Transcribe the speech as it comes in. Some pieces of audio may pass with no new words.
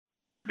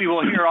We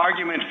will hear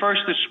argument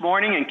first this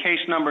morning in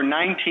case number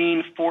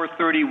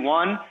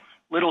 19-431,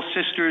 Little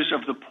Sisters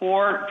of the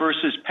Poor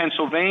versus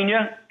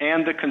Pennsylvania,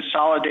 and the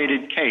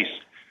consolidated case.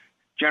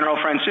 General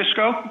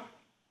Francisco.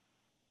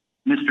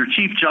 Mr.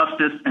 Chief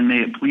Justice, and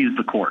may it please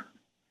the court.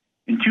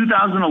 In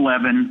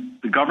 2011,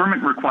 the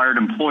government required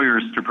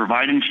employers to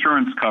provide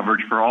insurance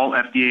coverage for all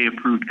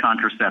FDA-approved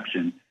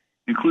contraception,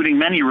 including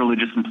many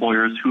religious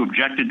employers who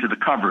objected to the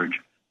coverage,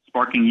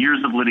 sparking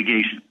years of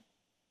litigation.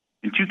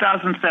 In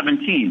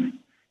 2017,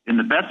 in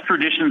the best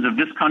traditions of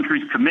this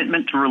country's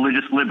commitment to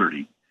religious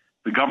liberty,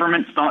 the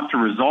government sought to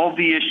resolve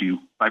the issue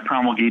by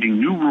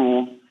promulgating new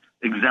rules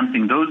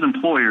exempting those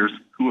employers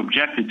who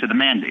objected to the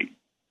mandate.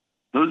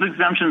 Those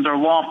exemptions are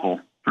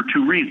lawful for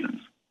two reasons.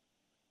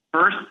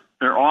 First,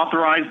 they're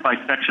authorized by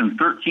Section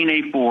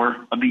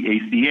 13A4 of the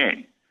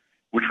ACA,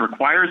 which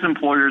requires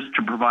employers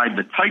to provide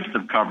the types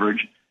of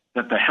coverage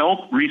that the Health,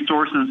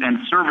 Resources, and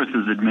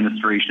Services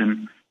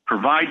Administration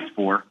provides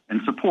for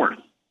and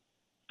supports.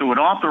 So it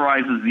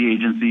authorizes the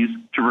agencies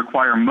to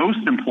require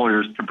most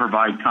employers to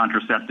provide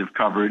contraceptive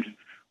coverage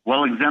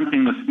while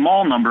exempting the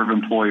small number of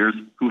employers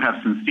who have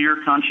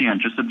sincere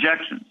conscientious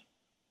objections.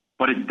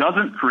 But it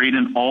doesn't create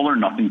an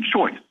all-or-nothing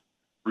choice,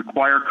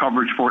 require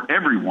coverage for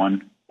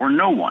everyone or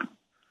no one.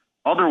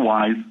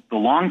 Otherwise, the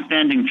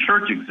long-standing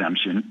church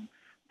exemption,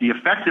 the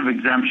effective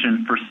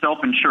exemption for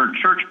self-insured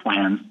church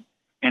plans,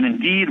 and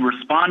indeed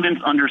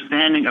respondents'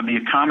 understanding of the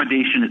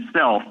accommodation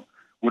itself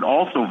would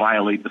also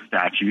violate the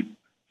statute,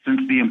 since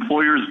the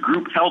employer's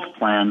group health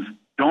plans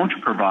don't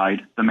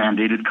provide the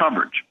mandated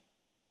coverage.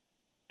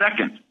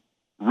 Second,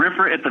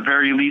 RFRA at the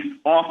very least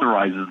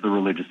authorizes the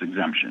religious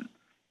exemption.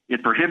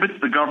 It prohibits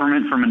the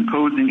government from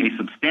imposing a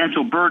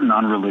substantial burden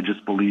on religious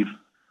beliefs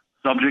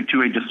subject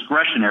to a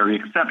discretionary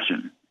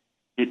exception.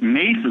 It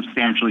may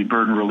substantially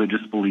burden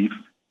religious beliefs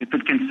if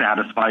it can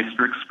satisfy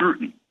strict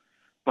scrutiny,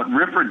 but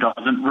RFRA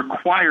doesn't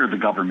require the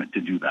government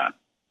to do that.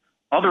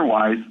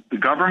 Otherwise, the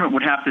government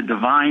would have to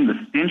divine the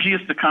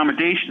stingiest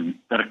accommodation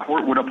that a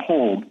court would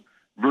uphold,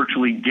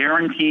 virtually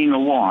guaranteeing a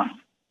loss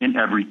in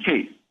every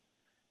case.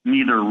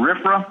 Neither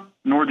RFRA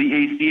nor the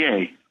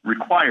ACA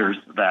requires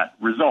that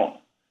result.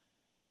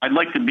 I'd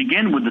like to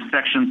begin with the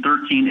Section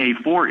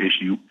 13A4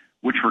 issue,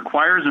 which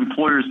requires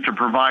employers to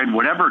provide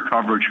whatever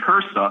coverage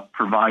HRSA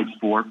provides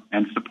for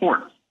and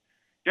supports.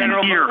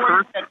 General,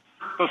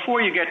 before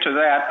you get to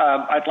that,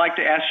 I'd like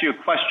to ask you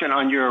a question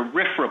on your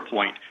RFRA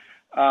point.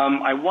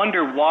 I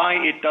wonder why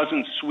it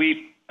doesn't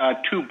sweep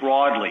too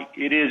broadly.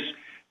 It is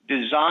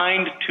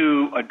designed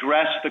to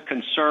address the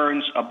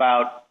concerns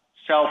about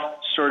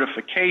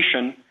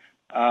self-certification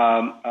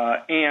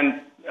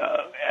and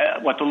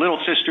what the Little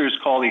Sisters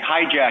call the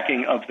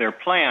hijacking of their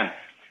plan.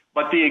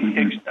 But the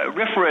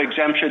RFRA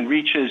exemption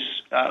reaches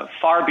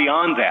far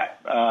beyond that.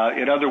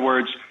 In other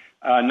words,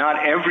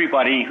 not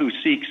everybody who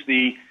seeks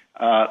the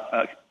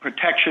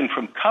protection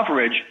from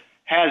coverage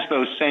has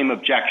those same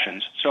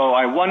objections. So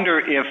I wonder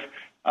if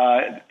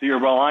your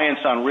reliance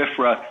on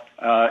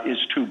RFRA is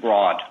too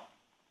broad.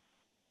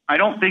 I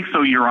don't think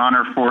so, Your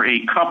Honor, for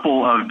a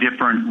couple of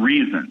different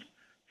reasons.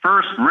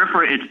 First,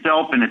 RFRA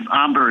itself in its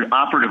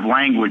operative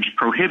language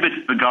prohibits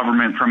the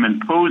government from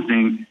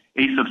imposing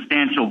a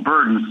substantial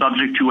burden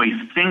subject to a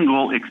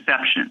single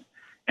exception.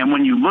 And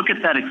when you look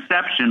at that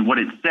exception, what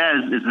it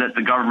says is that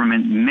the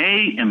government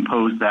may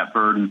impose that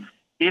burden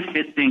if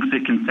it thinks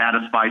it can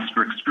satisfy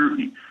strict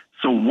scrutiny.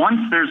 So once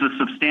there's a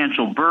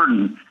substantial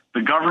burden,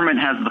 the government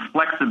has the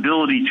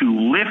flexibility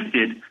to lift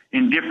it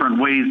in different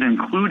ways,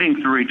 including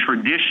through a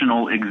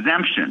traditional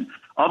exemption.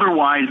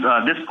 Otherwise,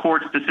 this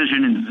court's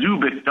decision in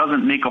Zubik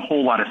doesn't make a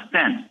whole lot of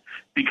sense,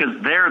 because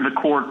there the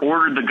court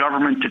ordered the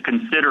government to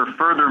consider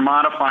further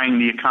modifying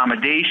the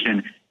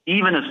accommodation,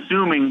 even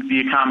assuming the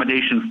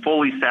accommodation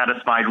fully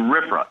satisfied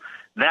RFRA.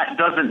 That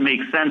doesn't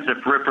make sense if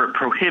RFRA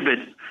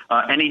prohibits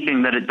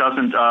anything that it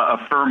doesn't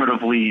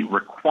affirmatively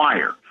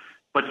require.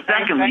 But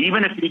secondly,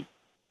 even if the...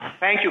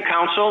 Thank you,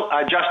 counsel.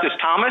 Justice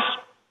Thomas?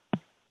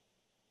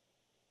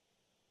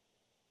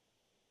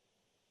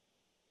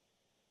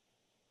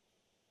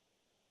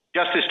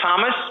 Justice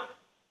Thomas?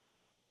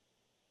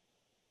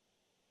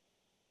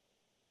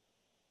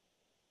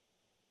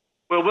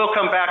 Well, we'll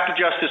come back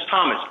to Justice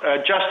Thomas.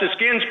 Justice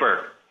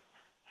Ginsburg?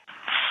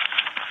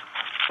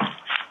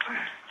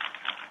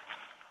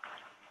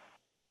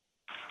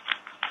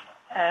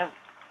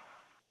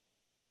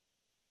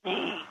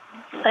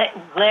 The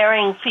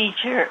glaring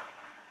feature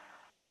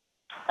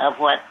of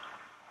what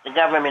the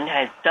government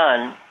has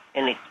done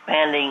in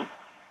expanding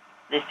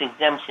this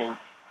exemption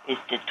is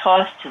to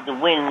toss to the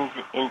winds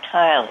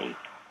entirely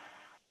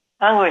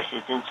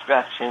Congress's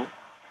instruction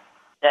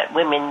that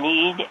women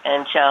need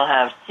and shall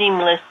have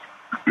seamless,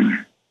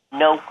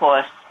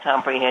 no-cost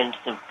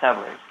comprehensive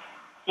coverage.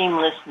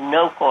 Seamless,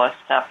 no-cost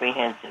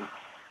comprehensive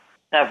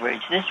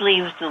coverage. This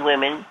leaves the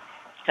women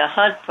to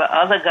hunt for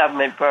other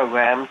government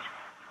programs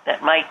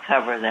that might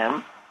cover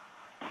them,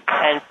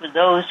 and for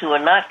those who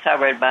are not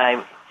covered by,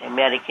 say,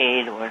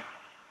 Medicaid or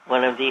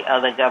one of the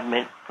other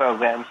government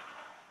programs,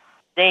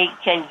 they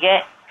can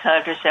get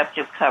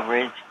contraceptive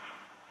coverage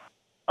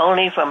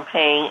only from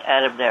paying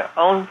out of their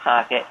own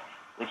pocket,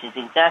 which is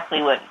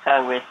exactly what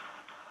Congress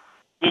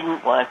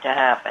didn't want to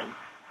happen.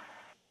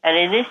 And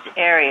in this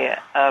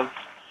area of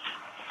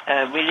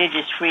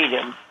religious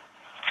freedom,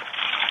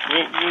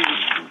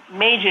 the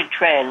major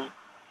trend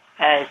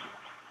has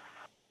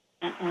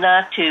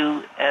not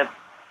to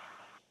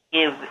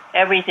give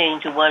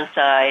everything to one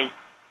side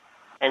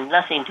and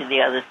nothing to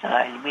the other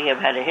side. We have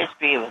had a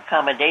history of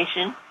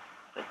accommodation,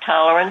 for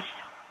tolerance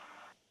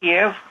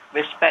here,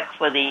 respect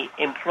for the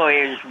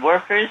employer's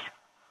workers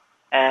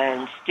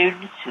and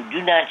students who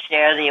do not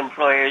share the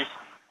employer's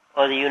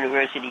or the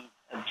university's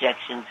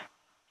objections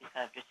to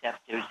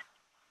contraceptives.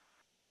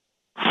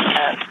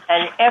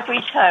 And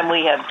every time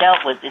we have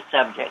dealt with this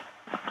subject,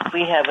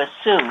 we have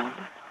assumed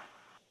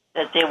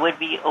that there would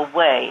be a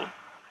way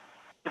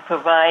to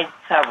provide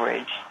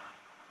coverage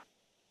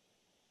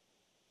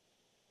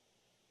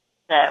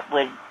that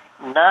would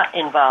not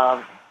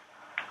involve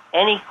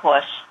any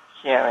cost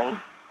sharing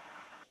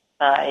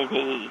by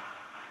the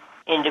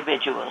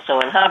individual. So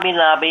in Hobby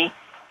Lobby,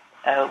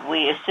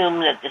 we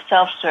assumed that the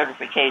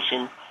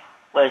self-certification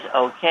was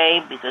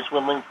okay because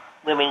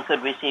women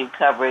could receive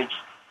coverage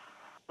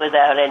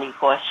without any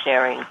cost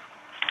sharing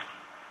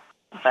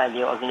by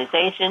the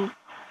organization,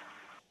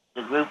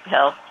 the group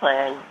health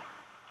plan,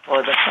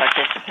 or the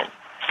participant.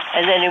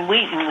 And then in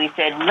Wheaton, we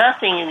said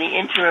nothing in the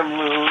interim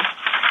rule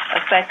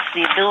affects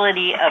the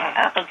ability of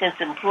applicants,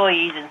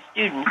 employees, and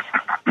students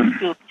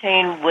to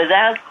obtain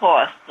without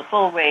cost the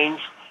full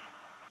range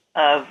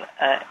of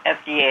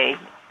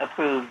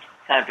FDA-approved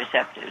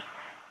contraceptives.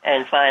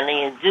 And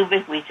finally, in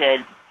Zubik, we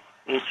said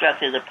we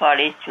instructed the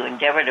parties to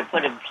endeavor to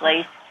put in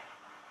place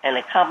an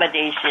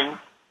accommodation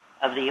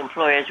of the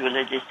employer's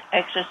religious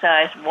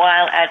exercise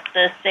while at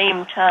the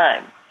same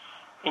time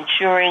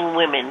ensuring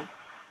women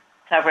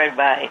covered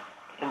by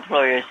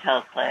employers'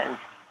 health plans,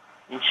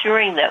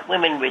 ensuring that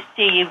women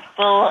receive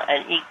full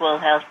and equal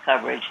health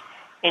coverage,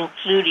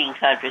 including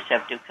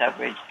contraceptive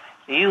coverage.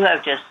 So you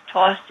have just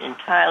tossed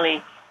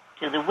entirely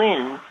to the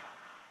winds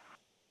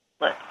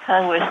what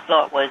Congress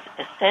thought was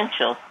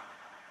essential,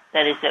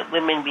 that is that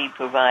women be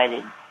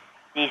provided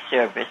these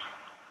services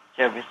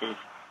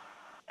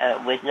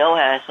with no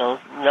hassle,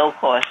 no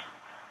cost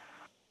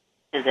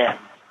to them.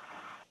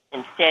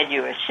 Instead,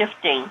 you are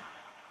shifting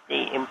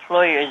the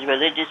employer's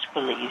religious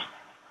beliefs,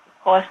 the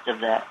cost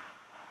of that,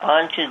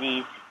 onto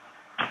these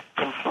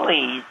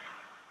employees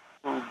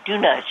who do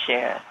not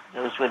share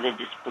those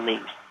religious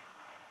beliefs.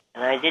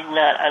 And I did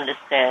not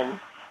understand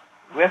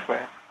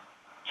RFRA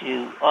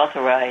to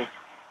authorize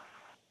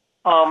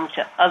harm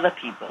to other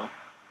people,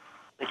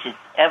 which is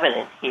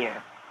evident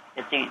here,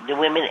 that the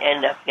women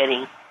end up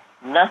getting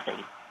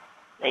nothing.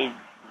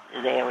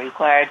 They are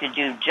required to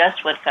do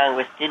just what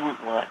Congress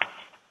didn't want.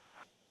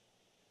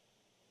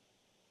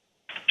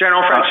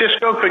 General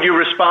Francisco, could you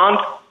respond?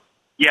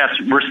 Yes,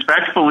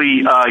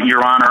 respectfully,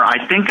 Your Honor,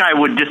 I think I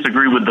would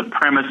disagree with the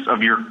premise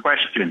of your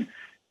question,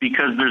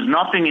 because there's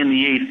nothing in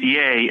the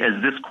ACA,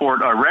 as this court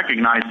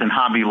recognized in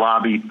Hobby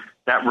Lobby,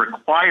 that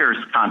requires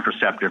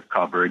contraceptive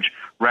coverage.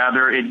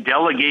 Rather, it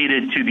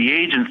delegated to the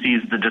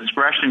agencies the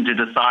discretion to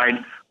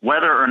decide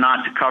whether or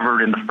not to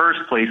cover it in the first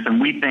place, and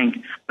we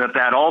think that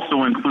that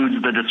also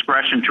includes the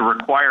discretion to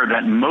require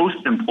that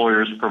most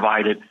employers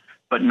provide it,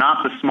 but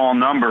not the small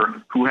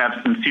number who have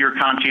sincere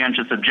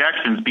conscientious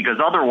objections, because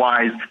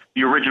otherwise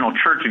the original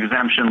church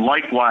exemption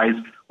likewise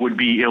would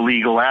be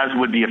illegal, as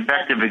would the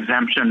effective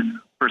exemption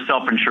for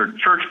self-insured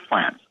church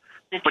plans.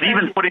 The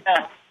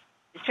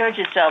church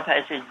itself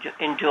has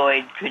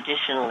enjoyed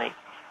traditionally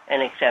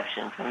an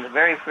exception from the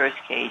very first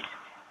case,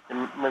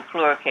 the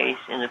McClure case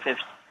in the Fifth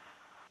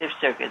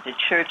Circuit. The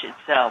church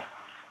itself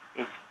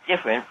is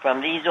different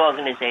from these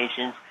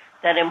organizations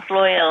that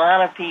employ a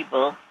lot of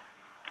people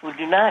who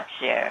do not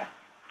share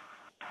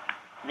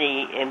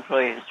the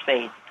employer's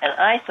faith. And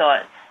I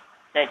thought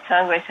that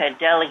Congress had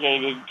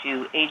delegated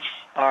to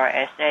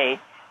HRSA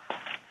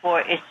for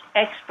its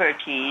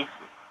expertise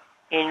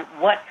in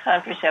what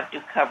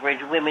contraceptive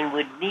coverage women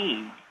would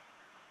need.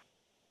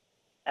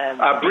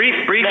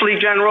 Briefly,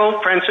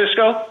 General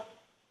Francisco?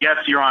 Yes,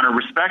 Your Honor.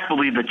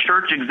 Respectfully, the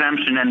church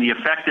exemption and the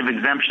effective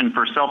exemption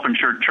for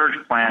self-insured church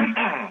plans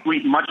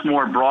tweet much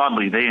more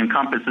broadly. They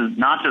encompass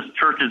not just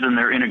churches and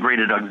their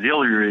integrated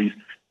auxiliaries,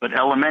 but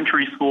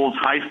elementary schools,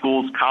 high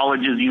schools,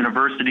 colleges,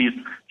 universities,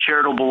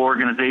 charitable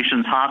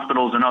organizations,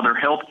 hospitals, and other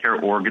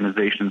healthcare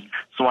organizations.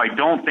 So I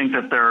don't think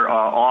that they're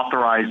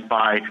authorized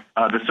by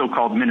the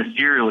so-called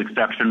ministerial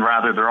exception.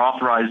 Rather, they're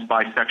authorized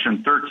by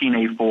Section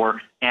 13A4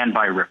 and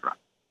by RFRA.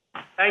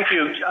 Thank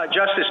you.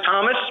 Justice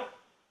Thomas?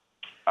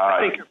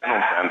 General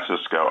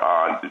Francisco,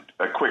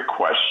 a quick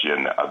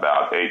question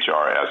about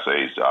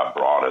HRSA's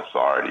broad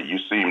authority. You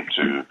seem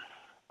to,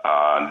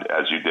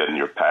 as you did in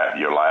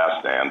your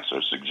last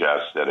answer,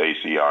 suggest that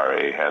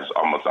ACRA has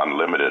almost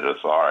unlimited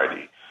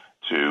authority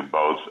to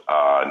both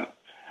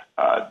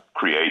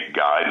create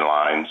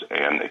guidelines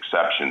and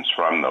exceptions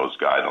from those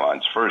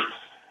guidelines. First,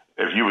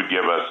 if you would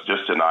give us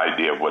just an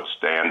idea of what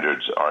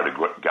standards are to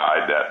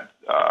guide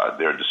that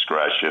their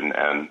discretion,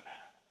 and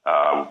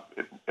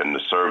in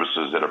the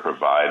services that are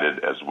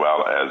provided, as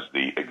well as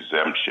the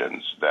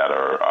exemptions that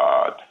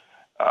are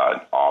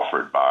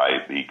offered by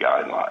the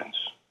guidelines?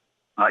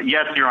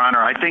 Yes, Your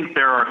Honor. I think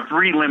there are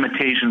three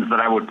limitations that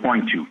I would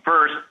point to.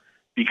 First,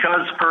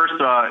 because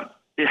HRSA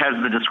it has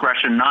the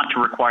discretion not to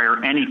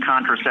require any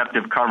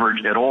contraceptive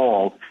coverage at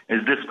all, as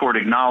this court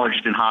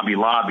acknowledged in Hobby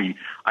Lobby,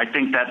 I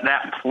think that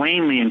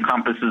plainly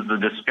encompasses the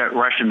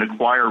discretion to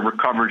require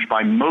coverage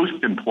by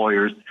most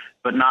employers,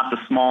 but not the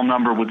small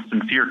number with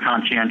sincere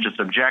conscientious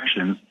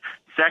objections.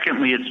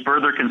 Secondly, it's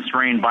further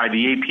constrained by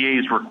the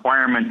APA's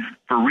requirement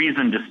for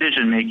reasoned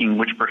decision-making,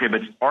 which would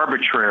prohibit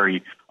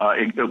arbitrary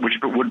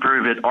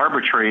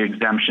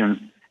exemptions.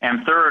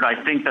 And third,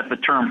 I think that the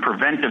term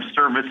preventive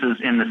services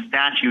in the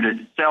statute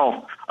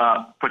itself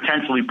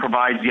potentially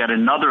provides yet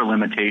another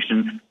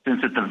limitation,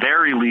 since at the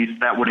very least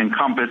that would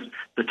encompass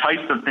the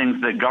types of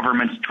things that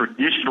governments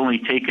traditionally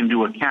take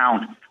into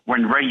account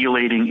when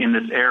regulating in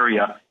this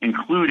area,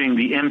 including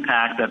the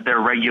impact that their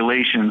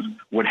regulations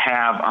would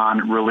have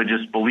on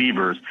religious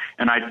believers.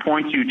 And I'd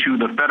point you to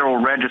the Federal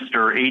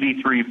Register,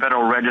 83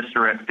 Federal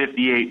Register at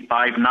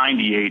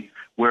 58598,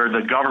 where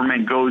the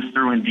government goes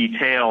through in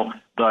detail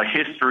the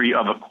history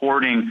of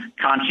according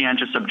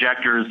conscientious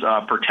objectors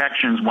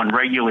protections when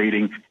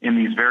regulating in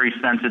these very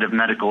sensitive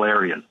medical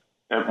areas.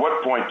 At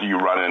what point do you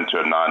run into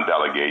a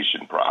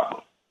non-delegation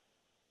problem?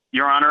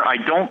 Your Honor, I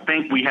don't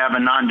think we have a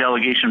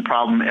non-delegation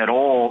problem at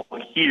all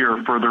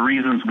here for the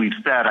reasons we've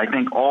said. I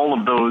think all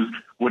of those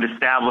would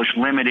establish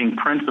limiting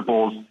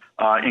principles,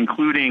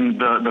 including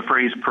the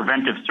phrase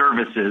preventive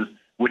services,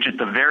 which at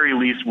the very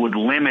least would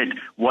limit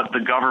what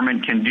the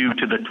government can do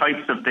to the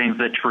types of things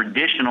that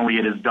traditionally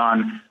it has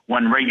done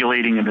when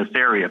regulating in this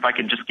area. If I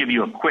could just give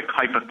you a quick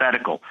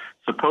hypothetical.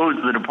 Suppose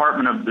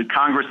the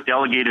Congress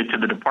delegated to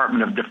the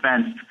Department of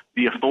Defense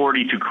the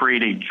authority to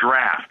create a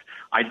draft.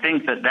 I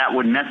think that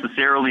would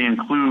necessarily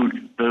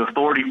include the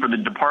authority for the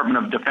Department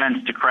of Defense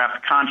to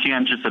craft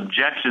conscientious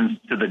objections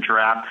to the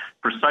draft,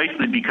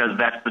 precisely because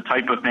that's the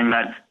type of thing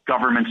that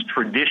governments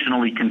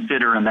traditionally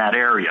consider in that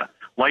area.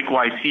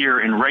 Likewise here,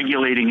 in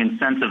regulating in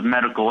sensitive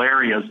medical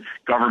areas,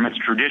 governments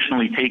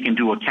traditionally take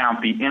into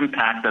account the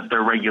impact that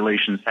their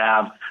regulations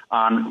have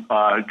on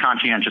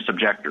conscientious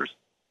objectors.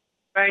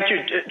 Thank you,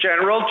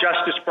 General.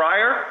 Justice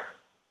Breyer?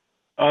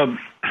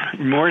 Good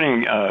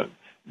morning.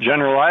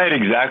 General, I had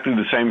exactly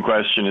the same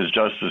question as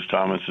Justice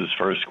Thomas's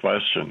first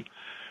question.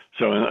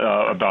 So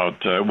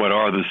about what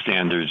are the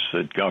standards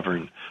that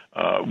govern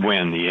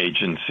when the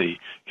agency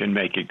can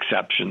make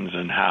exceptions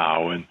and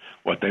how and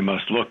what they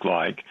must look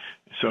like.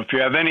 So if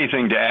you have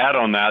anything to add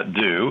on that,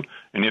 do.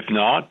 And if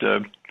not,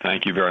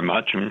 thank you very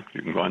much, and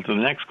you can go on to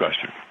the next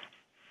question.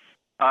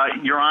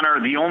 Your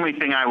Honor, the only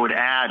thing I would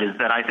add is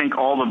that I think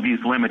all of these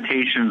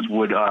limitations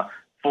would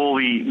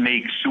fully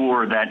make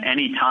sure that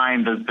any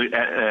time that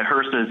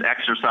HRSA is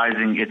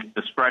exercising its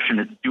discretion,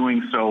 it's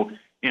doing so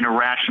in a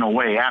rational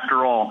way.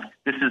 After all,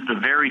 this is the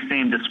very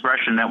same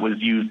discretion that was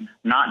used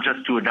not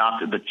just to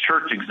adopt the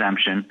church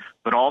exemption,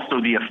 but also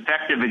the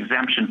effective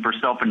exemption for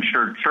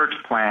self-insured church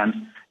plans,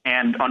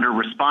 and under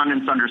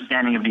respondents'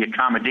 understanding of the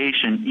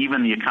accommodation,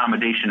 even the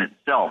accommodation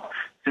itself.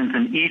 Since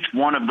in each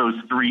one of those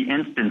three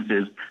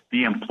instances,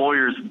 the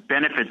employer's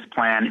benefits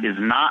plan is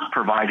not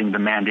providing the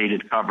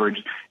mandated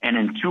coverage, and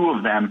in two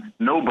of them,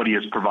 nobody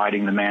is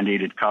providing the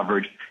mandated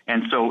coverage.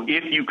 And so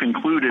if you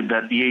concluded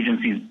that the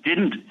agencies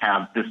didn't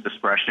have this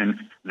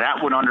discretion,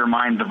 that would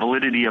undermine the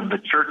validity of the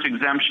church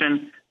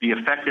exemption, the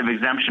effective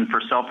exemption for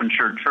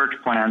self-insured church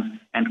plans,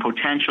 and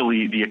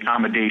potentially the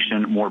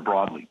accommodation more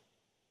broadly.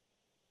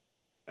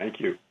 Thank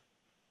you.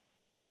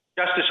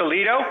 Justice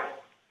Alito?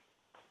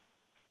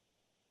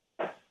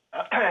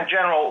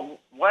 General,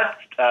 what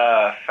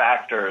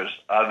factors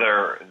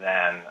other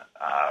than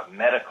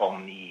medical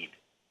need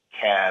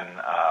can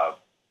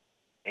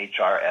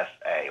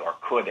HRSA or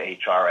could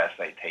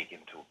HRSA take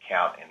into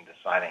account in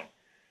deciding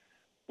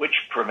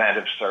which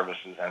preventive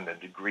services and the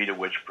degree to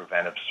which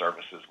preventive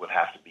services would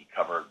have to be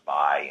covered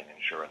by an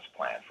insurance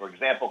plan? For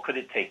example, could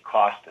it take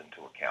cost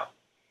into account?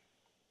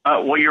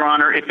 Well, Your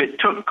Honor, if it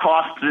took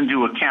costs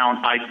into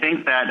account, I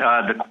think that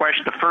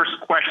the first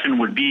question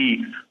would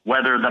be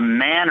whether the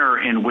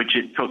manner in which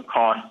it took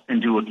costs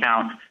into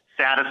account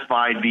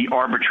satisfied the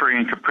arbitrary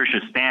and capricious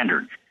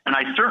standard. And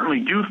I certainly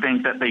do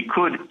think that they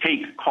could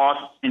take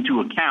costs into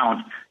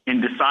account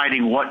in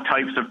deciding what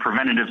types of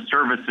preventative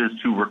services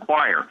to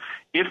require.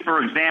 If,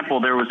 for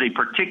example, there was a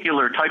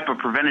particular type of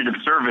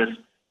preventative service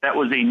that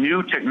was a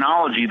new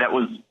technology that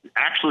was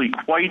actually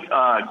quite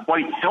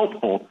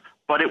helpful,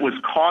 but it was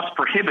cost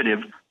prohibitive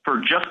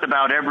for just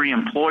about every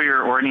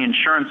employer or any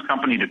insurance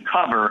company to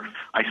cover,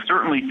 I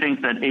certainly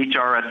think that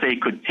HRSA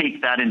could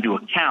take that into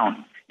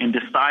account in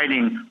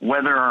deciding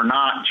whether or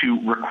not to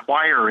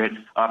require it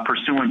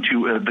pursuant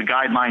to the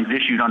guidelines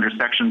issued under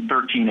Section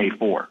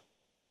 13A4.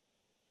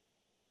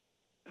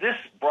 This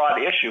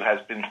broad issue has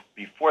been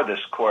before this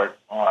court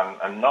on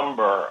a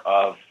number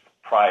of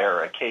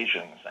prior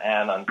occasions,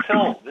 and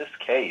until this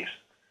case,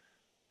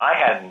 I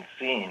hadn't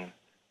seen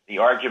the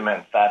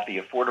argument that the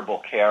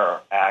Affordable Care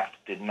Act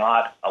did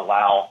not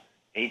allow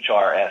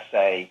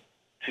HRSA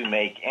to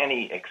make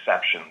any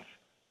exceptions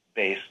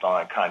based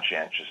on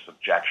conscientious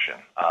objection.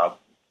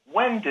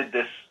 When did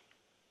this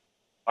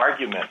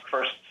argument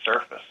first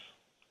surface?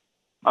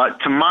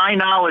 To my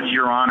knowledge,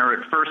 Your Honor,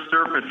 it first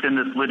surfaced in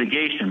this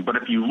litigation. But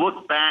if you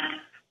look back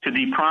to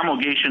the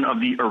promulgation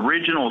of the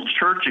original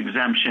church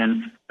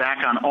exemption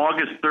back on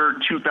August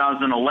 3rd,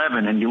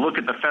 2011, and you look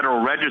at the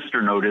Federal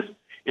Register notice,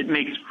 it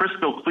makes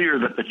crystal clear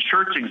that the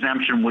church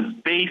exemption was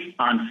based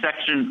on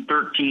Section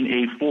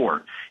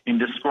 13A4. In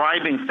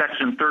describing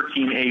Section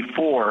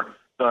 13A4,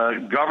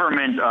 the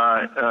government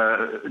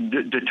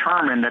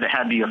determined that it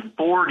had the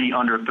authority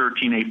under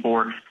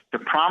 13A4 to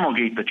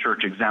promulgate the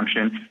church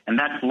exemption, and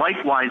that's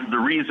likewise the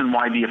reason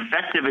why the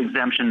effective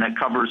exemption that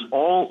covers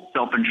all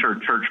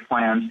self-insured church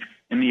plans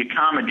and the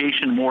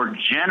accommodation more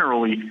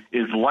generally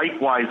is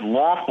likewise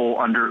lawful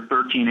under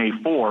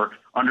 13A4.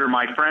 Under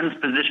my friend's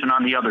position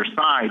on the other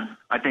side,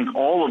 I think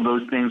all of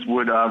those things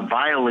would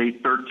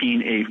violate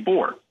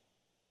 13A4.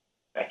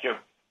 Thank you.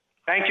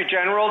 Thank you,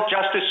 General.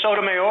 Justice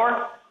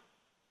Sotomayor?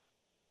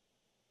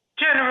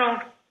 General,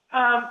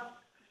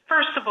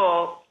 first of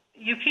all,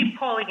 you keep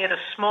calling it a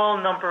small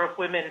number of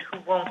women who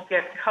won't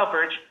get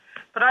coverage,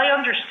 but I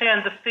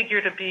understand the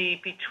figure to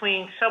be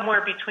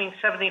somewhere between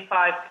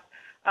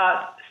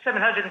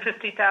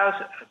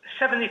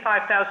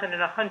 75,000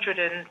 and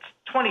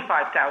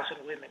 125,000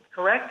 women,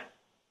 correct?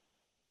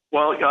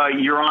 Well,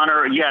 Your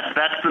Honor, yes,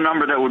 that's the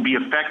number that would be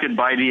affected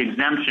by the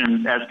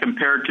exemptions as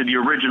compared to the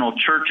original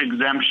church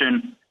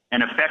exemption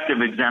and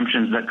effective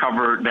exemptions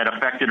that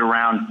affected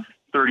around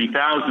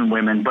 30,000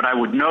 women. But I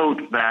would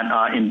note that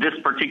in this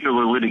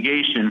particular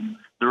litigation,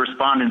 the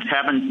respondents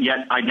haven't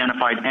yet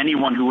identified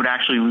anyone who would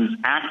actually lose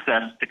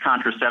access to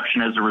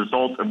contraception as a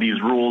result of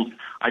these rules.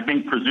 I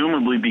think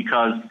presumably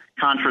because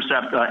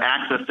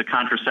access to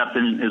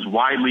contraception is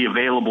widely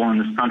available in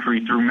this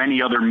country through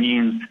many other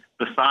means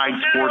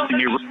besides forcing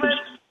you.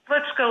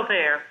 Let's go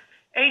there.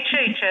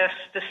 HHS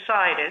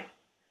decided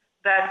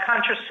that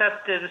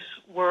contraceptives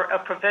were a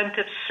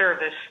preventive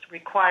service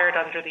required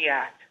under the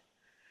Act.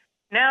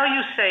 Now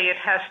you say it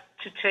has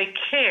to take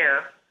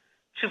care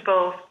to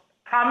both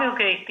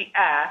promulgate the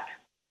Act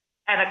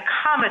and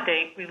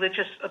accommodate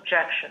religious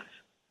objections.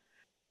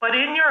 But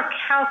in your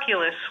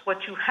calculus,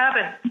 what you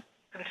haven't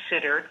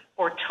considered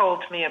or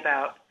told me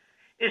about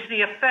is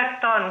the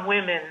effect on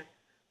women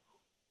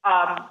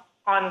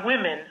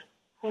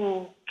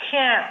who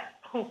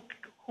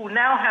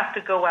now have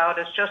to go out,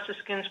 as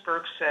Justice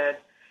Ginsburg said,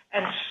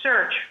 and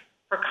search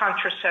for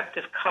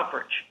contraceptive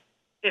coverage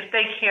if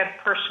they can't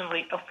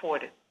personally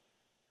afford it.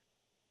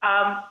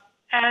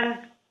 And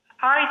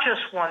I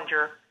just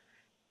wonder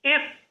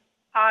if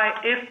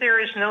there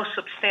is no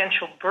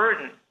substantial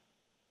burden,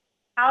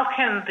 how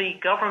can the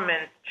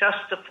government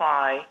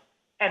justify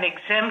an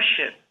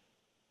exemption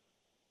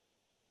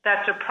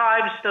that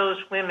deprives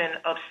those women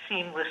of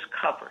seamless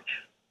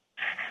coverage?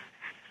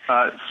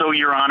 So,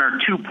 Your Honor,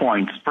 2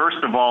 points.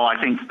 First of all, I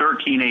think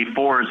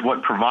 13A4 is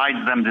what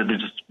provides them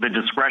the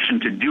discretion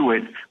to do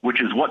it,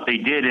 which is what they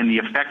did in the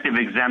effective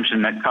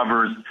exemption that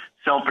covers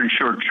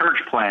self-insured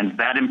church plans.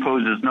 That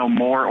imposes no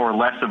more or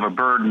less of a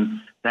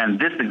burden than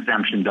this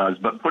exemption does.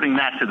 But putting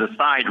that to the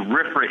side,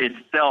 RFRA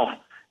itself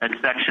at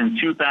Section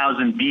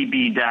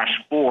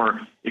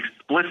 2000BB-4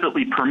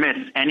 explicitly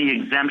permits any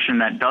exemption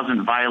that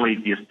doesn't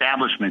violate the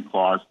Establishment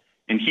Clause.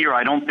 And here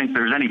I don't think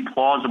there's any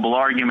plausible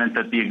argument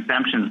that the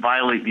exemptions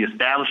violate the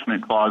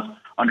Establishment Clause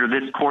under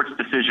this court's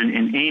decision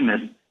in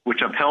Amos,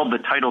 which upheld the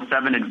Title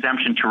VII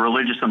exemption to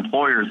religious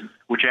employers,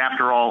 which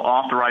after all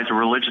authorize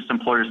religious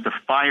employers to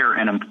fire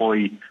an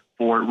employee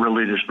for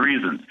religious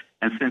reasons.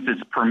 And since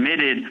it's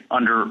permitted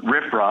under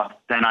RFRA,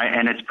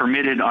 and it's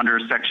permitted under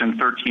Section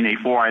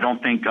 13A4, I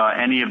don't think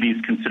any of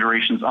these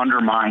considerations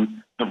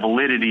undermine the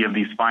validity of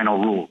these final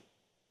rules.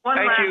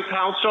 Thank you,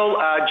 counsel.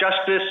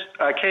 Justice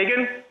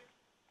Kagan?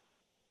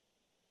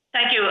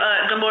 Thank you.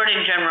 Good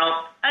morning,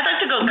 General. I'd like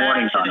to go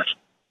back to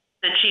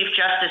the Chief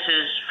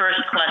Justice's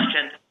first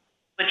question,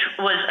 which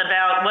was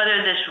about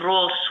whether this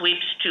rule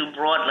sweeps too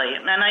broadly.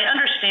 And I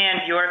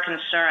understand your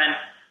concern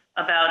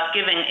about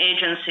giving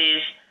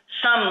agencies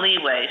some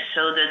leeway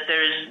so that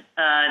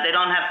they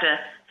don't have to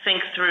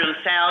think through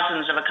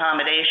thousands of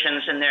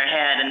accommodations in their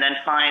head and then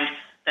find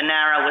the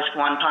narrowest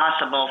one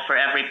possible for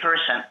every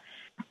person.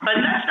 But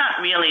that's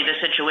not really the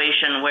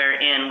situation we're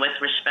in with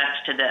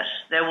respect to this.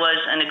 There was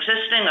an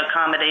existing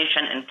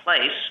accommodation in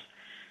place,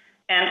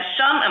 and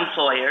some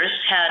employers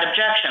had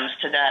objections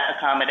to that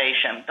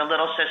accommodation, the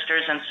Little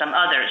Sisters and some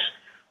others.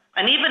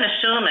 And even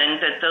assuming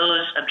that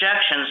those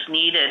objections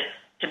needed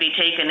to be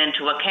taken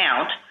into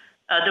account,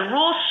 the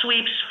rule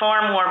sweeps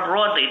far more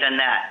broadly than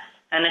that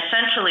and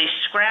essentially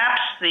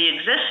scraps the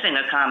existing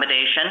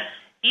accommodation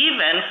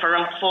even for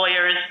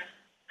employers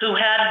who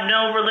had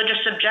no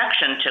religious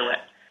objection to it.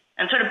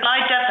 And sort of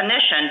by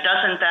definition,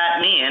 doesn't that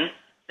mean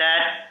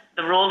that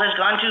the rule has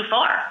gone too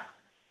far?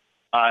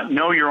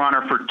 No, Your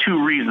Honor, for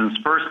two reasons.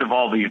 First of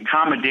all, the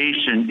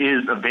accommodation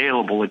is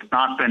available. It's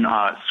not been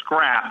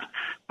scrapped.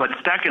 But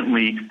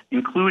secondly,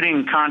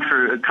 including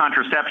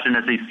contraception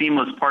as a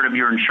seamless part of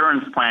your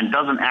insurance plan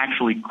doesn't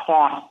actually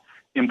cost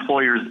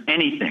employers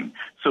anything.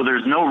 So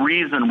there's no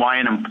reason why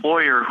an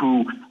employer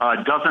who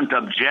doesn't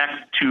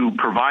object to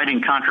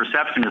providing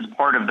contraception as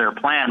part of their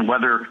plan,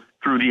 whether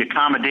through the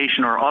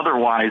accommodation or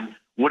otherwise,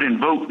 would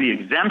invoke the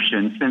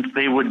exemption, since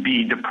they would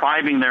be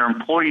depriving their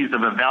employees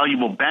of a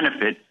valuable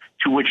benefit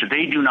to which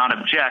they do not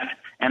object,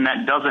 and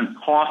that doesn't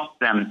cost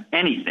them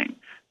anything.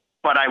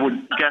 But I would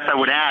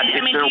add,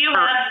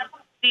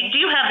 do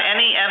you have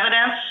any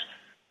evidence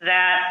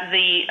that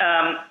the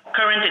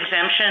current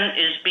exemption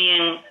is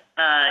being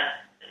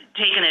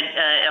taken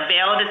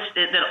availed,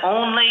 that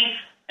only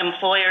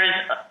employers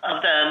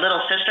of the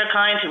little sister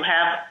kind who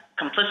have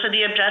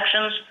complicity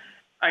objections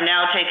are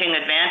now taking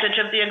advantage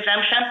of the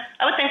exemption?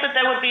 I would think that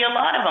there would be a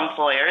lot of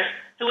employers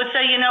who would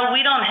say,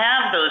 we don't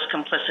have those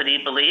complicity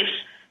beliefs,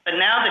 but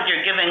now that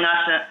you're giving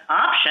us an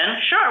option,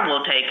 sure,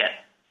 we'll take it.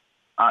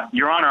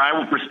 Your Honor, I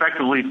would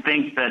respectfully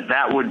think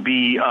that would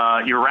be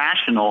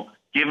irrational,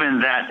 given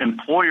that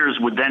employers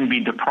would then be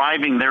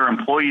depriving their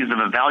employees of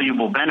a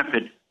valuable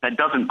benefit that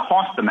doesn't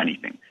cost them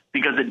anything,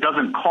 because it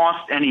doesn't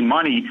cost any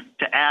money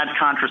to add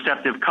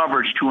contraceptive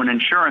coverage to an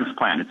insurance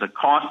plan. It's a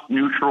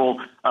cost-neutral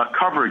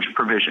coverage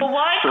provision. Well,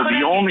 why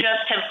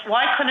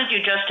couldn't you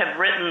just have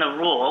written the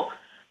rule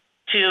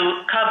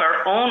to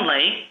cover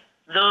only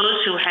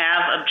those who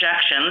have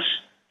objections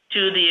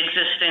to the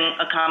existing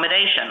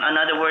accommodation? In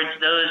other words,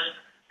 those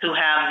who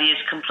have these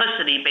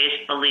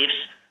complicity-based beliefs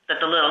that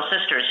the little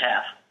sisters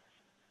have.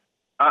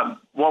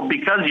 Well,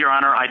 because, Your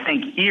Honor, I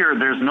think here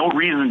there's no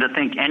reason to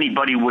think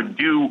anybody would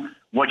do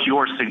what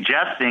you're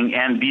suggesting,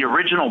 and the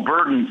original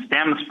burden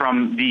stems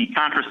from the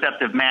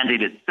contraceptive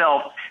mandate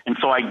itself. And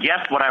so I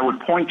guess what I would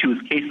point to is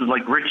cases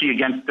like Ritchie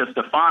against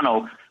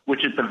DeStefano,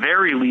 which at the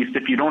very least,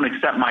 if you don't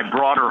accept my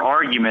broader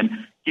argument,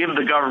 give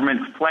the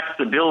government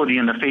flexibility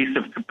in the face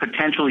of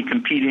potentially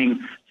competing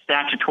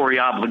statutory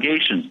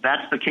obligations.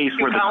 That's the case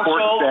where the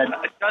court said...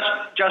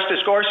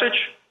 Justice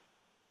Gorsuch?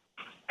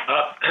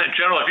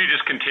 General, if you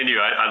just continue,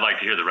 I'd like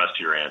to hear the rest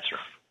of your answer.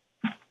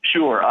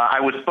 Sure. I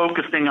was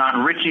focusing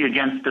on Ritchie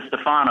against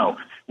DeStefano,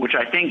 which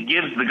I think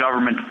gives the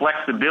government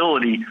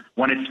flexibility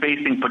when it's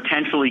facing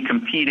potentially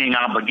competing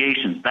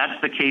obligations.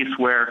 That's the case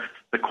where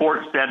the court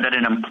said that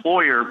an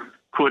employer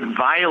could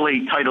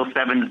violate Title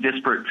VII's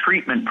disparate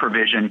treatment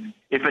provision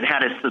if it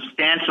had a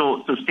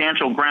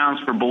substantial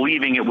grounds for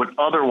believing it would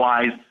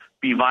otherwise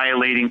be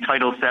violating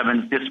Title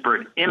VII's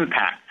disparate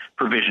impact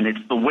provision. It's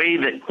the way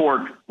that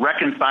court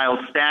reconciles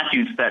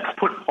statutes that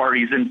put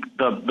parties in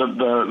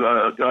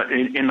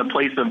the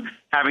place of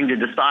having to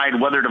decide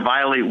whether to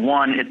violate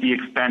one at the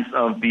expense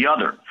of the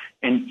other.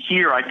 And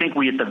here, I think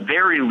we at the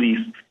very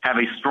least have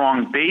a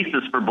strong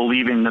basis for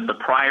believing that the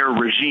prior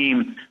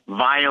regime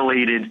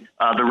violated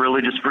the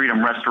Religious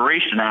Freedom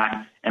Restoration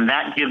Act, and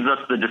that gives us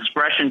the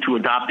discretion to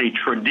adopt a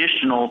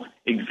traditional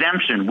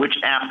exemption, which,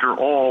 after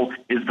all,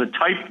 is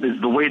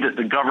the way that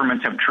the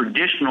governments have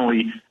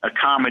traditionally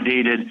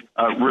accommodated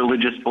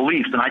religious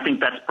beliefs. And I think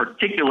that's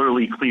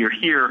particularly clear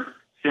here,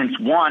 since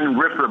one,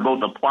 RFRA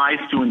both applies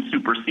to and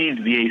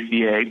supersedes the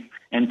ACA,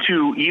 and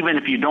two, even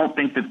if you don't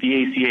think that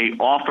the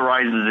ACA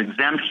authorizes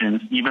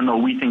exemptions, even though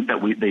we think that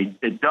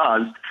it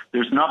does,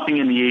 there's nothing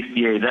in the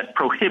ACA that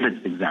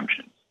prohibits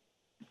exemptions.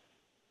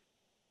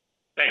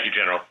 Thank you,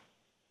 General.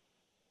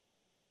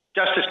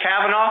 Justice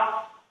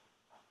Kavanaugh?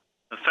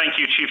 Thank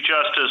you, Chief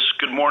Justice.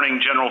 Good morning,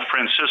 General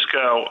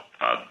Francisco.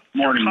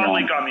 Morning, your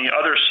colleague on the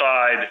other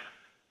side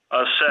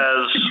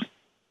says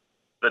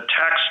the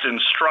text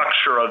and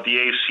structure of the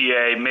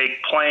ACA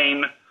make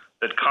plain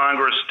that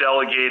Congress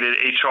delegated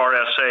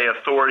HRSA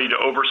authority to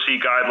oversee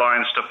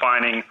guidelines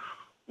defining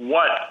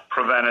what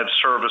preventive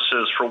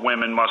services for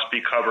women must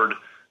be covered,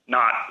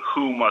 not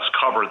who must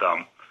cover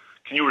them.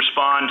 Can you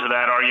respond to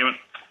that argument?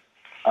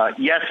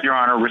 Yes, Your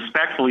Honor.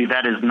 Respectfully,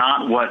 that is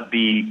not what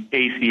the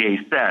ACA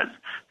says.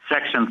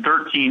 Section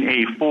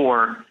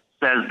 13A4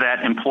 says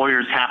that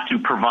employers have to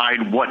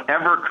provide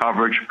whatever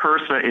coverage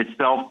HRSA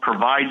itself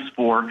provides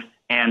for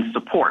and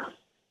supports.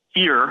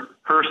 Here,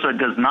 HRSA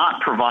does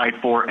not provide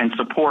for and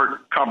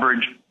support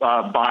coverage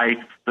by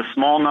the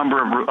small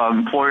number of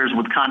employers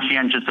with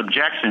conscientious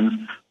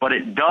objections, but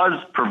it does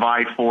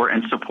provide for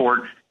and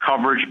support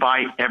coverage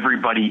by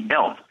everybody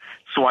else.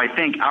 So I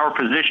think our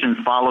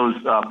position follows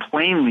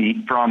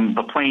plainly from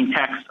the plain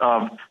text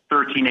of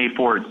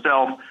 13A4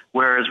 itself,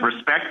 whereas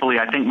respectfully,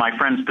 I think my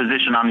friend's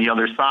position on the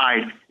other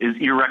side is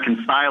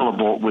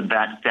irreconcilable with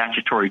that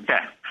statutory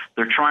text.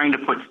 They're trying to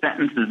put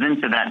sentences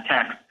into that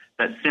text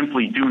that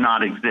simply do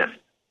not exist.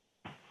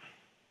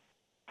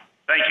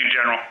 Thank you,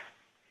 General.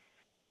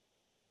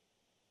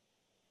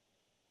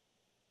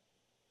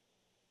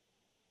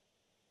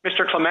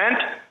 Mr. Clement?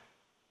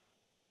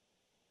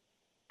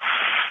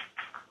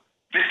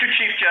 Mr.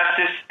 Chief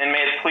Justice, and may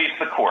it please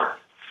the Court,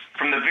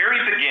 from the very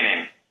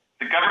beginning,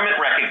 the government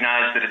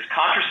recognized that its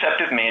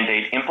contraceptive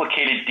mandate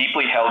implicated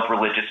deeply held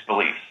religious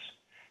beliefs.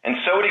 and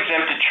so it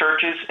exempted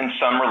churches and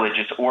some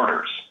religious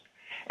orders.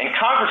 And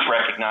Congress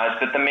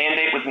recognized that the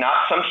mandate was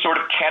not some sort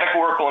of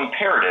categorical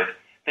imperative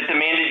that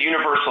demanded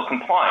universal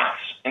compliance,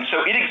 and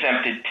so it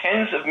exempted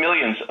tens of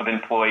millions of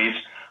employees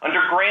under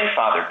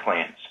grandfather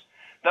plans.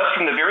 Thus,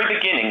 from the very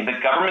beginning, the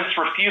government's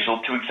refusal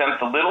to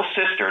exempt the Little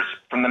Sisters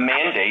from the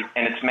mandate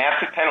and its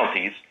massive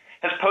penalties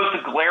has posed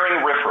a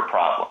glaring RFRA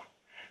problem.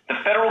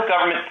 The federal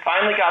government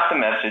finally got the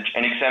message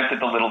and exempted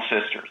the Little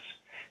Sisters.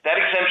 That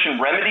exemption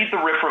remedied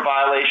the RFRA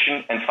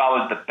violation and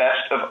followed the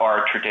best of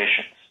our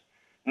traditions.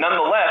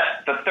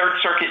 Nonetheless, the Third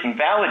Circuit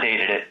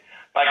invalidated it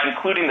by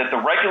concluding that the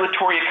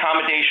regulatory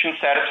accommodation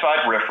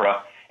satisfied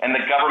RFRA and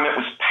the government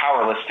was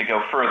powerless to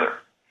go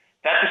further.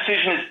 That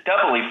decision is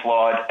doubly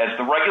flawed as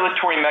the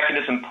regulatory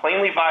mechanism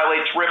plainly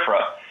violates RFRA,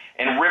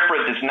 and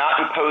RFRA does not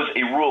impose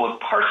a rule of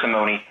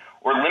parsimony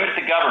or limit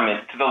the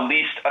government to the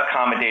least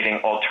accommodating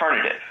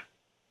alternative.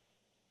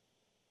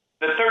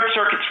 The Third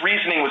Circuit's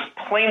reasoning was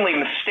plainly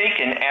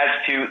mistaken as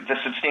to the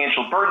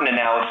substantial burden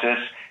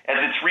analysis, as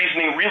its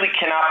reasoning really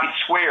cannot be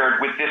squared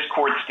with this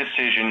court's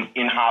decision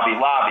in Hobby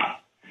Lobby.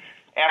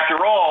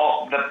 After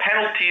all, the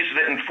penalties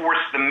that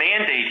enforce the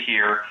mandate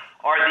here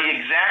are the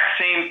exact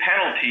same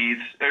penalties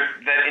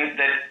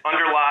that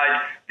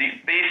underlie the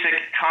basic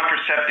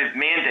contraceptive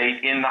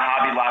mandate in the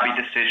Hobby Lobby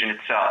decision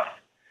itself.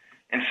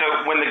 And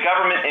so when the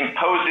government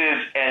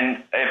imposes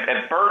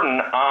a burden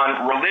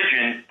on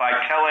religion by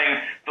telling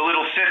the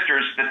Little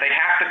Sisters that they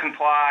have to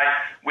comply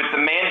with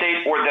the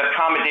mandate or the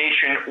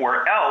accommodation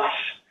or else,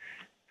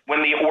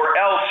 when the or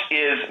else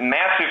is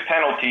massive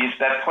penalties,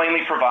 that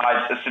plainly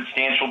provides a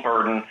substantial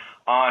burden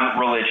on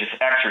religious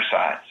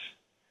exercise.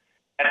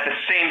 At the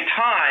same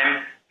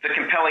time, the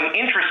compelling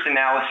interest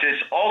analysis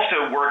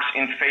also works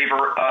in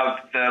favor of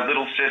the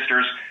Little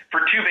Sisters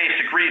for two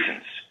basic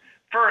reasons.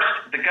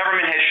 First, the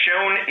government has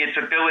shown its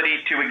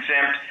ability to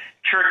exempt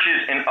churches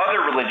and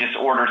other religious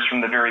orders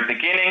from the very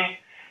beginning.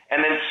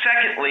 And then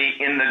secondly,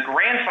 in the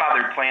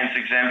grandfather plans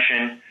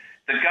exemption,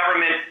 the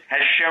government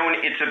has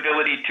shown its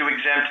ability to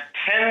exempt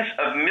tens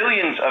of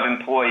millions of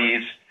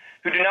employees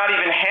who do not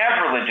even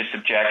have religious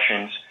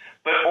objections,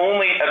 but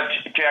only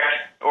object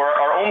or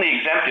are only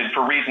exempted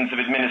for reasons of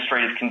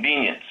administrative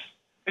convenience.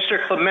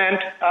 Mr.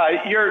 Clement,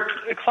 your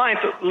client,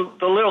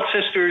 the Little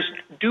Sisters,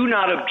 do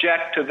not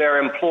object to their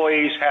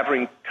employees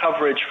having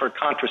coverage for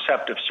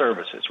contraceptive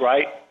services,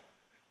 right?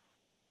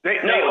 The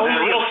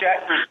Little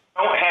Sisters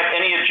don't have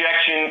any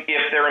objection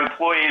if their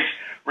employees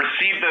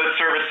receive those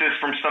services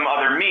from some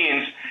other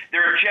means.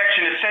 Their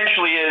objection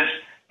essentially is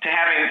to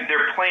having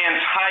their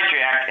plans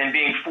hijacked and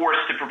being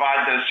forced to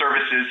provide those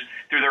services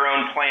through their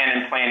own plan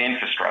and plan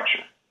infrastructure.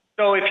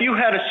 So if you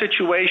had a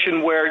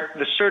situation where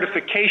the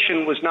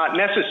certification was not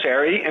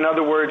necessary, in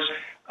other words,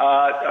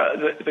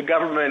 the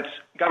government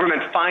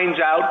finds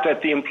out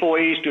that the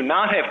employees do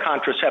not have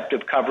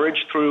contraceptive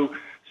coverage through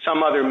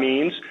some other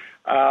means,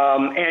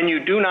 and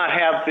you do not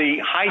have the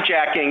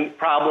hijacking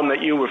problem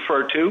that you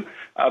refer to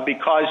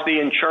because the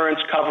insurance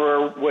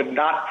cover would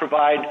not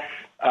provide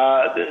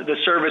the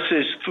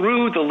services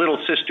through the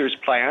Little Sisters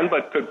plan,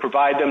 but could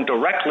provide them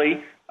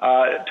directly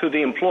to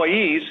the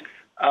employees,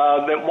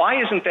 then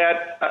why isn't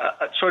that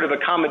sort of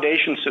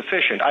accommodation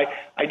sufficient?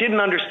 I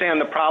didn't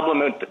understand the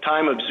problem at the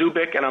time of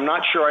Zubik, and I'm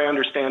not sure I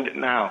understand it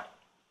now.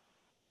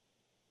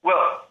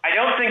 Well, I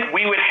don't think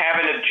we would have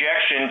an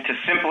objection to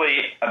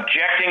simply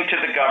objecting to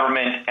the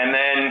government, and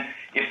then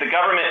if the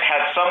government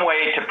has some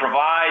way to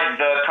provide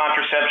the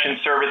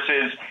contraception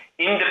services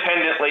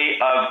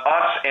independently of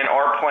us and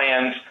our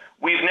plans,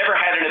 we've never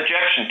had an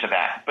objection to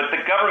that. But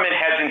the government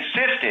has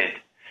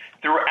insisted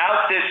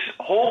throughout this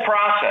whole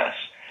process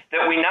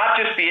that we not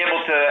just be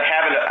able to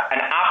have an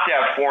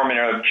opt-out form and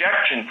an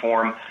objection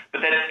form,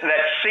 but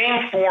that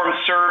same form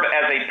serve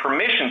as a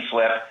permission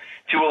slip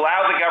to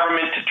allow the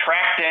government to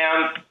track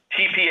down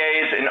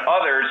TPAs and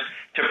others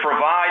to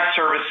provide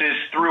services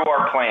through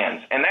our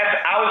plans. And that's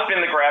always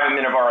been the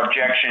gravamen of our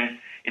objection.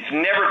 It's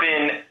never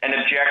been an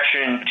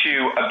objection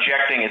to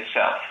objecting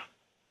itself.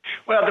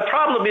 Well, the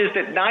problem is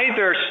that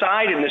neither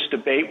side in this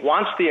debate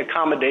wants the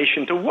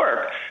accommodation to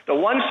work. The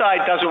one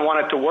side doesn't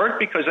want it to work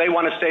because they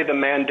want to say the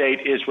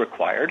mandate is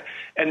required,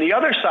 and the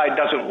other side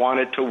doesn't want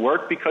it to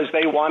work because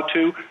they want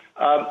to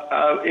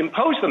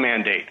impose the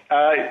mandate.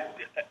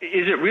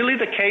 Is it really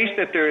the case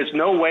that there is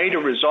no way to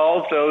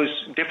resolve those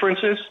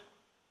differences?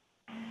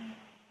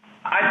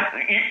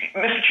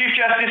 Mr. Chief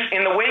Justice,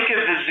 in the wake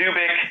of the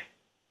Zubik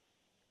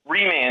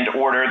remand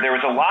order, there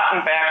was a lot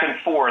of back and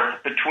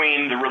forth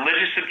between the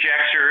religious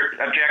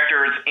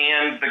objectors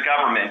and the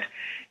government.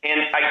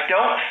 And I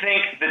don't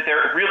think that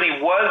there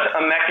really was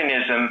a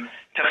mechanism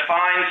to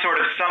find sort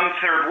of some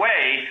third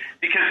way,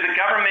 because the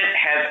government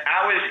has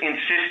always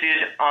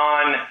insisted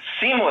on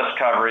seamless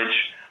coverage,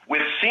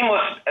 with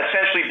seamless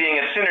essentially being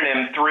a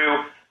synonym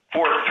through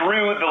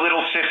the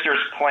Little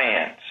Sisters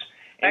plans.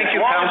 Thank you,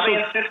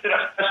 Counsel.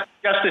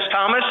 Justice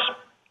Thomas?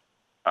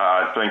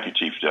 Thank you,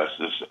 Chief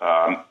Justice.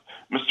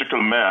 Mr.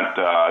 Clement,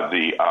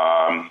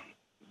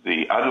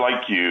 I'd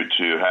like you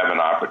to have an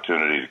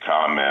opportunity to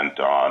comment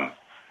on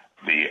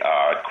the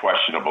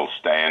questionable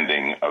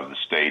standing of the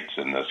states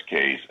in this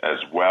case, as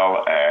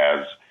well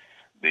as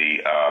the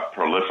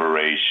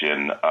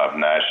proliferation of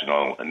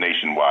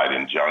nationwide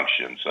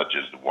injunctions, such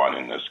as the one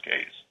in this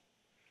case?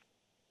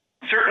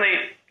 Certainly,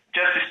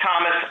 Justice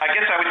Thomas, I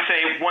guess I would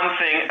say one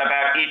thing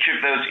about each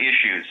of those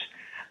issues.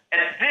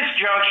 At this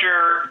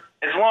juncture,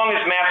 as long as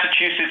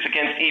Massachusetts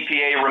against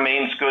EPA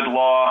remains good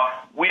law,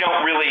 we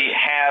don't really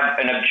have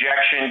an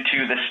objection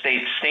to the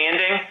state's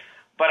standing,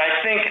 but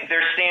I think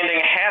their standing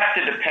has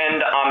to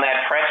depend on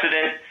that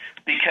precedent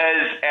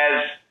because,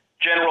 as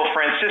General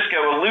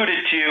Francisco alluded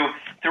to,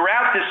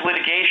 throughout this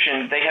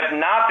litigation, they have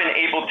not been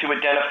able to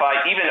identify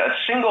even a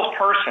single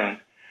person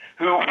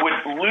who would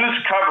lose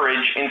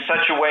coverage in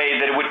such a way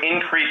that it would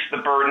increase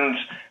the burdens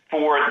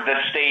for the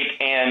state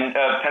and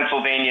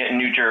Pennsylvania and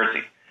New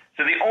Jersey.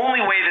 So the only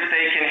way that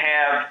they can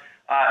have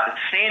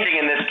standing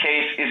in this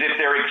case is if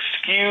they're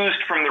excused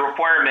from the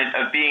requirement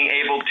of being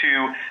able to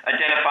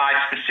identify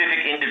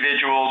specific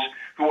individuals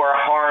who are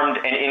harmed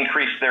and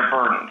increase their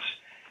burdens.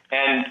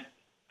 And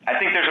I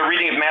think there's a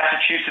reading of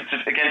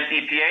Massachusetts against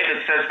EPA that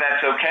says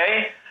that's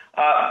okay,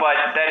 but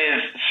that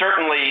is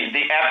certainly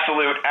the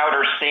absolute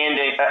outer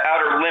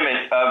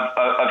limit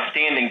of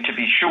standing, to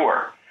be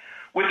sure.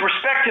 With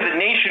respect to the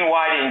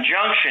nationwide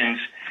injunctions,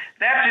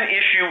 that's an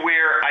issue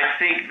where I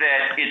think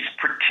that it's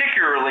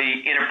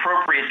particularly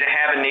inappropriate to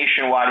have a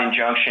nationwide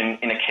injunction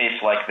in a case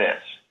like this.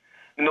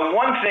 And the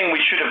one thing we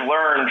should have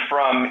learned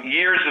from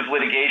years of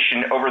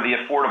litigation over the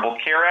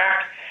Affordable Care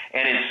Act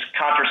and its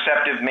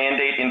contraceptive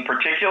mandate in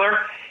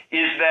particular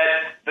is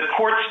that the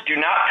courts do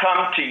not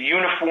come to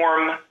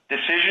uniform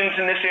decisions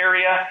in this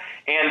area,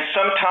 and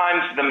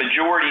sometimes the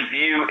majority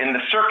view in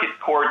the circuit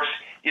courts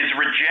is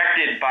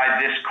rejected by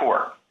this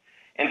court.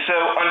 And so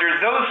under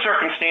those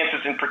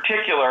circumstances in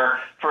particular,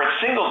 for a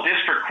single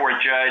district court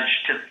judge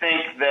to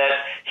think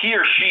that he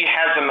or she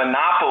has a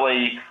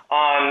monopoly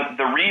on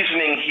the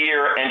reasoning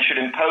here and should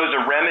impose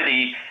a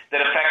remedy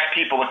that affects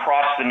people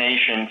across the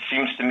nation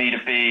seems to me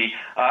to be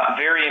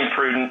very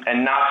imprudent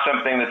and not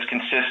something that's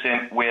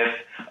consistent with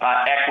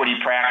equity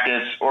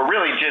practice or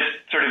really just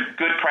sort of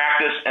good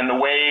practice and the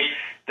way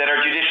that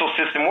our judicial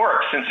system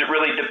works, since it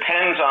really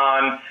depends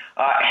on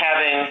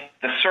having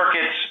the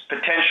circuits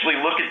potentially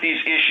look at these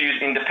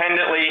issues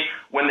independently.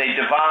 When they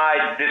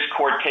divide, this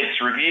court takes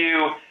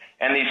review,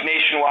 and these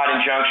nationwide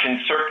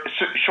injunctions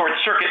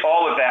short-circuit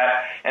all of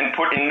that and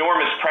put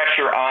enormous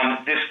pressure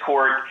on this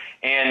court,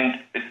 and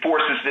it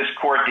forces this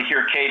court to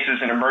hear cases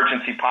in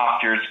emergency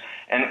postures.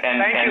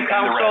 Thank you,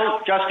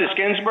 counsel. Justice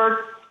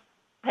Ginsburg?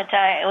 But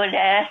I would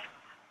ask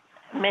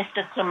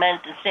Mr.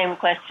 Clement the same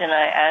question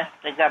I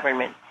asked the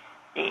government.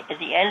 At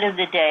the end of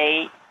the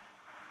day,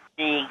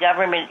 the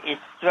government is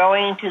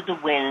throwing to the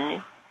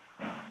wind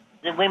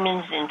the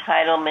women's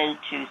entitlement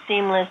to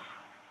seamless,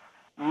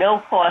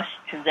 no cost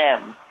to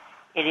them.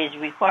 It is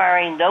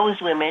requiring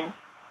those women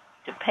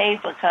to pay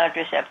for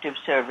contraceptive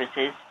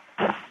services.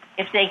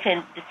 If they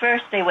can,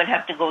 first they would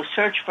have to go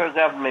search for a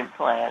government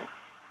plan.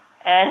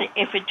 And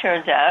if it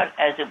turns out,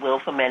 as it will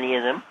for many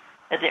of them,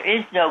 that there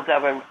is no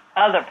government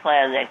other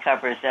plan that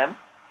covers them,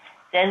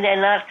 then they're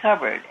not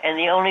covered. And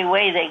the only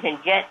way they can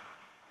get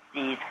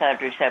these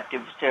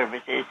contraceptive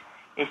services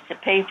is to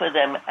pay for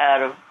them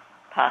out of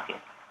pocket,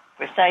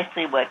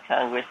 precisely what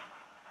Congress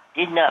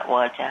did not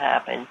want to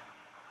happen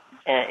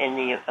in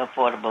the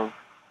Affordable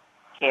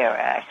Care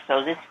Act.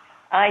 So this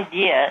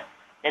idea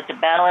that the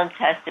balance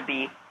has to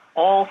be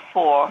all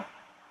for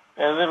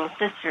the little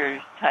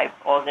sister type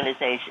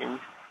organizations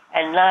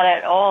and not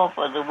at all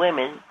for the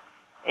women,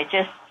 it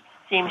just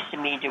seems to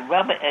me to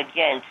rub it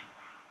against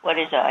what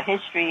is our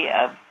history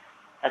of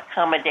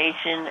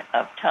accommodation,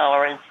 of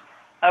tolerance,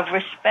 of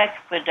respect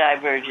for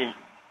divergent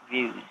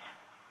views.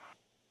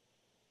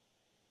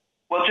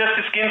 Well,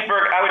 Justice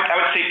Ginsburg, I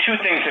would say two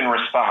things in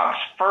response.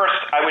 First,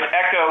 I would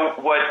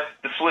echo what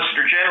the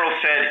Solicitor General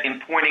said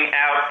in pointing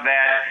out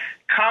that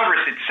Congress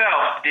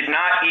itself did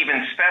not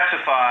even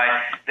specify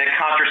that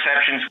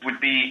contraceptions would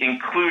be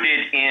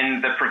included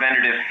in the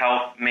preventative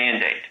health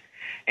mandate.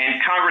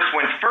 And Congress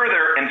went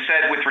further and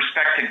said with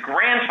respect to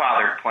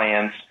grandfathered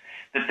plans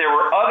that there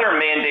were other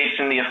mandates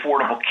in the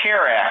Affordable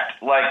Care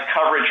Act, like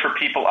coverage for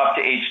people up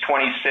to age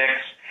 26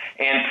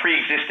 and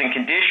pre-existing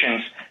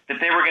conditions,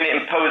 that they were going to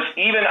impose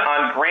even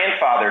on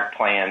grandfathered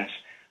plans,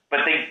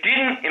 but they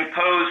didn't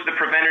impose the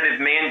preventative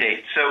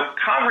mandate. So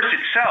Congress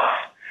itself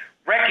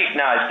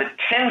recognized that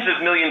tens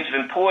of millions of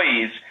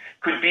employees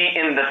could be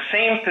in the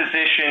same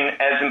position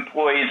as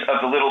employees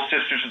of the Little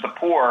Sisters of the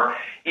Poor,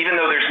 even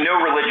though there's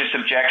no religious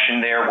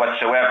objection there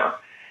whatsoever.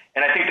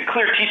 And I think the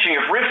clear teaching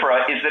of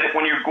RFRA is that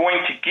when you're going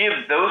to give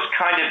those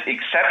kind of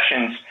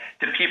exceptions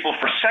to people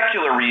for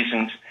secular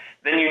reasons,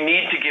 then you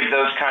need to give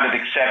those kind of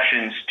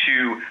exceptions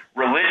to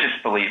religious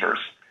believers.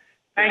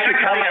 Thank you,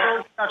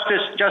 counsel.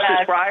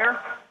 Justice Breyer?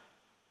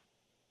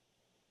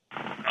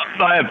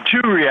 I have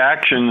two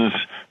reactions.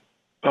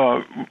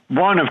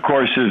 One, of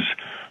course, is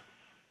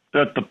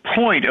that the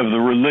point of the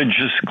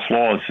religious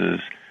clauses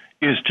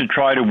is to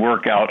try to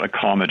work out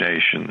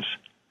accommodations.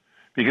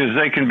 because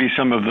they can be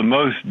some of the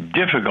most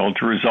difficult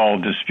to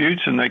resolve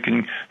disputes, and they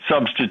can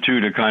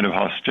substitute a kind of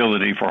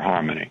hostility for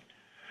harmony.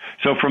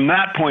 So from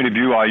that point of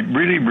view, I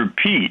really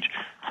repeat,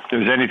 if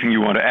there's anything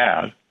you want to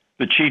add,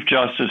 the Chief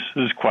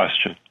Justice's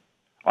question.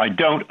 I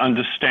don't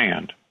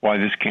understand why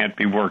this can't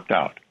be worked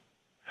out.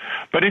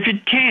 But if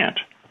it can't,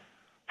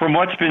 from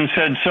what's been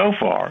said so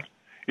far,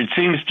 it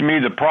seems to me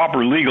the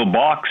proper legal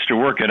box to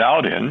work it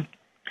out in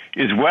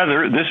is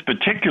whether this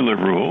particular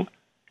rule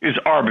is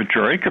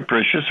arbitrary,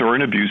 capricious, or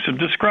an abuse of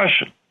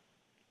discretion.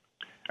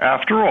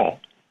 After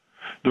all,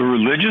 the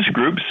religious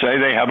groups say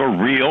they have a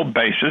real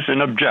basis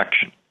in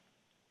objection.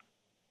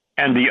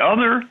 And the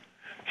other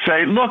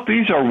say, look,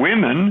 these are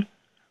women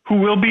who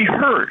will be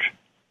hurt,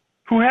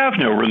 who have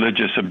no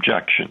religious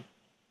objection.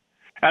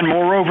 And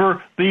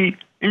moreover, the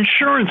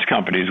insurance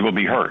companies will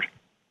be hurt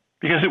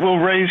because it will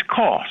raise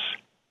costs.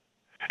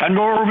 And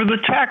moreover,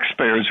 the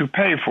taxpayers who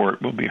pay for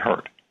it will be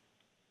hurt.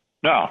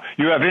 Now,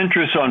 you have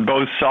interests on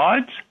both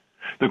sides.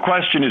 The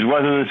question is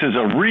whether this is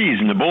a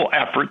reasonable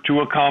effort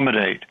to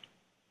accommodate.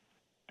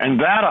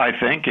 And that, I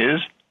think, is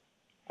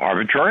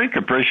arbitrary,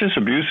 capricious,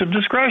 abuse of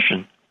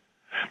discretion.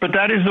 But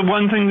that is the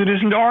one thing that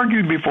isn't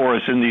argued before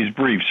us in these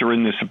briefs or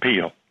in this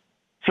appeal.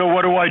 So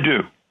what do I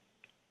do?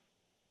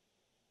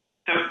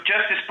 So,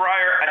 Justice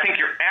Breyer, I think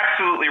you're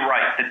absolutely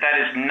right that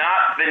is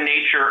not the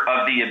nature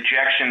of the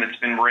objection that's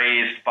been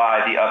raised by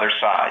the other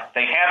side.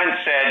 They haven't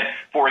said,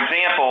 for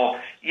example,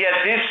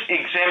 this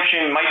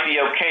exemption might be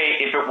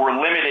okay if it were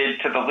limited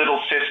to the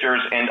Little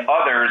Sisters and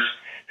others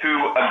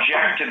who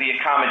object to the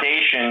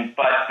accommodation,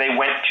 but they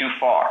went too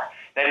far.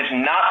 That is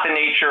not the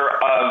nature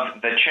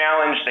of the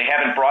challenge. They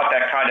haven't brought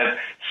that kind of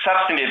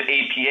substantive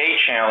APA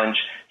challenge.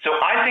 So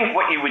I think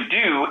what you would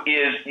do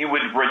is you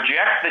would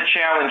reject the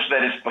challenge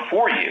that is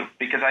before you,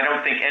 because I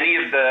don't think any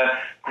of the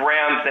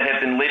grounds that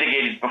have been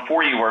litigated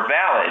before you are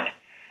valid.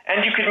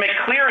 And you could make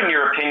clear in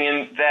your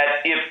opinion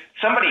that if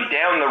somebody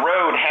down the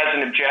road has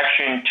an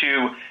objection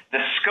to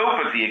the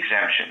scope of the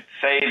exemption,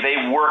 say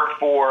they work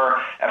for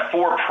a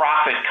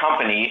for-profit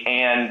company,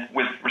 and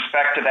with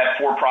respect to that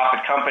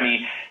for-profit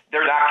company,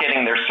 they're not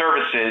getting their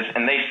services,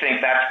 and they think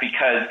that's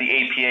because the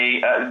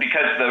APA,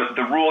 because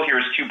the rule here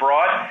is too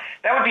broad,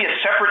 that would be a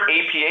separate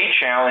APA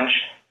challenge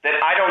that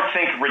I don't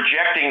think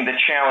rejecting the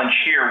challenge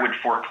here would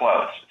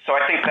foreclose. So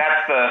I think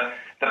that's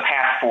the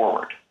path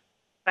forward.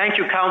 Thank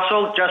you,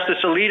 counsel. Justice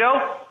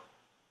Alito?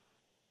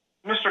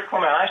 Mr.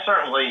 Clement, I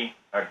certainly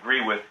agree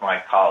with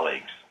my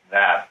colleagues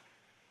that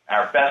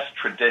our best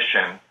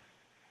tradition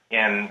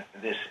in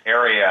this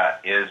area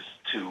is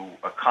to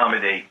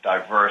accommodate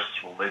diverse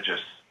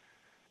religious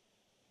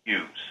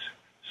views.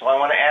 So I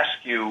want to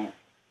ask you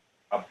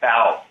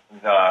about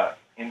the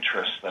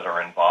interests that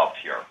are involved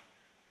here.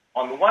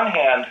 On the one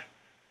hand,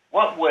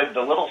 what would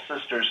the Little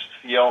Sisters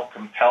feel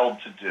compelled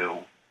to do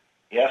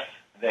if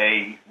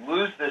they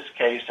lose this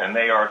case and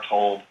they are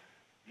told,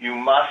 you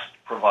must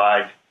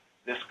provide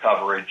this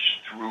coverage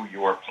through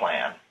your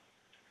plan?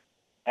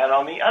 And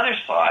on the other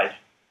side,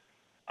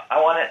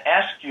 I want to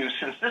ask you,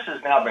 since this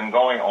has now been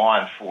going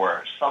on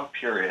for some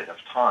period of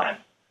time,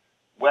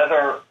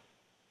 whether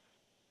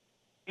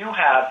you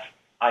have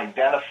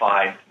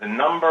identified the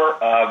number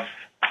of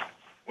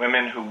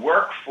women who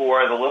work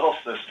for the Little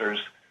Sisters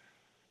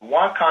who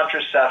want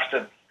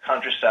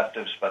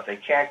contraceptives, but they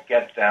can't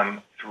get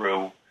them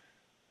through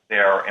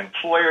their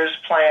employer's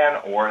plan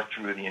or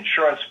through the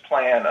insurance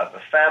plan of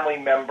a family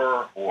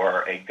member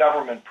or a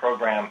government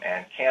program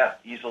and can't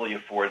easily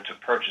afford to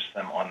purchase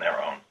them on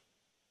their own.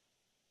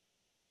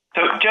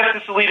 So,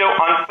 Justice Alito,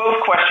 on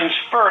both questions,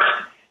 first,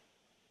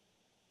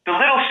 the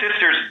Little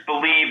Sisters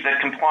believe that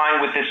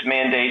complying with this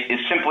mandate is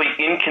simply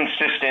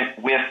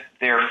inconsistent with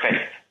their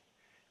faith.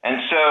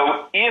 And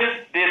so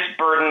if this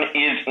burden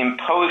is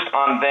imposed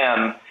on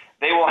them,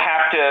 they will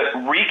have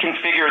to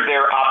reconfigure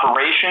their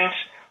operations.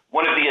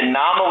 One of the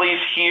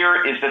anomalies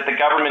here is that the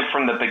government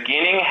from the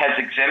beginning has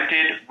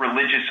exempted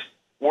religious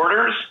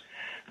orders,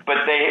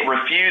 but they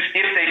refuse,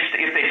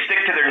 if they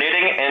stick to their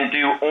knitting and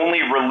do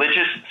only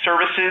religious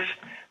services.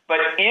 But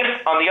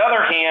if, on the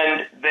other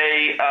hand,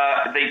 they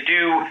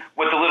do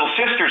what the Little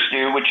Sisters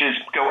do, which is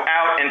go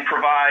out and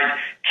provide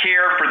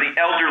care for the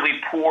elderly,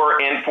 poor,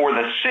 and for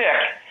the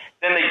sick,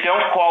 then they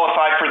don't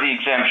qualify for the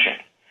exemption.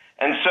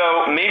 And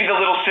so maybe the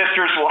Little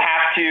Sisters will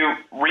have to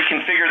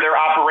reconfigure their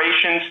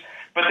operations,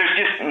 but there's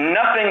just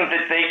nothing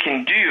that they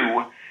can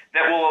do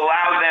that will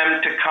allow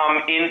them to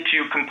come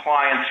into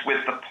compliance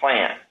with the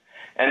plan.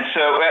 And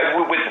so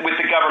with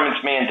the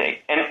government's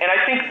mandate. And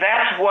I think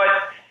that's what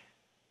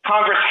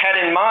Congress had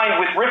in mind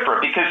with RFRA,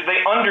 because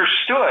they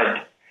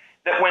understood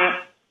that when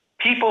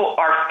people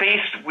are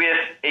faced with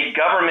a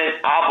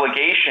government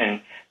obligation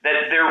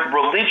that their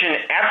religion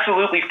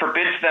absolutely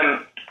forbids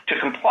them to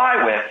comply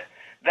with,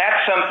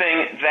 that's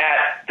something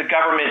that the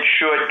government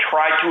should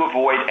try to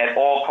avoid at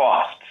all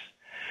costs.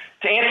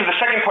 To answer the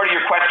second part of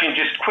your question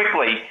just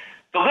quickly,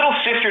 the Little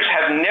Sisters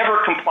have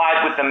never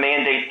complied with the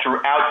mandate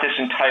throughout this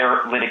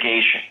entire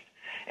litigation.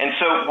 And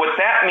so what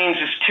that means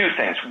is two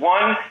things.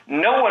 One,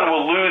 no one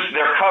will lose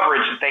their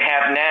coverage that they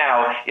have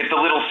now if the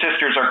Little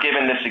Sisters are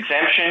given this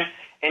exemption.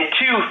 And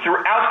two,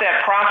 throughout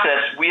that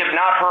process, we have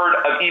not heard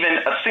of even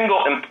a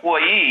single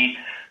employee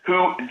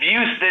who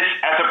views this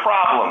as a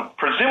problem,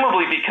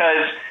 presumably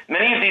because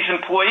many of these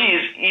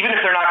employees, even if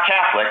they're not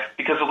Catholic,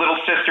 because the Little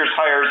Sisters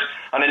hires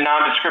on a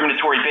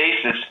non-discriminatory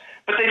basis,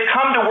 but they've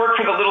come to work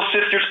for the Little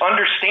Sisters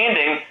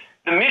understanding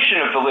the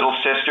mission of the Little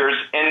Sisters,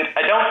 and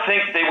I don't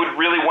think they would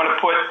really want to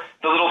put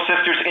the Little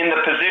Sisters in the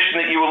position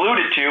that you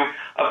alluded to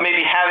of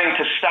maybe having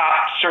to stop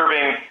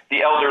serving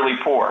the elderly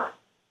poor.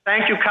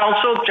 Thank you,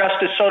 counsel.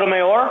 Justice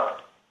Sotomayor?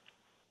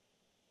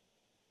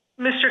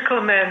 Mr.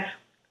 Clement,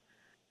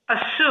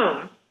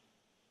 assume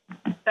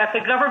that the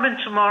government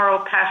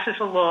tomorrow passes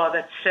a law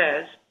that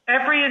says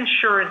every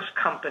insurance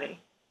company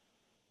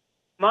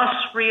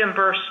must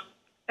reimburse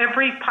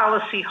every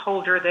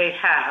policyholder they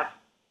have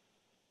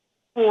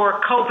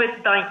for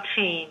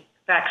COVID-19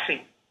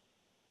 vaccine.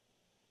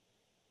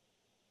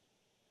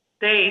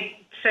 They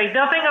say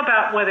nothing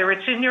about whether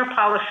it's in your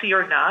policy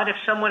or not. If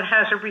someone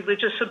has a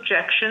religious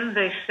objection,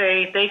 they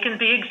say they can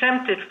be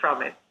exempted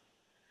from it.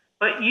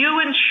 But you,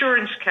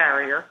 insurance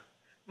carrier,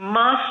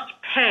 must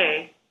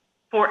pay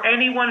for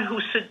anyone who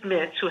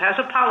submits, who has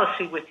a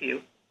policy with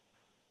you,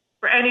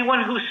 for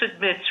anyone who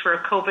submits for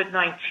a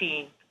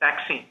COVID-19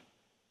 vaccine.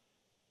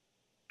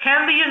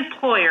 Can the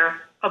employer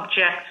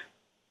object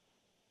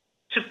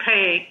to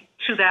pay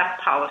to that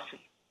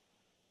policy?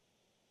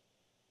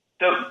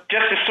 So,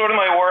 Justice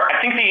Sotomayor, I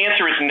think the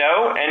answer is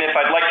no, and if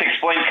I'd like to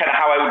explain kind of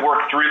how I would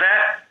work through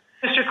that.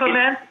 Mr.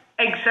 Clement,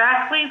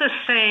 exactly the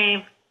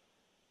same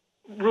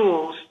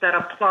rules that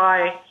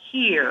apply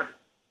here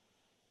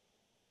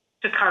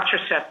to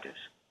contraceptives,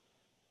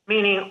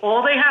 meaning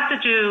all they have to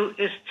do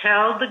is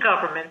tell the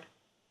government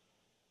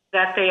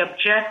that they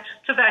object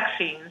to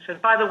vaccines,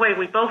 and by the way,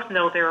 we both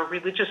know there are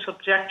religious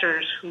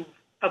objectors who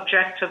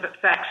object to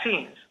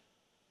vaccines,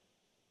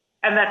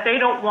 and that they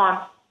don't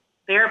want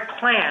their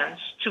plans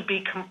to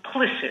be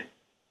complicit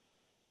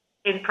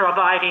in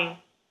providing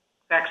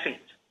vaccines.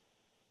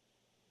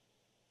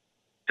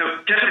 So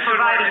just to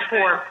provide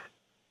for,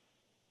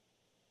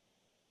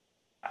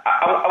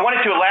 I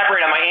wanted to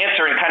elaborate on my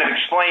answer and kind of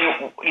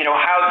explain,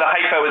 how the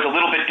hypo is a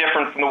little bit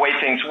different from the way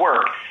things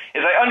work.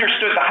 As I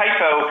understood the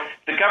hypo,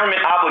 the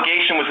government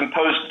obligation was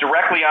imposed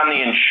directly on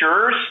the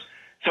insurers,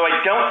 so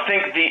I don't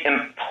think the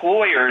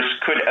employers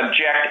could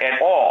object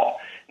at all.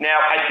 Now,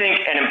 I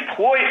think an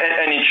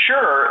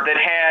insurer that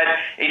had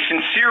a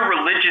sincere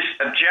religious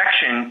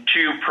objection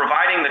to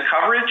providing the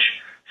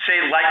coverage,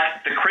 say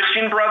like the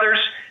Christian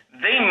Brothers,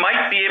 they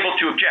might be able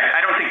to object.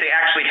 I don't think they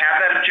actually have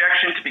that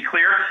objection, to be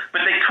clear,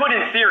 but they could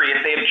in theory,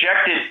 if they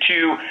objected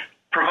to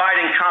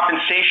providing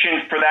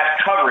compensation for that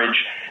coverage,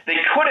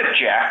 they could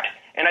object,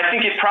 and I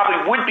think it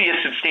probably would be a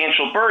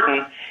substantial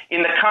burden.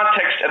 In the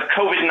context of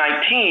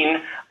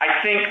COVID-19,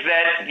 I think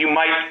that you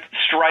might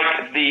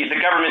strike, the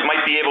government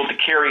might be able to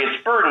carry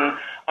its burden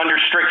under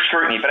strict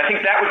scrutiny, but I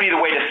think that would be the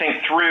way to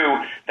think through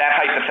that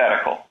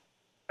hypothetical.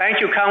 Thank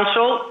you,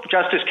 counsel.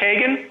 Justice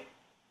Kagan?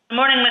 Good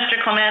morning, Mr.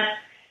 Clement.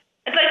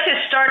 I'd like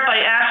to start by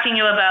asking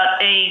you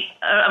about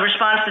a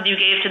response that you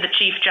gave to the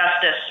Chief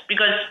Justice,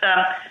 because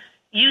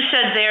you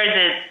said there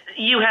that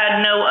you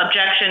had no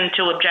objection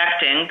to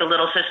objecting, the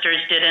Little Sisters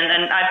didn't,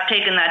 and I've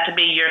taken that to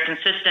be your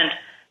consistent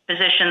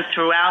position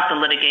throughout the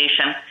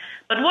litigation.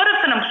 But what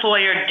if an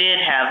employer did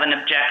have an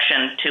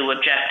objection to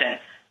objecting?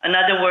 In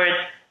other words,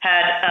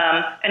 had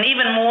an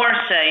even more,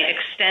 say,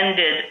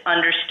 extended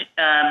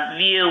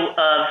view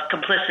of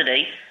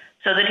complicity,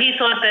 so that he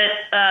thought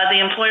that the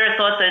employer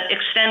thought that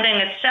extending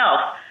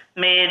itself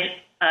made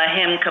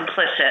him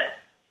complicit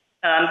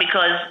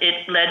because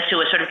it led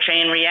to a sort of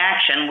chain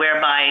reaction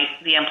whereby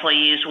the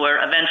employees were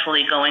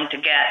eventually going to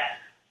get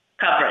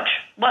coverage.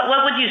 What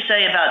would you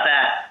say about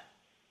that?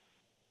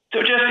 So,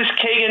 Justice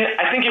Kagan,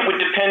 I think it would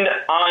depend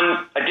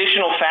on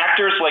additional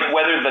factors like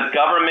whether the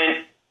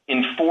government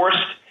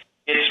enforced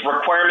its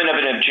requirement of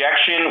an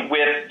objection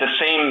with the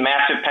same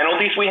massive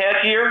penalties we have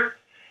here.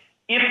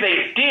 If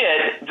they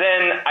did,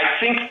 then I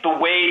think the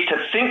way to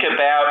think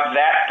about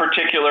that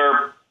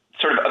particular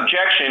sort of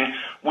objection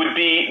would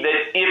be that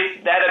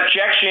if that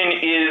objection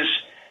is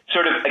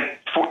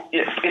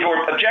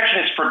if objection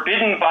is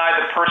forbidden by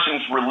the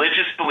person's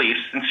religious beliefs,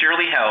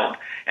 sincerely held,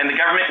 and the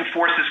government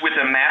enforces with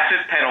a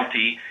massive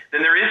penalty,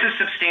 then there is a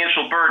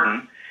substantial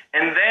burden,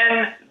 and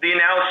then the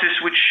analysis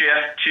would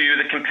shift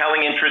to the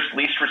compelling interest,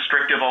 least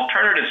restrictive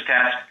alternatives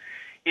test.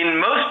 In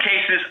most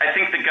cases, I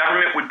think the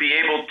government would be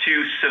able to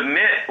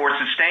submit or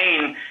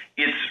sustain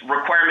its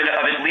requirement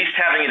of at least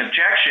having an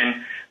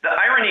objection. The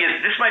irony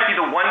is this might be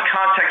the one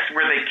context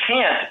where they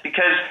can't,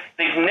 because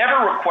they've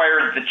never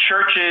required the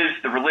churches,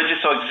 the religious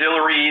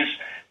auxiliaries,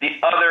 the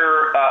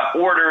other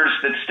orders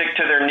that stick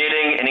to their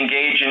knitting and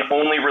engage in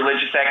only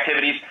religious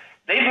activities.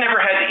 They've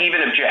never had to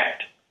even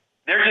object.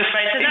 They're just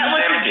right. So that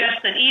would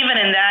suggest that even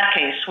in that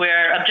case,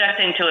 where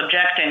objecting to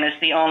objecting is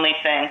the only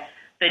thing,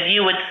 that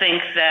you would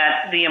think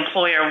that the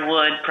employer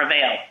would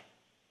prevail.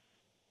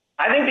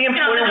 I think the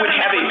employer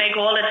would make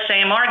all its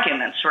same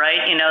arguments, right?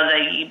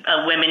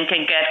 Women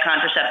can get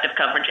contraceptive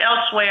coverage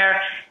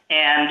elsewhere,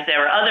 and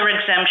there are other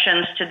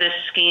exemptions to this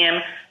scheme.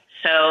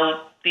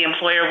 So the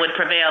employer would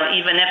prevail,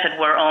 even if it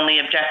were only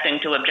objecting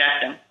to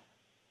objecting.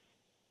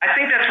 I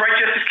think that's right,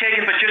 Justice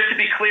Kagan, but just to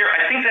be clear,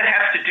 I think that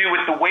has to do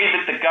with the way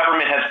that the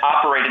government has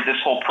operated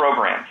this whole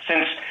program.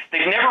 Since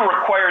they've never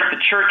required the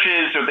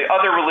churches or the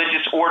other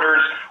religious orders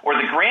or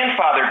the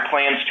grandfathered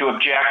plans to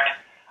object,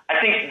 I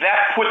think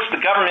that puts the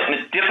government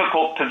in a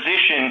difficult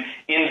position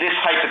in this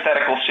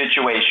hypothetical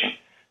situation.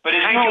 But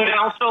as you noted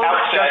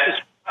outset,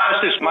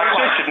 my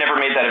clients have never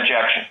made that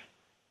objection.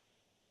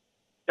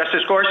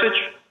 Justice Gorsuch?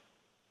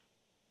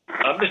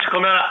 Mr.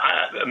 Clement,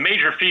 a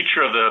major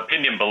feature of the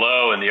opinion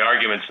below and the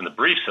arguments in the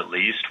briefs, at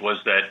least, was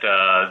that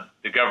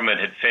the government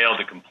had failed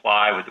to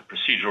comply with the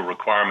procedural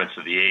requirements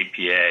of the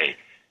APA.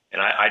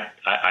 And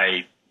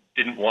I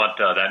didn't want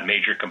that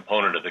major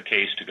component of the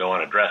case to go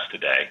unaddressed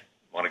today.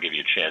 I want to give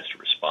you a chance to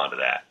respond to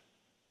that.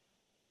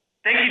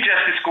 Thank you,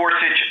 Justice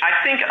Gorsuch.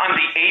 I think on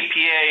the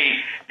APA,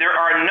 there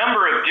are a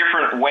number of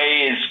different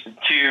ways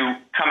to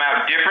come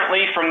out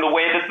differently from the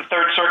way that the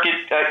Third Circuit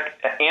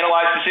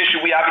analyzed this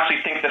issue. We obviously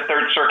think the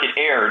Third Circuit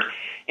erred.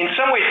 In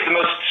some ways, the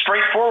most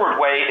straightforward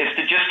way is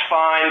to just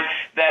find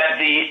that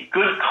the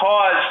good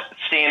cause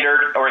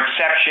standard or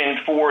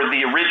exception for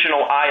the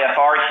original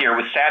IFR here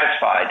was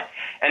satisfied.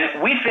 And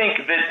we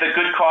think that the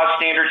good cause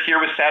standard here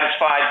was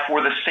satisfied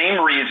for the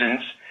same reasons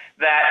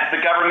that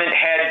the government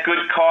had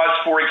good cause,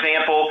 for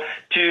example,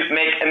 to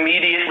make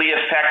immediately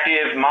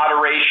effective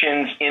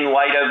moderations in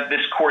light of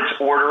this court's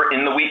order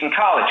in the Wheaton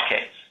College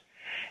case.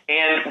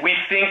 And we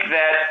think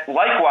that,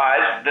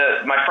 likewise,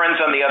 my friends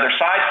on the other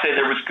side say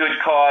there was good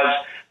cause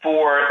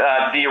for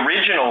the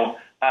original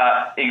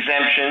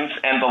exemptions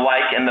and the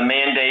like and the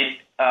mandate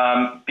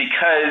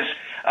because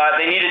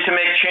they needed to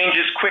make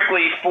changes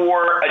quickly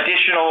for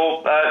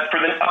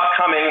the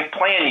upcoming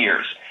plan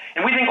years.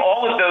 And we think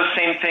all of those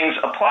same things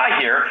apply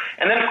here.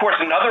 And then, of course,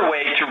 another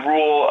way to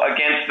rule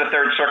against the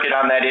Third Circuit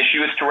on that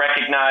issue is to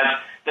recognize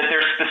that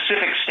there's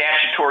specific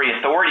statutory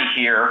authority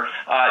here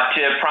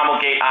to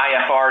promulgate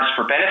IFRs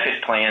for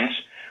benefit plans,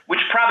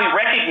 which probably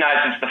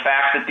recognizes the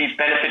fact that these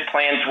benefit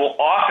plans will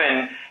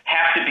often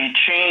have to be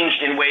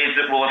changed in ways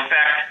that will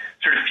affect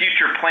sort of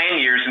future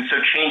plan years, and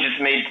so changes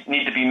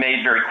need to be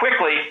made very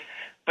quickly.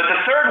 But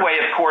the third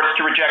way, of course,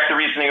 to reject the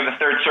reasoning of the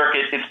Third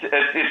Circuit is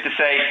to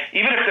say,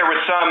 even if there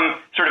was some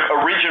sort of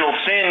original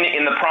sin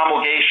in the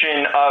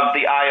promulgation of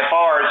the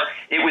IFRs,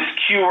 it was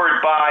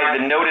cured by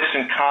the notice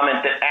and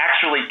comment that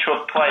actually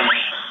took place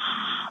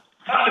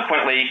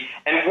subsequently.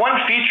 And one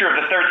feature of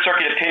the Third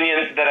Circuit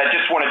opinion that I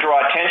just want to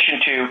draw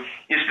attention to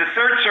is the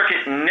Third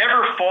Circuit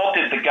never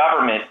faulted the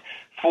government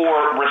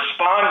for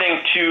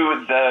responding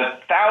to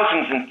the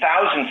thousands and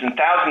thousands and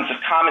thousands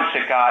of comments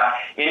it got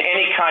in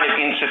any kind of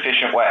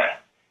insufficient way.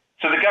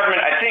 So the government,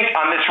 I think,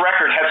 on this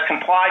record has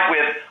complied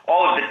with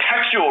all of the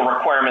textual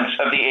requirements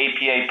of the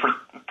APA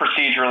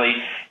procedurally,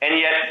 and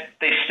yet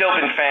they've still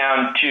been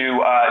found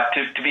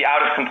to be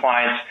out of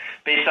compliance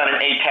based on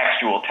an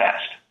atextual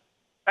test.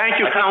 Thank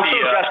you, counsel.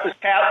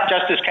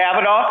 Justice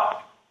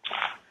Kavanaugh.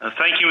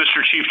 Thank you,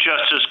 Mr. Chief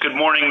Justice. Good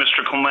morning,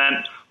 Mr.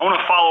 Clement. I want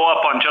to follow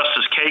up on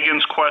Justice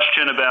Kagan's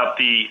question about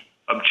the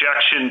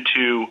objection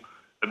to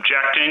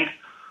objecting.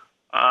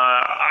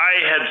 I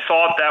had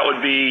thought that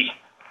would be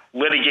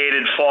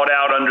litigated, fought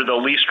out under the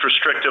least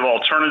restrictive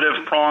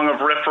alternative prong of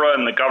RFRA,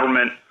 and the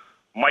government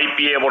might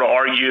be able to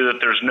argue that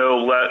there's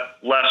no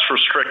less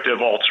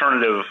restrictive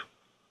alternative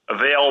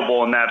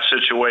available in that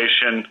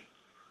situation.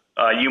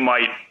 You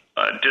might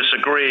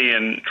disagree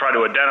and try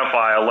to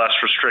identify a less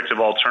restrictive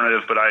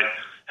alternative, but I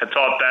had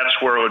thought that's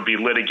where it would be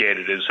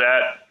litigated. Is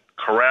that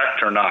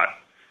correct or not?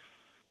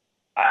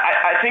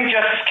 I think,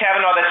 Justice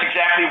Kavanaugh, that's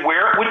exactly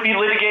where it would be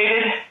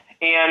litigated.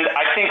 And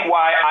I think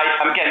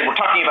again, we're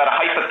talking about a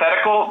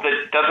hypothetical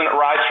that doesn't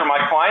arise from my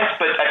clients,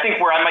 but I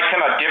think where I might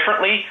come out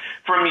differently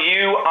from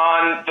you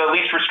on the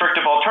least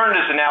restrictive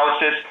alternatives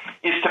analysis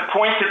is to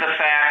point to the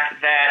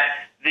fact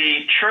that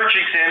the church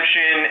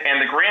exemption and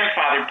the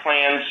grandfather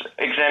plans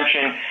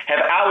exemption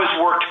have always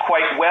worked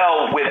quite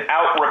well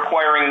without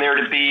requiring there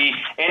to be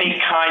any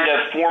kind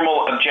of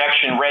formal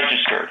objection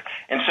registered.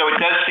 And so it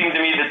does seem to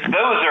me that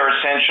those are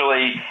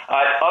essentially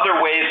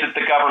other ways that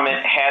the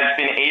government has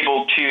been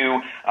able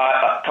to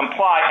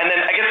comply. And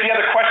then I guess the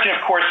other question, of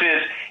course,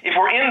 is if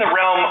we're in the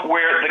realm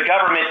where the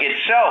government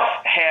itself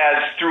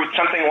has, through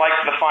something like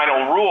the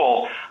final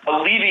rule,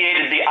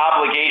 alleviated the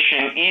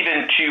obligation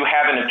even to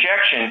have an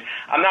objection,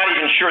 I'm not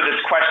even sure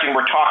this question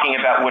we're talking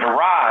about would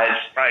arise.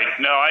 Right.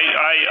 No,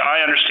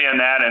 I understand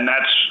that, and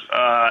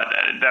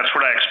that's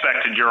what I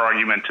expected your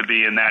argument to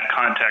be in that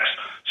context.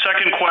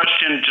 Second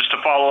question, just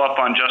to follow up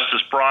on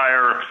Justice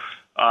Breyer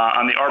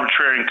on the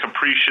arbitrary and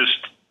capricious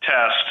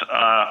test,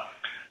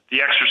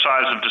 the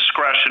exercise of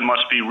discretion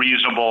must be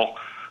reasonable.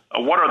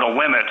 What are the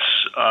limits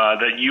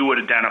that you would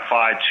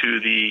identify to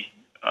the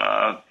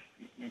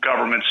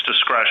government's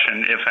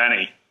discretion, if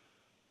any?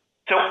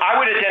 So I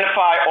would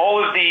identify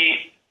all of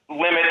the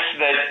limits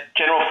that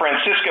General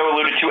Francisco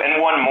alluded to and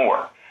one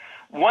more.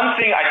 One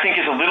thing I think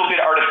is a little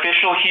bit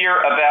artificial here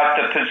about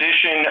the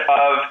position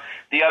of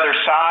the other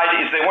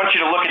side is they want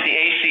you to look at the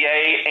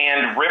ACA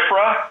and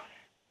RFRA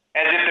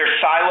as if they're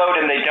siloed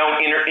and they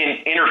don't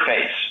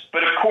interface.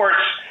 But of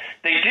course,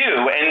 they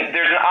do, and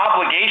there's an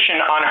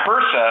obligation on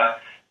HRSA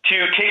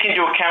to take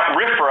into account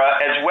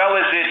RFRA as well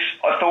as its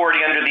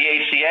authority under the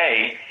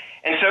ACA.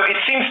 And so it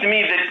seems to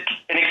me that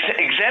an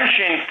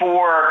exemption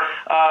for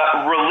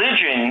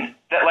religion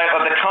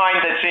of the kind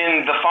that's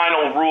in the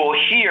final rule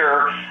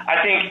here, I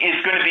think is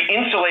going to be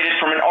insulated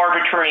from an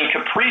arbitrary and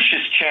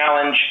capricious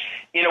challenge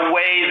in a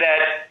way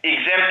that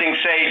exempting,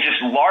 say,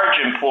 just large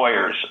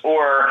employers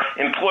or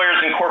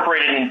employers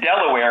incorporated in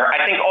Delaware,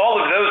 I think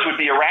all of those would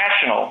be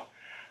irrational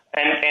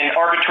and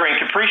arbitrary and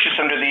capricious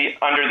under the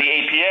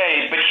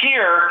APA. But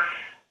here,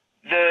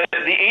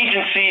 the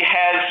agency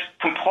has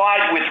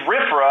complied with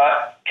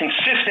RFRA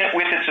consistent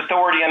with its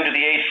authority under the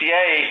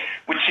ACA,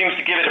 which seems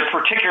to give it a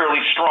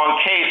particularly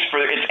strong case for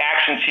its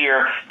actions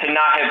here to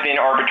not have been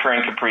arbitrary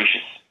and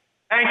capricious.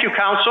 Thank you,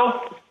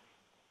 counsel.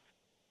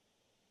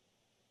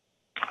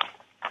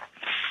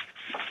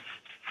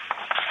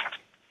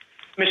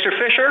 Mr.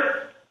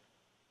 Fisher?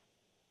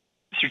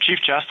 Mr. Chief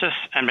Justice,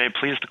 and may it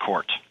please the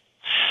court.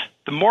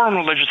 The moral and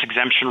religious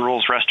exemption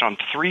rules rest on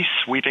three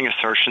sweeping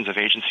assertions of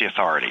agency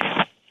authority.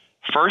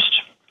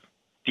 First,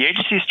 the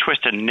agency's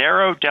twisted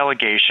narrow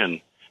delegation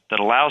that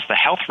allows the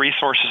Health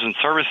Resources and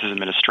Services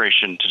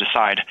Administration to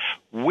decide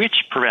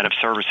which preventive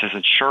services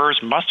insurers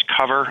must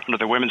cover under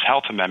the Women's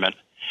Health Amendment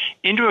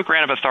into a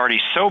grant of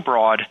authority so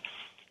broad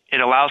it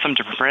allows them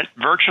to prevent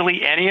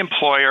virtually any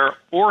employer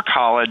or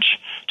college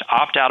to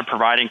opt out of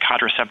providing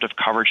contraceptive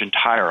coverage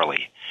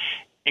entirely,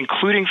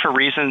 including for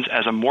reasons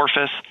as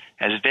amorphous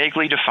as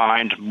vaguely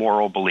defined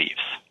moral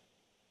beliefs.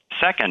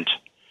 Second,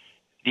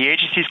 the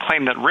agency's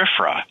claim that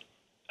RFRA,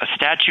 a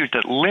statute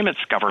that limits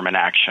government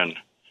action,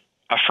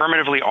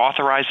 affirmatively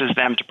authorizes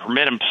them to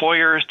permit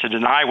employers to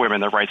deny women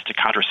their rights to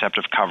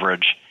contraceptive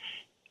coverage,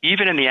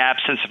 even in the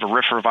absence of a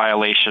RFRA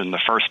violation in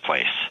the first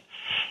place.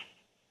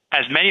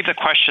 As many of the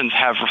questions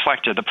have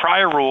reflected, the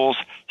prior rules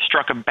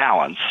struck a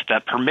balance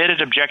that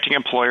permitted objecting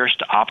employers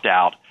to opt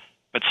out,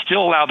 but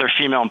still allowed their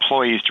female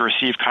employees to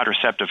receive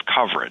contraceptive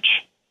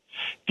coverage.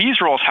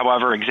 These rules,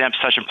 however, exempt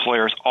such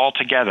employers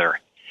altogether,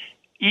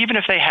 even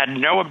if they had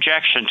no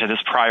objection to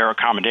this prior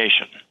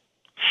accommodation.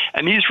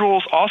 And these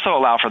rules also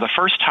allow for the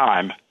first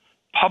time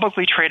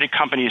publicly traded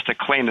companies to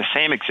claim the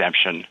same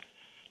exemption,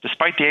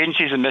 despite the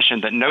agency's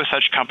admission that no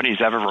such companies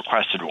ever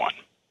requested one.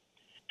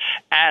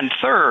 And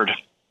third,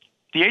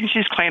 the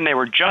agencies claim they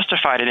were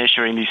justified in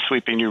issuing these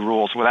sweeping new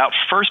rules without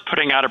first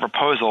putting out a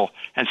proposal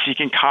and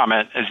seeking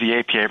comment as the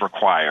APA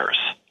requires.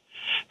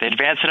 They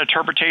advance an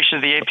interpretation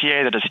of the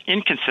APA that is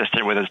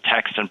inconsistent with its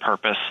text and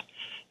purpose,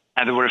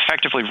 and that would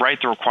effectively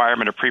write the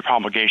requirement of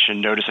pre-promulgation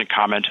notice and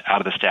comment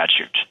out of the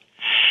statute.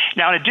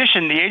 Now, in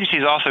addition, the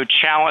agencies also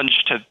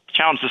challenged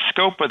the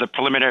scope of the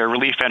preliminary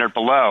relief entered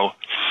below,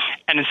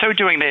 and in so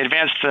doing, they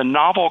advanced the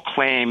novel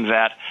claim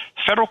that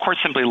federal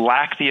courts simply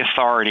lack the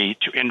authority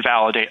to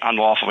invalidate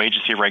unlawful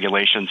agency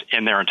regulations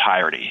in their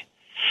entirety.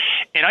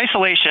 In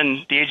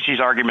isolation, the agency's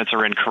arguments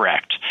are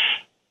incorrect.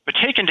 But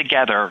taken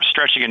together,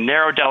 stretching a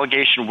narrow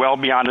delegation well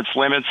beyond its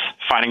limits,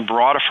 finding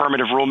broad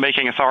affirmative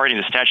rulemaking authority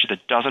in a statute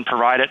that doesn't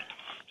provide it,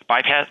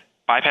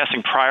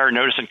 bypassing prior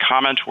notice and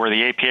comment where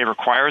the APA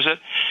requires it,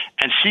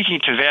 and seeking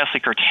to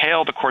vastly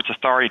curtail the court's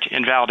authority to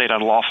invalidate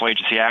unlawful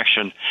agency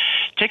action,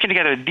 taken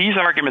together, these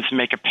arguments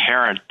make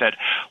apparent that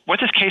what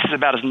this case is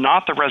about is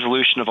not the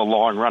resolution of a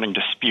long-running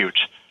dispute,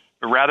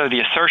 but rather the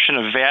assertion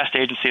of vast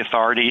agency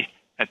authority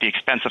at the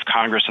expense of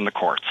Congress and the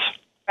courts.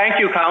 Thank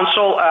you,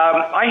 counsel.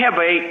 I have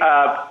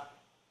a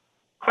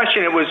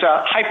question. It was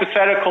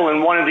hypothetical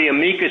in one of the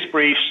amicus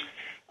briefs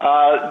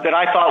that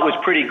I thought was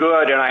pretty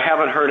good, and I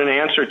haven't heard an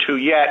answer to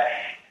yet.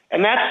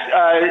 And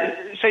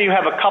that's, say you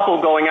have a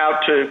couple going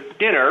out to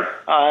dinner,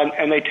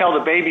 and they tell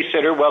the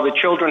babysitter, well, the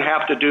children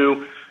have to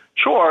do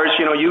chores,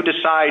 you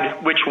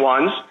decide which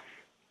ones.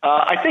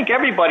 I think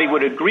everybody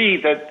would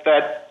agree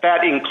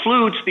that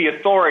includes the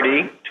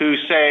authority to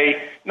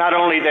say not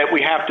only that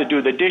we have to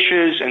do the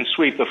dishes and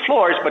sweep the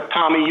floors, but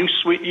Tommy,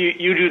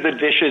 you do the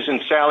dishes,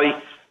 and Sally,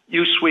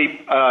 you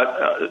sweep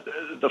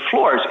the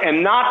floors,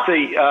 and not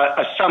the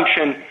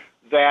assumption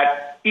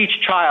that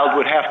each child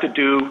would have to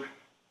do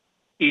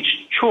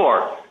each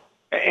chore.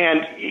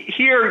 And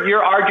here,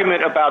 your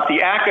argument about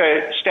the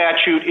ACA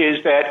statute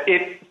is that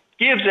it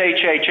gives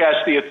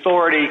HHS the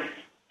authority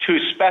to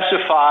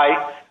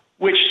specify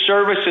which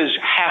services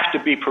have to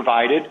be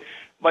provided,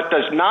 but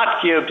does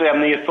not give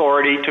them the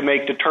authority to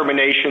make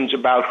determinations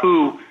about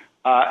who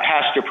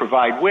has to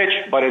provide which,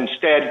 but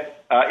instead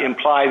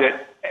imply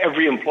that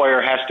every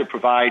employer has to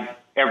provide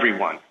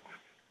everyone.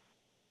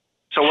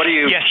 So what do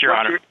you? Yes, Your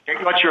Honor.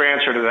 What's your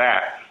answer to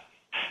that?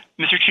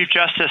 Mr. Chief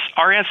Justice,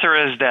 our answer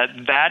is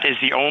that is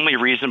the only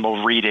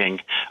reasonable reading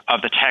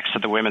of the text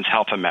of the Women's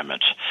Health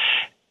Amendment.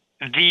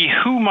 The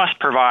who must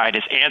provide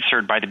is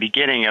answered by the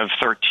beginning of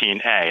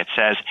 13A. It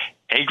says,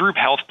 a group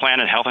health plan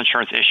and health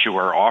insurance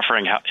issuer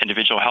offering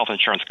individual health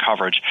insurance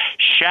coverage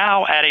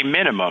shall, at a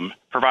minimum,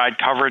 provide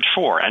coverage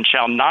for and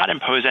shall not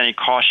impose any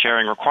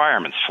cost-sharing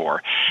requirements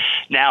for.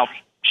 Now,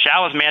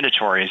 shall is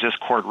mandatory, as this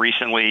court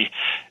recently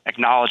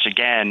acknowledged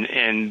again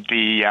in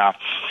the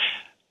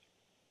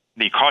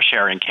the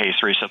cost-sharing case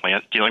recently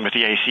dealing with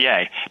the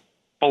ACA.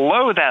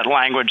 Below that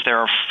language, there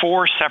are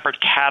 4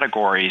 separate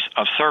categories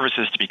of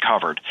services to be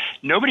covered.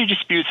 Nobody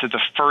disputes that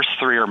the first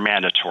 3 are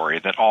mandatory,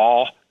 that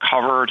all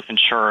covered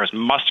insurers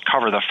must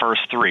cover the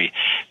first 3.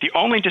 The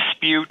only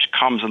dispute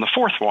comes in the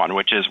 4th one,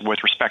 which is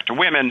with respect to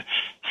women,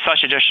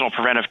 such additional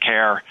preventive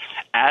care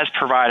as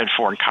provided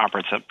for in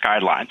comprehensive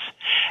guidelines.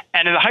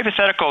 And in the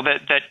hypothetical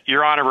that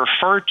Your Honor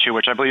referred to,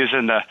 which I believe is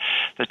in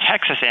the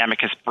Texas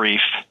amicus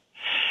brief,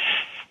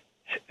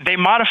 they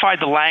modified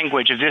the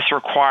language of this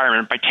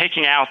requirement by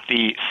taking out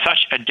the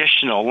such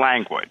additional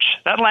language.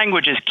 That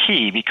language is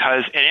key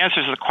because it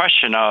answers the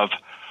question of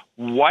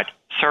what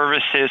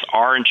services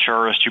are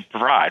insurers to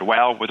provide.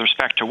 Well, with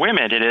respect to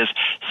women, it is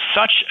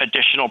such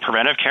additional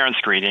preventive care and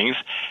screenings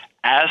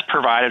as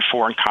provided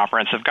for in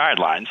comprehensive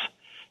guidelines.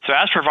 So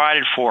as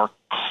provided for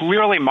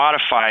clearly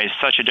modifies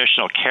such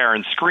additional care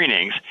and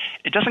screenings.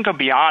 It doesn't go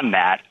beyond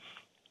that.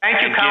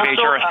 Thank you,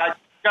 Counsel.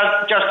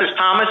 Justice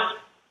Thomas?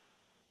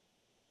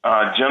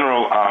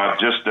 General,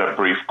 just a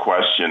brief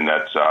question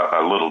that's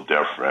a little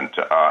different.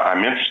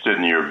 I'm interested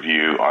in your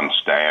view on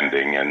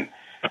standing, and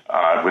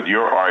with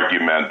your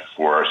argument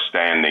for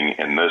standing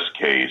in this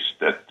case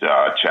that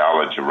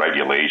challenge a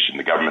regulation,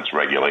 the government's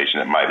regulation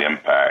that might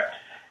impact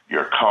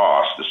your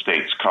costs, the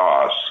state's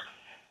costs,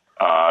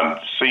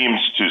 seems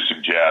to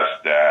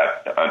suggest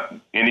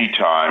that any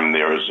time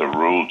there is a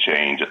rule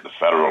change at the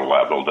federal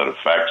level that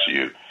affects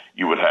you,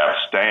 you would have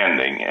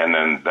standing. And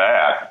then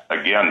that,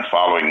 again,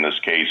 following this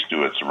case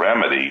to its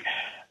remedy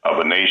of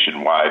a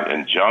nationwide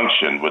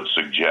injunction would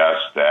suggest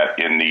that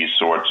in these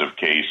sorts of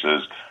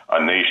cases,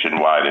 a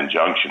nationwide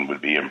injunction would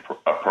be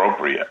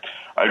appropriate.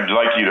 I'd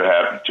like you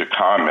to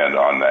comment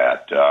on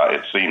that.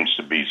 It seems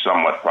to be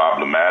somewhat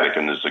problematic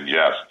and to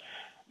suggest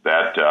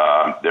that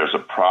there's a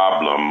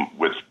problem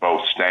with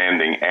both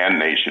standing and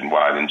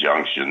nationwide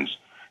injunctions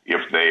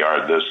if they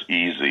are this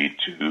easy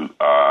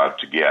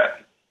to get.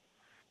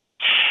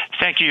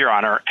 Thank you, Your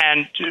Honor.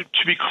 And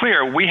to be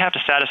clear, we have to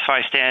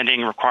satisfy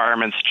standing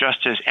requirements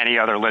just as any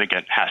other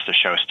litigant has to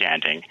show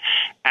standing.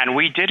 And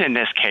we did in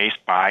this case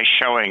by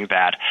showing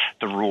that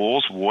the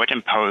rules would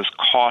impose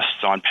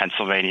costs on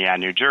Pennsylvania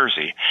and New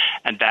Jersey.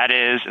 And that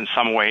is, in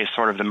some ways,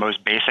 sort of the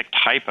most basic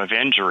type of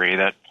injury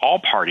that all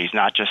parties,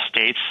 not just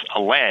states,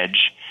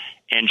 allege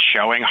in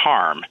showing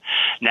harm.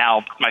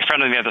 Now, my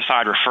friend on the other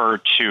side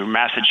referred to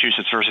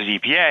Massachusetts versus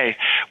EPA,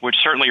 which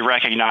certainly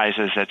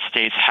recognizes that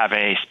states have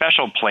a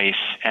special place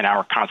in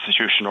our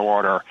constitutional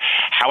order.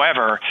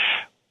 However,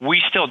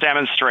 we still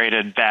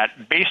demonstrated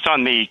that based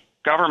on the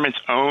government's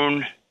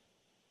own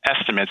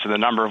estimates of the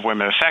number of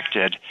women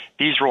affected,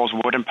 these rules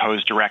would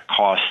impose direct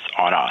costs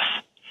on us.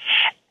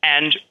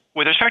 And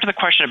with respect to the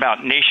question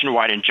about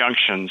nationwide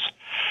injunctions,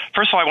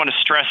 first of all, I want to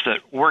stress that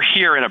we're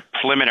here in a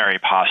preliminary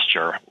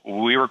posture.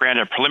 We were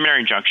granted a preliminary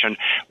injunction.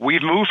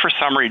 We've moved for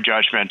summary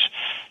judgment.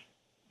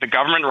 The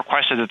government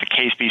requested that the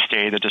case be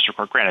stayed. The district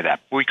court granted that.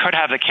 We could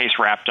have the case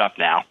wrapped up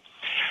now.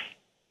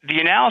 The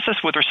analysis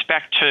with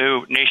respect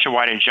to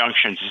nationwide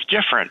injunctions is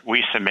different,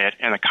 we submit,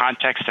 in the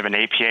context of an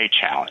APA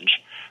challenge,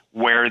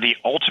 where the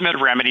ultimate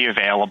remedy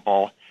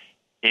available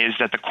is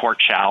that the court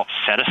shall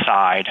set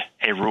aside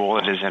a rule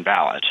that is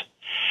invalid.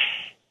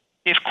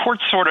 If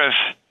courts sort of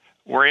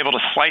were able to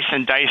slice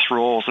and dice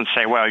rules and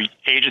say, well,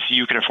 agency,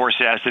 you can enforce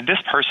it as to this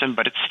person,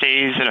 but it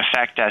stays in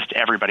effect as to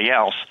everybody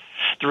else,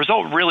 the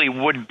result really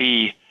would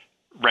be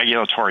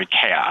regulatory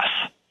chaos.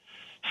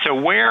 So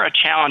where a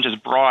challenge is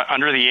brought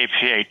under the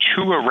APA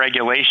to a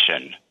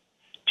regulation,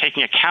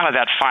 taking account of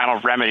that final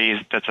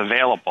remedy that's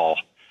available,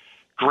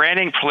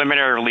 granting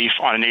preliminary relief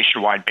on a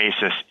nationwide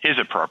basis is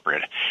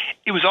appropriate.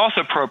 It was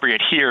also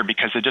appropriate here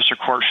because the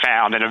district court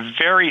found in a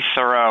very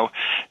thorough,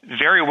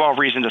 very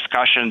well-reasoned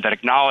discussion that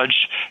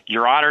acknowledged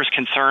Your Honor's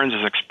concerns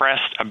as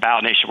expressed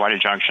about nationwide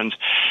injunctions,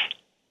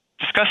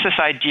 discuss this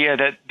idea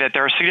that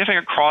there are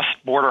significant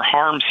cross-border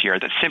harms here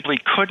that simply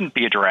couldn't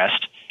be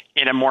addressed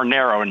in a more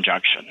narrow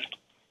injunction.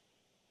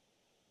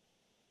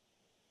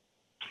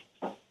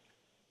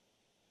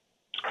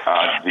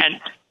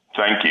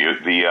 Thank you.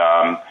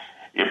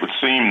 It would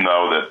seem,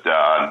 though,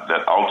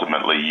 that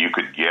ultimately you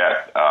could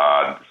get,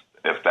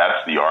 if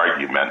that's the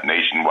argument,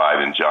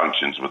 nationwide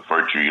injunctions with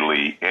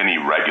virtually any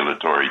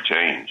regulatory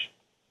change.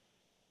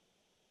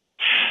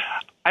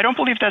 I don't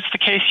believe that's the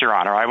case, Your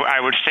Honor.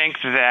 I would think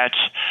that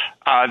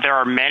there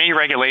are many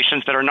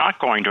regulations that are not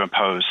going to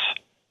impose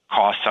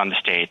costs on the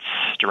states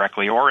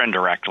directly or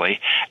indirectly.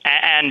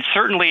 And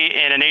certainly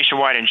in a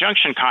nationwide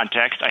injunction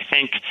context, I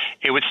think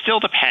it would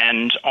still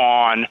depend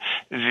on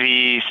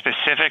the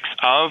specifics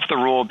of the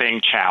rule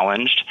being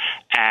challenged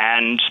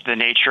and the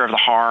nature of the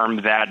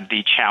harm that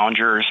the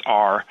challengers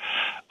are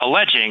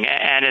alleging.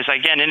 And as I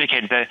again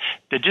indicated,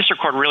 the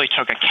district court really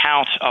took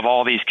account of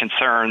all these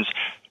concerns,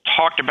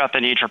 talked about the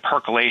need for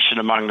percolation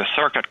among the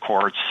circuit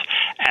courts,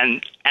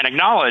 and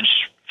acknowledged,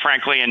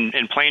 frankly,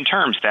 in plain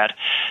terms, that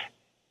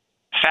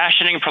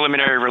fashioning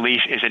preliminary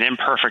relief is an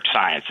imperfect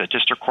science. That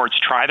district courts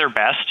try their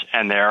best,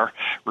 and they're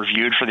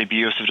reviewed for the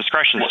abuse of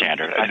discretion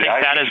standard. I think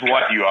that is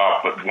what you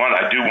off, but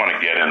I do want to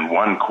get in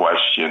one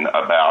question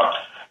about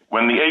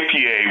When the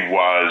APA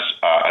was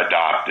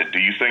adopted, do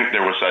you think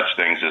there were such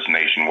things as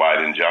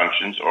nationwide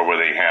injunctions, or were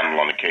they handled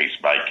on a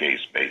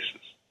case-by-case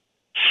basis?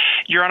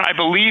 Your Honor, I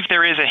believe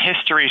there is a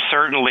history,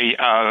 certainly,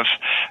 of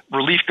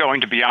relief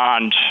going to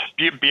beyond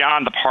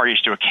the parties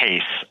to a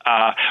case.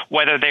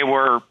 Whether they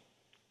were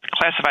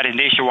classified as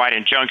nationwide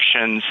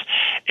injunctions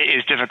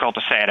is difficult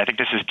to say, and I think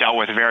this is dealt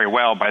with very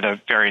well by the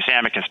various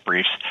amicus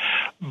briefs.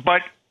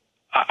 But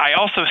I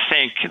also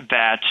think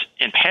that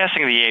in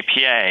passing the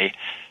APA,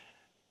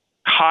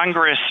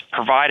 Congress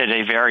provided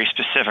a very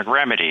specific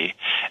remedy.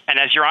 And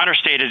as Your Honor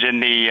stated in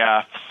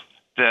the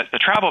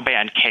travel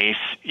ban case,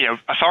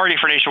 authority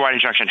for nationwide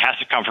injunction has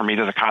to come from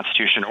either the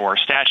Constitution or a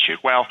statute.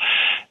 Well,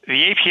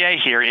 the APA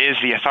here is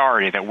the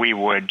authority that we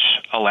would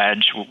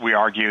allege. We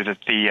argue that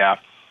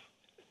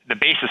the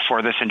basis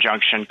for this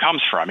injunction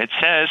comes from. It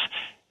says,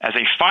 as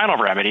a final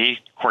remedy,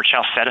 court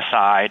shall set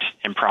aside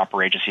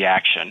improper agency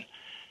action.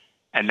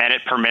 And then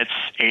it permits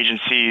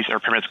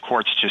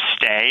courts to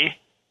stay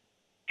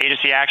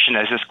agency action,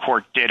 as this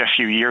court did a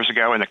few years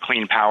ago in the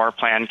Clean Power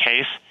Plan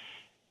case.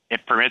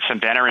 It permits them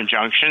to enter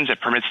injunctions. It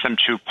permits them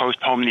to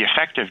postpone the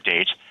effective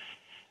date.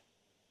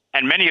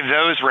 And many of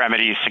those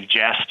remedies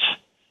suggest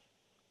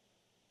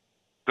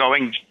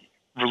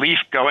relief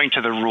going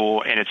to the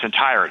rule in its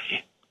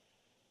entirety.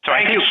 So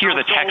I think here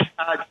the text...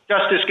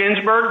 Justice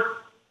Ginsburg?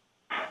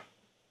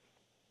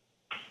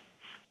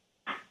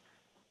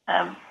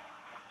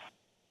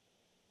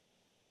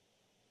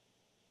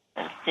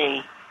 Let's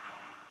see.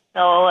 So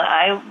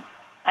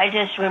I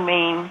just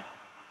remain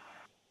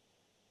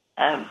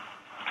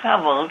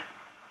troubled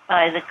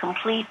by the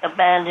complete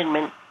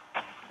abandonment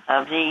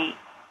of the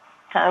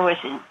Congress'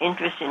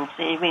 interest in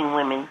saving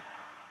women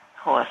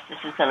costs. This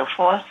is going to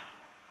force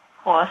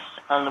costs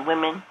on the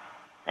women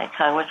that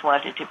Congress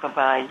wanted to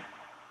provide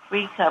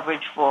free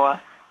coverage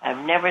for.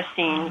 I've never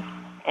seen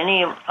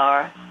any of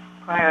our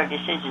prior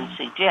decisions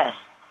suggest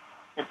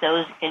that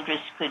those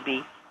interests could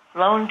be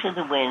blown to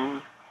the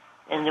wind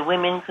and the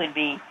women could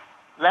be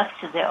left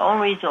to their own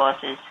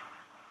resources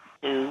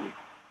to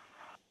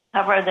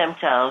cover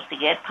themselves, to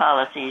get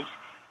policies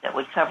that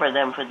would cover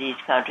them for these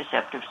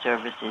contraceptive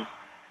services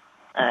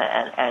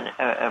at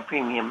a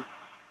premium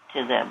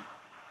to them.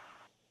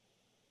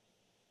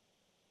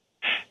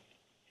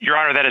 Your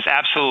Honor, that is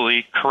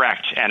absolutely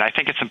correct, and I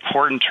think it's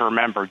important to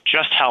remember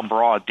just how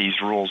broad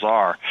these rules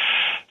are.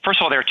 First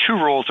of all, there are two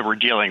rules that we're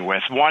dealing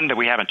with. One that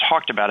we haven't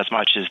talked about as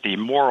much is the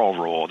moral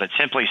rule that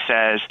simply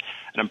says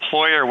an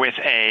employer with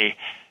a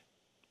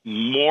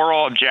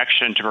moral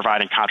objection to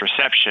providing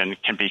contraception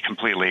can be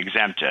completely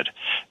exempted.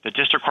 The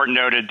district court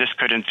noted this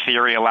could, in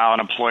theory, allow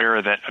an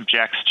employer that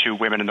objects to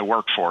women in the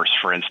workforce,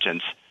 for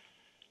instance,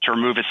 to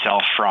remove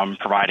itself from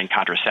providing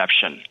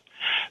contraception.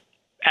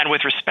 And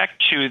with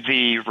respect to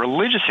the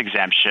religious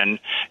exemption,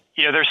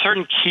 there are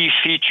certain key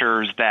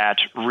features that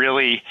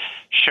really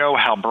show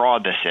how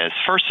broad this is.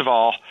 First of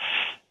all,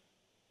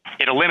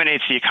 it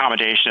eliminates the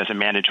accommodation as a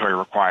mandatory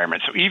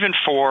requirement. So even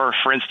for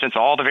instance,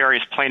 all the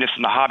various plaintiffs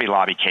in the Hobby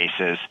Lobby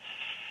cases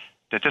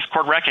that this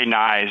court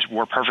recognized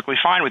were perfectly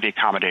fine with the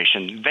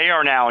accommodation, they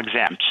are now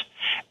exempt.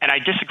 And I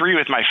disagree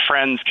with my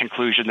friend's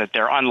conclusion that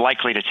they're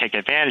unlikely to take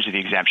advantage of the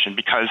exemption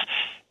because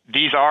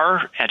these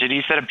are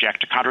entities that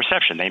object to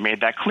contraception. They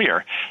made that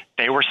clear.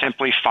 They were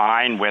simply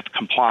fine with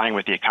complying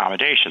with the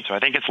accommodation. So I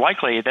think it's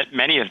likely that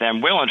many of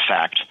them will, in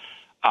fact,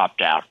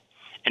 opt out.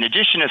 In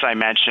addition, as I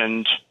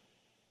mentioned,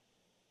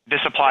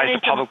 this applies to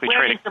publicly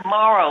traded...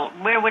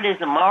 Where would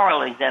the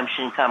moral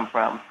exemption come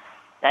from?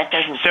 That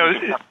doesn't seem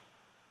to come.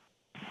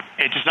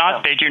 It does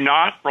not. They do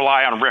not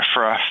rely on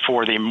RFRA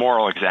for the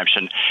moral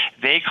exemption.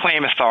 They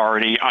claim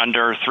authority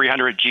under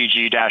 300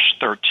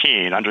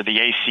 GG-13 under the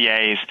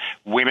ACA's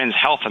Women's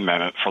Health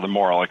Amendment for the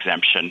moral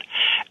exemption.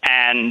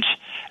 And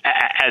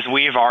as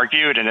we've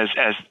argued, and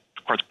as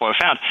courts below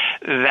found,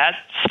 that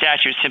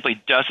statute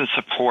simply doesn't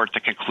support the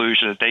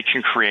conclusion that they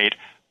can create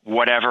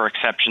whatever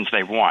exceptions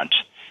they want.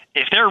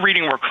 If their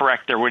reading were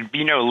correct, there would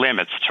be no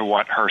limits to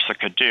what HRSA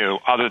could do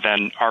other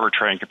than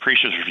arbitrary and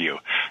capricious review.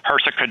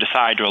 HRSA could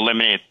decide to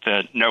eliminate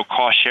the no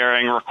cost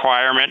sharing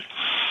requirement.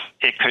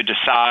 It could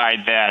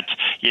decide that,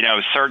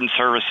 certain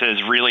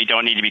services really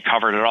don't need to be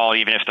covered at all,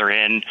 even if they're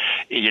even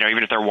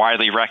if they're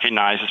widely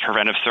recognized as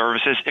preventive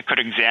services. It could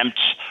exempt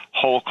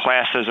whole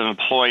classes of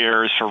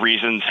employers for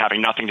reasons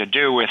having nothing to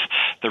do with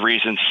the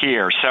reasons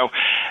here. So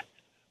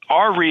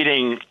our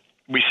reading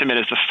we submit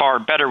is the far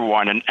better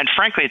one. And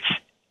frankly,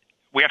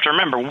 we have to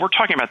remember, we're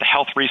talking about the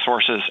Health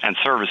Resources and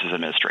Services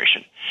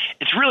Administration.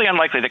 It's really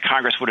unlikely that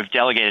Congress would have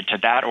delegated to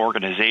that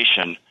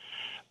organization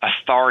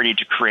authority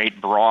to create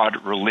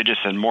broad religious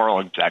and moral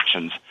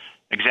exemptions,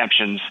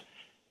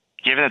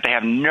 given that they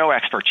have no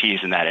expertise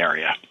in that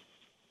area.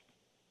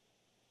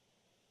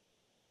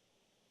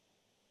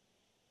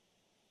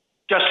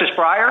 Justice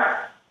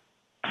Breyer?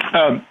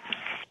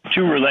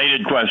 Two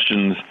related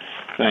questions.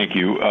 Thank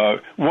you.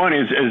 One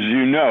is, as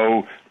you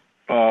know,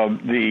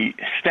 the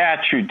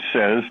statute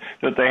says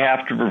that they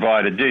have to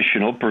provide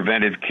additional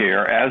preventive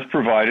care as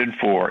provided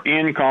for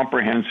in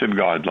comprehensive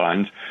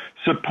guidelines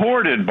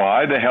supported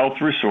by the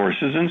Health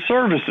Resources and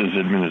Services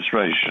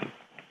Administration.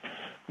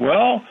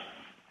 Well,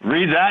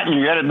 read that and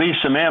you get at least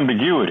some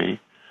ambiguity.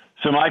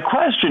 So my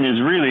question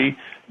is really,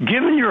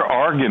 given your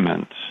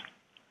arguments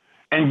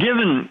and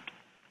given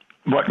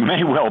what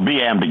may well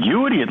be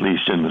ambiguity, at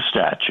least in the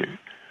statute,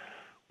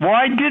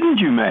 why didn't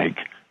you make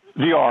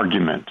the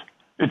argument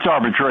it's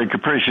arbitrary,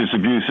 capricious,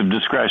 abuse of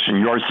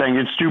discretion? You're saying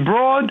it's too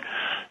broad.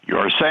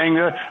 You're saying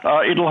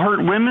it'll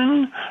hurt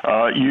women.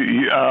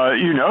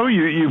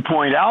 You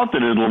point out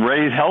that it'll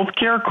raise health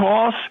care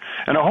costs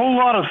and a whole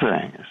lot of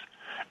things.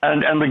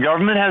 And the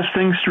government has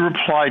things to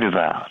reply to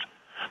that.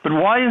 But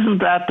why isn't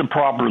that the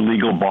proper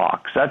legal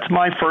box? That's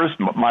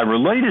my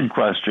related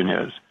question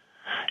is,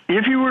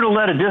 if you were to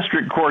let a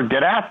district court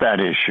get at that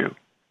issue,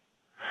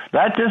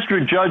 that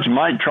district judge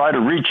might try to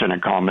reach an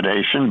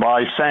accommodation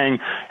by saying,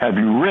 have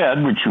you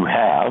read, which you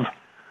have,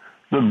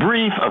 the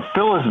brief of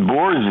Phyllis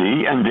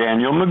Borsey and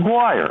Daniel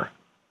McGuire?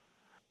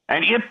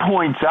 And it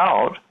points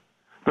out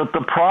that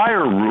the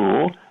prior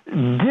rule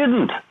did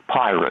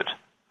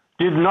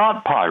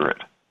not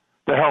pirate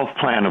the health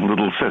plan of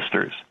Little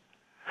Sisters.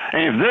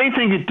 And if they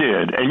think it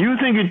did, and you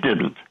think it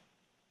didn't,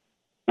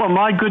 well,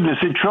 my goodness,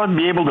 it should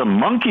be able to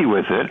monkey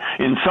with it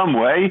in some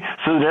way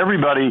so that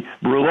everybody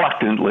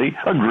reluctantly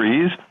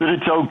agrees that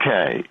it's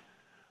okay.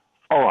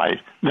 All right.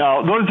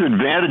 Now, those are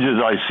advantages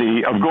I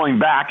see of going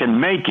back and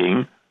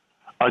making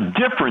a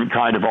different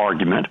kind of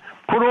argument.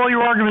 Put all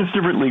your arguments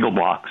in different legal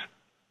blocks.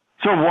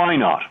 So why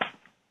not?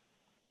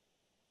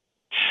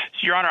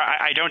 Your Honor,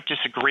 I don't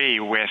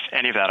disagree with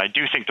any of that. I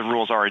do think the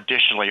rules are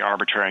additionally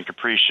arbitrary and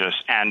capricious,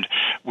 and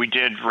we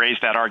did raise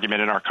that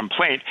argument in our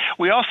complaint.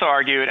 We also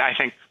argued, I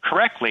think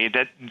correctly,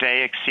 that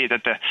they exceed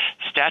that the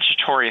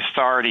statutory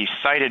authority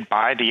cited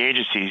by the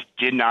agencies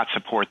did not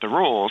support the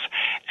rules,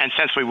 and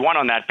since we won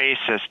on that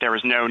basis, there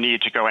was no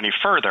need to go any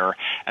further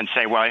and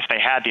say, well, if they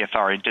had the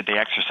authority, did they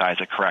exercise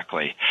it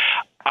correctly?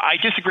 I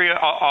disagree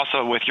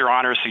also with Your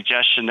Honor's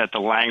suggestion that the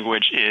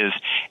language is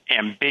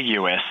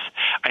ambiguous.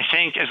 I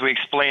think, as we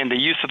explained, the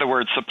use of the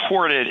word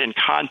supported in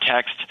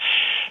context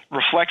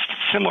reflects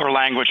similar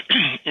language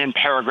in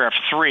paragraph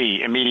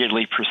 3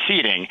 immediately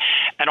preceding.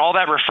 And all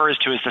that refers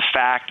to is the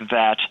fact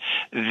that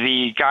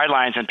the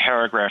guidelines in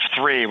paragraph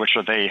 3, which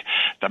are the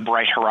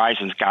Bright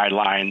Horizons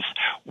guidelines,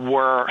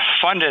 were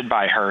funded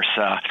by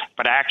HRSA,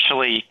 but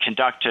actually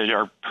conducted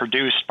or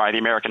produced by the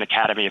American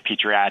Academy of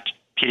Pediatrics.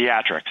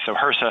 So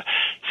HRSA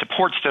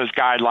supports those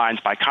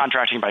guidelines by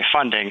contracting, by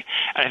funding,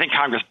 and I think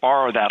Congress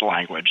borrowed that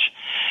language.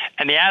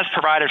 And the as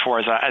provided for,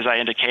 as I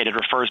indicated,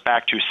 refers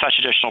back to such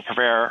additional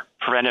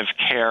preventive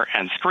care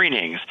and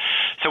screenings.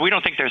 So we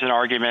don't think there's an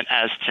argument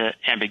as to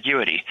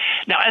ambiguity.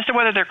 Now, as to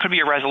whether there could be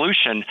a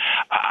resolution,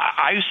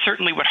 I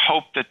certainly would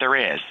hope that there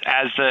is.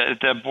 As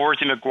the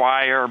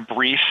Borsey-McGuire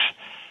brief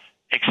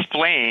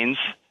explains,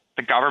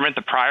 the government,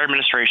 the prior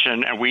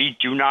administration, and we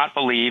do not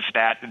believe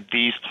that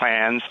these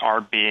plans are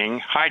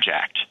being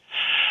hijacked.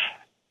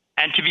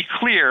 And to be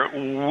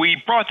clear,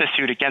 we brought this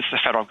suit against the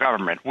federal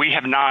government. We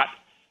have not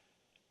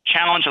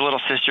challenged the Little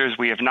Sisters.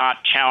 We have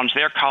not challenged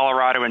their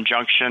Colorado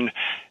injunction.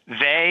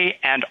 They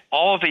and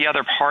all of the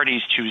other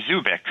parties to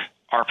Zubik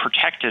are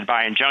protected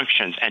by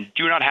injunctions and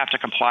do not have to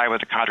comply with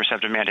the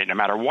contraceptive mandate, no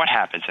matter what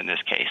happens in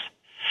this case.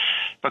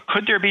 But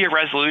could there be a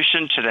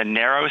resolution to the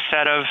narrow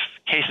set of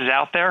cases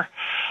out there?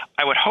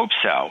 I would hope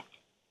so.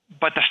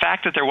 But the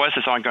fact that there was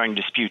this ongoing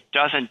dispute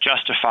doesn't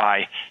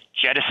justify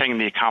jettisoning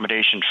the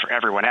accommodation for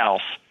everyone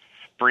else.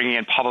 Bringing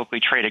in publicly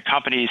traded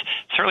companies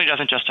certainly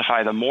doesn't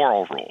justify the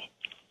moral rule.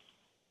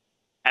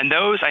 And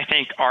those, I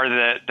think, are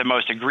the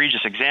most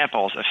egregious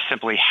examples of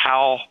simply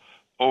how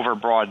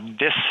overbroad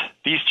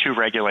these two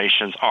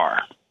regulations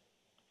are.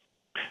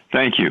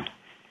 Thank you.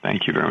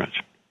 Thank you very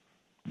much.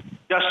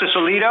 Justice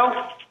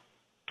Alito?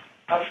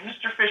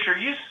 Mr. Fisher,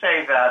 you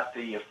say that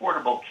the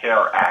Affordable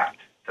Care Act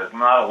does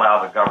not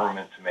allow the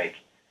government to make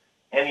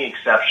any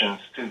exceptions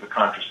to the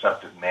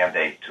contraceptive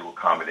mandate to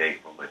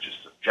accommodate religious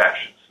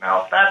objections.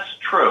 Now, if that's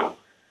true,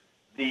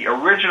 the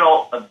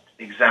original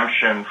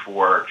exemption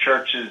for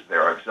churches,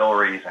 their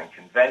auxiliaries, and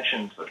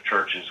conventions of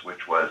churches,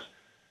 which was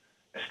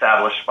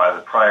established by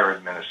the prior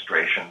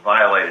administration,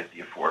 violated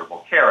the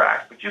Affordable Care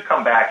Act. But you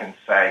come back and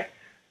say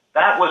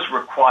that was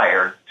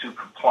required to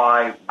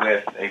comply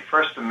with a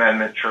First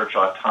Amendment church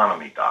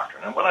autonomy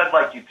doctrine. And what I'd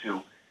like you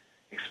to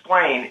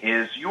explain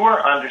is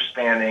your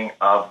understanding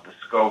of the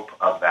scope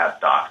of that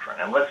doctrine.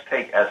 And let's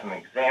take as an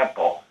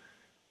example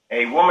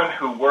a woman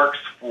who works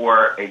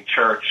for a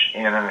church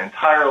in an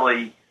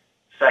entirely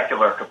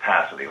secular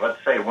capacity.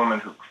 Let's say a woman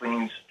who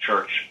cleans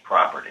church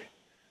property.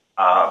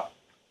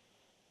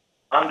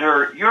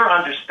 Under your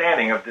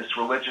understanding of this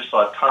religious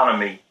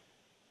autonomy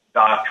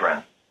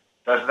doctrine,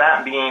 does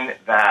that mean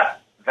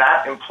that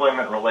that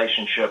employment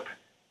relationship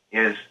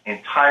is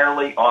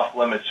entirely off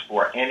limits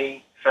for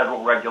any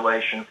federal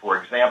regulation,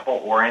 for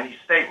example, or any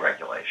state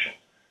regulation?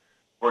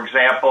 For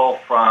example,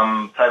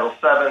 from Title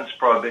VII's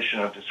prohibition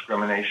of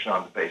discrimination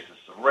on the basis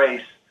of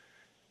race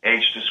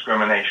Age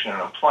Discrimination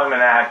and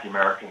Employment Act, the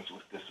Americans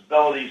with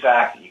Disabilities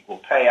Act, the Equal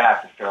Pay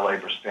Act, the Fair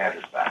Labor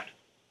Standards Act.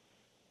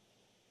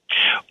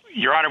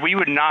 Your Honor, we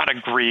would not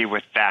agree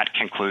with that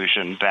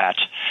conclusion that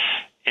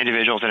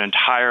individuals in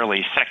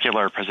entirely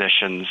secular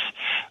positions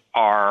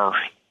are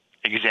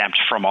exempt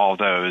from all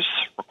those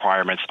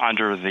requirements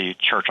under the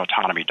church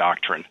autonomy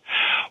doctrine.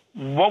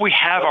 What we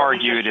have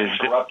argued is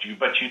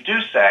but you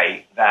do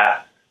say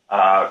that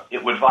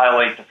it would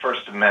violate the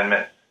First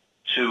Amendment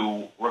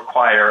to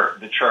require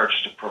the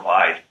church to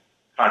provide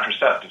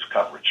contraceptive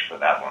coverage for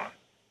that woman.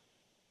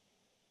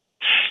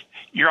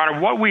 Your Honor,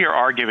 what we are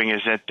arguing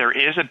is that there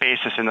is a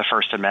basis in the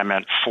First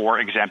Amendment for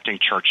exempting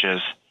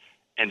churches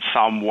in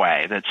some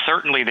way, that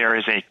certainly there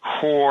is a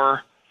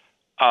core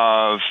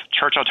of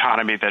church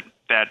autonomy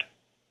that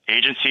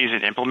agencies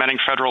in implementing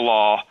federal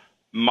law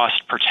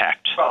must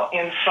protect. Well,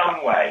 in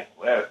some way,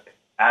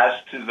 as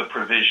to the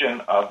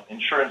provision of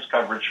insurance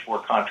coverage for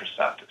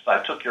contraceptives.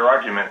 I took your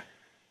argument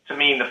to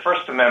mean the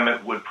First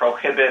Amendment would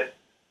prohibit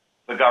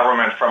the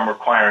government from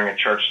requiring a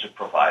church to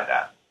provide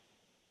that.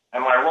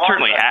 Am I wrong?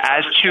 Certainly.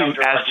 As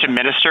to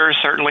ministers,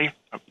 certainly.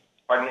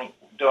 Pardon me?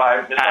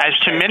 As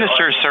to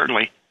ministers,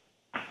 certainly.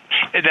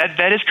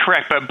 That is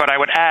correct, but I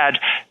would add,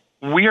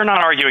 we are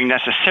not arguing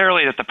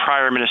necessarily that the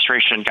prior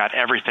administration got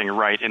everything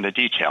right in the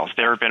details.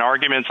 There have been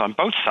arguments on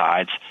both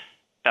sides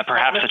that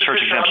perhaps the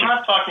church exemption... I'm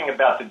not talking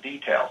about the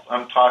details.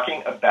 I'm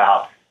talking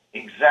about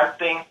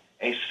exempting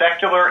a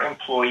secular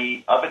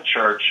employee of a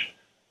church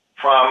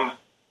from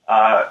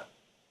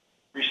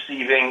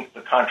receiving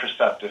the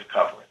contraceptive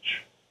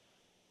coverage.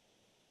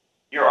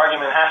 Your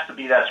argument has to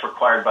be that's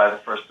required by the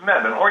First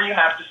Amendment, or you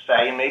have to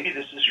say, and maybe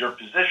this is your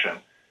position,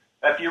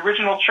 that the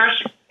original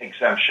church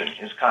exemption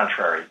is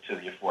contrary to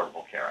the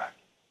Affordable Care Act.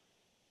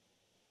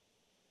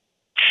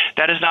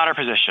 That is not our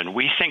position.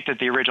 We think that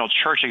the original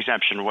church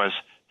exemption was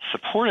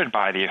supported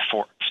by the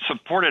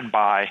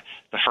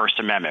First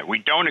Amendment. We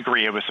don't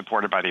agree it was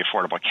supported by the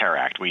Affordable Care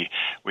Act. We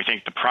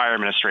think the prior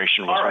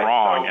administration was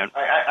wrong. So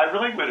I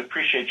really would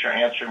appreciate your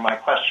answering my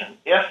question.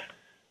 If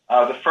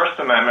the First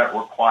Amendment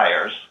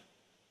requires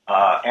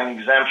an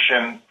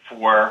exemption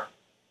for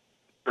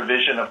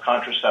provision of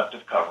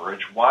contraceptive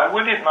coverage, why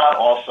would it not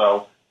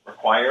also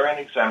require an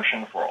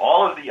exemption for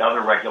all of the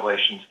other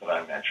regulations that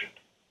I mentioned?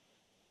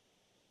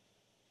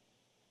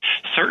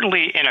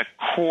 Certainly in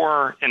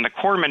the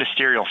core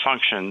ministerial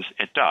functions,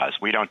 it does.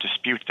 We don't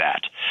dispute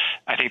that.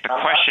 I think the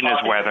question is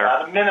whether... I'm not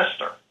talking about a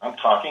minister. I'm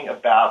talking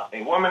about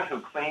a woman who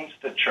cleans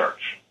the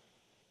church.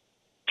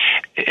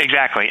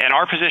 Exactly. And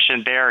our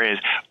position there is,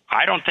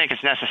 I don't think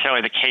it's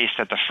necessarily the case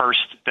that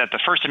the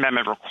First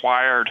Amendment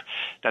required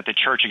that the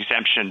church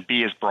exemption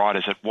be as broad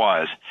as it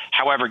was.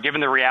 However,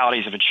 given the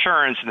realities of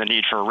insurance and the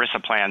need for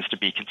ERISA plans to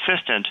be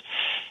consistent,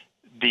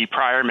 the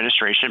prior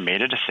administration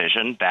made a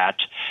decision that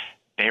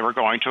they were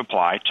going to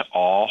apply to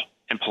all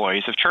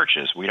employees of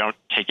churches. We don't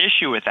take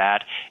issue with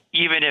that,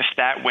 even if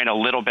that went a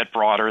little bit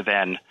broader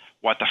than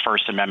what the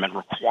First Amendment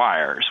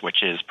requires,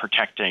 which is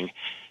protecting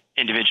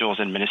individuals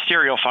in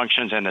ministerial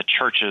functions and the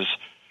church's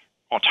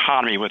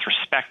autonomy with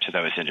respect to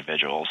those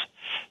individuals.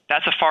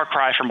 That's a far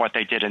cry from what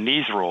they did in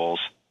these rules,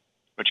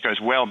 which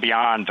goes well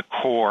beyond the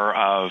core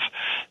of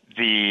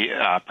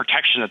the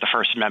protection that the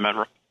First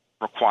Amendment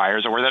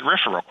requires or that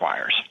RFRA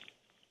requires.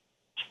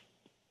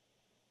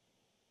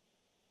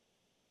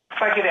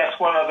 If I could ask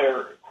one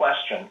other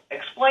question.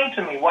 Explain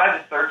to me why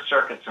the Third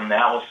Circuit's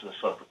analysis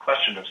of the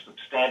question of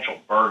substantial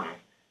burden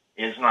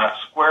is not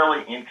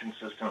squarely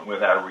inconsistent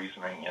with our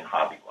reasoning in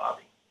Hobby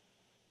Lobby.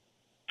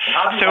 In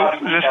Hobby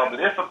Lobby, we held that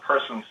if a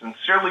person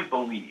sincerely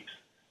believes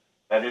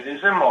that it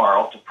is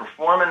immoral to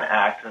perform an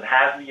act that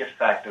has the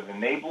effect of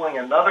enabling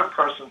another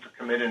person to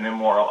commit an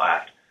immoral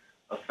act,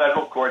 a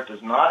federal court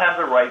does not have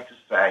the right to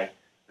say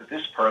that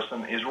this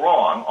person is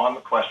wrong on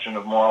the question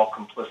of moral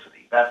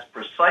complicity. That's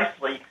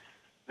precisely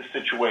the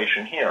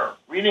situation here.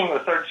 Reading the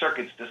Third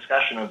Circuit's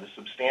discussion of the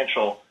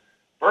substantial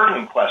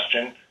burden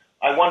question,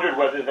 I wondered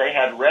whether they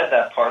had read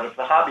that part of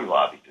the Hobby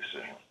Lobby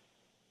decision.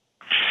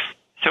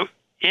 So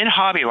in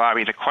Hobby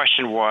Lobby, the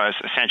question was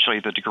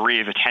essentially the degree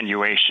of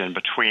attenuation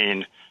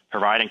between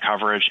providing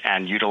coverage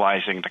and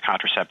utilizing the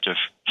contraceptive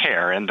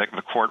care, and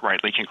the court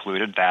rightly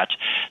concluded that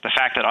the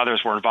fact that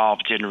others were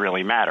involved didn't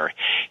really matter.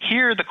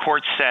 Here, the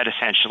court said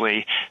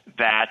essentially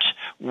that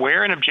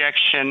where an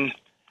objection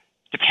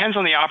depends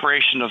on the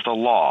operation of the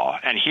law,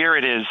 and here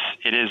it is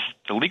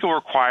the legal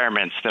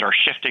requirements that are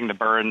shifting the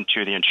burden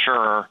to the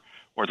insurer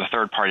or the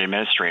third-party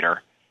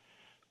administrator,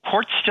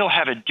 courts still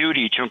have a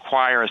duty to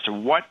inquire as to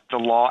what the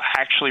law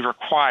actually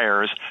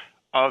requires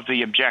of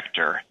the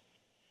objector.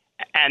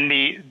 And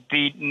the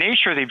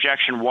nature of the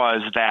objection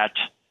was that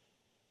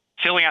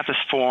filling out this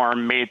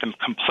form made them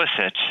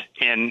complicit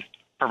in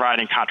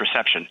providing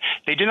contraception.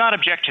 They did not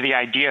object to the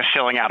idea of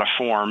filling out a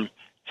form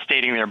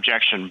stating their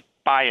objection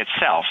by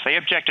itself. They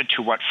objected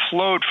to what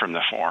flowed from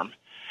the form.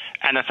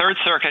 And the Third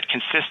Circuit,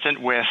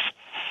 consistent with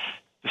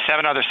the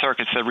 7 other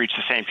circuits that reached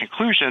the same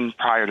conclusion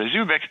prior to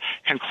Zubik,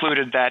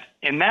 concluded that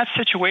in that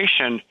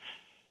situation,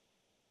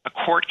 a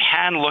court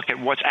can look at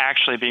what's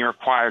actually being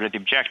required of the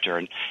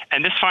objector.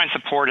 And this finds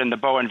support in the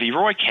Bowen v.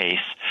 Roy case,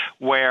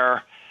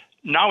 where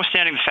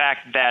notwithstanding the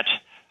fact that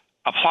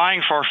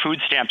applying for food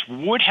stamps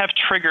would have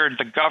triggered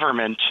the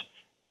government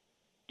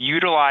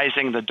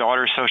utilizing the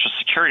daughter's Social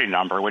Security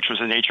number, which was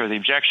the nature of the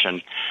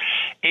objection,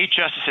 8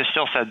 justices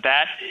still said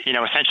that,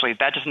 essentially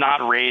that does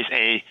not raise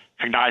a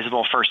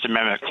cognizable First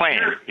Amendment claim.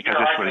 Because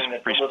this was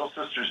that the Little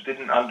Sisters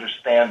didn't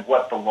understand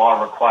what the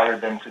law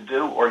required them to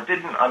do, or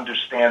didn't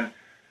understand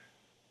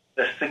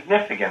the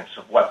significance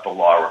of what the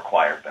law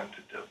required them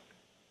to do.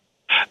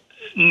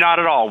 Not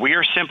at all. We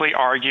are simply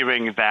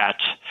arguing that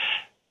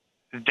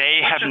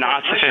they have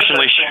not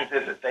sufficiently...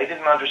 They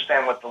didn't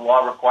understand what the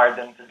law required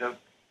them to do?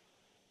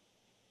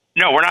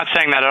 No, we're not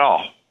saying that at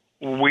all.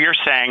 We are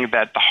saying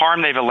that the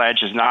harm they've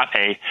alleged is not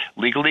a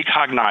legally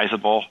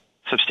cognizable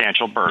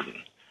substantial burden.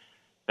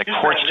 The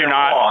courts do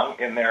not... wrong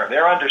in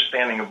their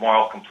understanding of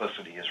moral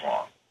complicity is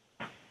wrong.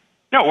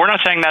 No, we're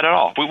not saying that at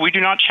all. We do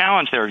not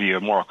challenge their view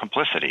of moral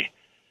complicity.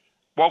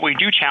 What we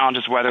do challenge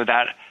is whether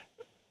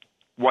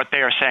what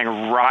they are saying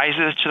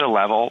rises to the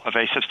level of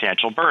a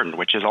substantial burden,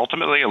 which is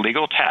ultimately a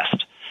legal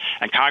test.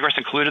 And Congress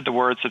included the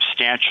word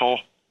substantial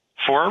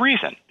for a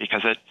reason,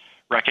 because it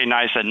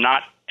recognized that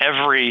not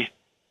every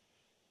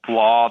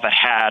law that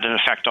had an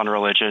effect on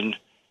religion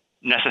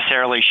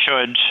necessarily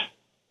should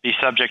be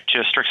subject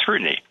to strict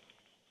scrutiny.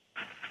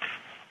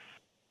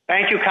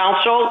 Thank you,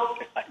 counsel.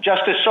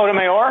 Justice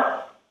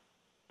Sotomayor?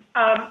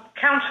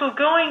 Counsel,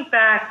 going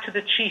back to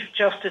the Chief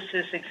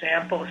Justice's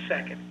example a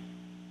second,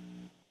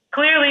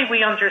 clearly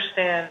we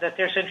understand that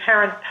there's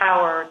inherent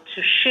power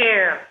to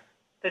share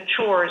the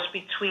chores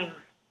between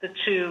the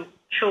two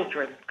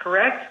children,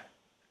 correct?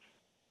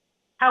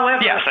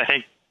 However, yes, I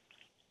think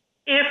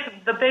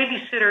if the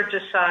babysitter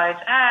decides,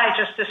 I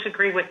just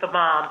disagree with the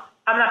mom,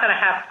 I'm not going to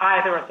have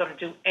either of them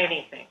do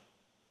anything,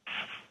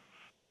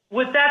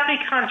 would that be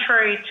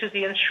contrary to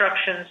the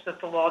instructions that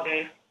the law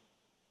gave?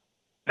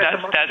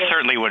 That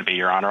certainly would be,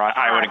 Your Honor.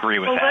 I would agree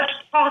with that. Let's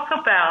talk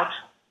about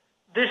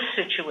this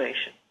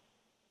situation.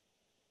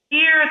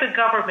 Here, the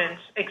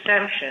government's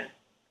exemption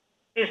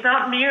is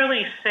not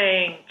merely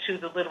saying to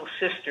the Little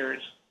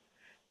Sisters,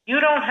 you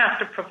don't have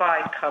to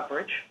provide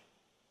coverage,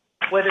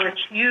 whether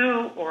it's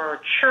you or a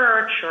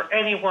church or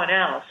anyone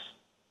else,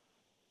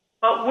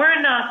 but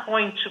we're not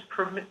going to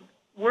permit,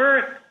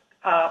 we're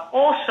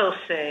also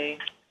saying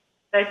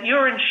that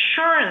your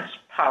insurance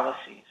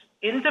policies,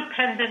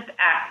 independent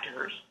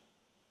actors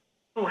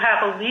who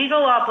have a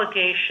legal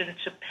obligation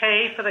to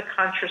pay for the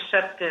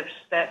contraceptives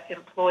that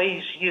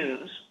employees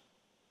use,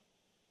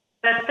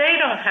 that they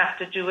don't have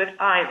to do it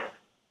either.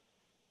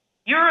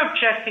 You're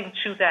objecting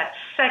to that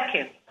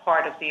second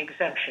part of the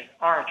exemption,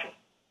 aren't you?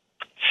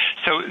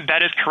 So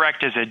that is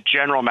correct as a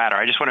general matter.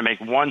 I just want to make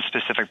one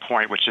specific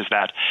point, which is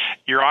that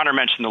Your Honor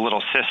mentioned the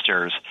Little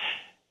Sisters.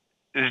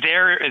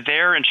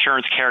 Their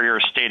insurance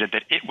carrier stated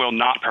that it will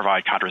not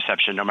provide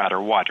contraception no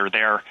matter what, or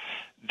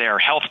their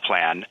health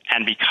plan,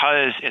 and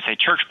because it's a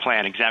church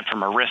plan exempt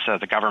from ERISA,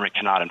 the government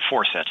cannot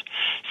enforce it.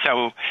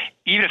 So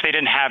even if they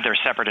didn't have their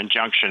separate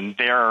injunction,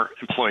 their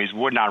employees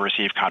would not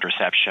receive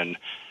contraception.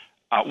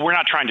 We're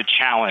not trying to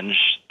challenge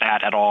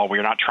that at all.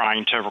 We're not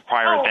trying to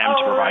require them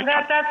to provide...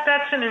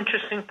 That's an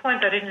interesting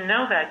point. I didn't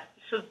know that.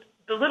 So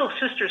the Little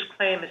Sisters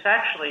claim is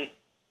actually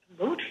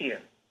moot here.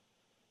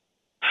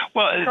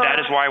 Well, that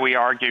is why we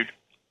argued.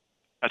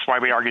 That's why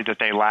we argued that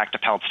they lacked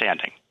appellate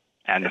standing,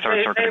 and the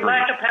Third Circuit agreed. They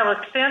lack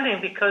appellate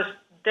standing because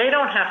they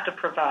don't have to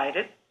provide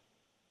it.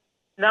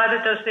 Neither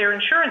does their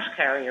insurance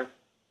carrier.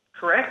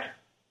 Correct?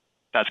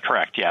 That's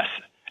correct. Yes,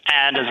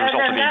 and as a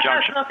result of the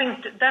injunction.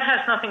 That has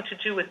nothing to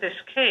do with this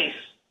case,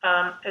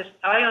 as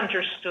I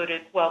understood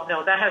it. Well,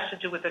 no, that has to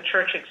do with the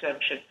church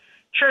exemption.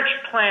 Church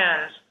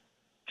plans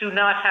do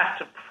not have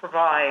to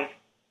provide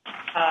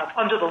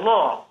under the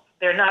law.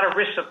 They're not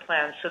ERISA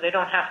plans, so they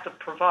don't have to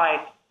provide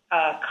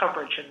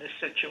coverage in this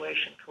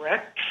situation,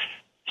 correct?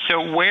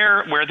 So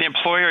where the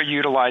employer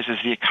utilizes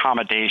the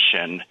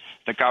accommodation,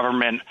 the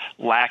government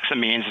lacks a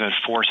means of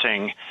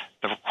enforcing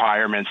the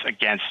requirements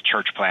against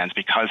church plans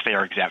because they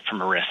are exempt from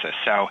ERISA.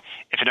 So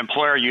if an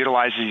employer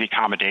utilizes the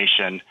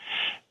accommodation,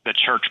 the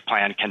church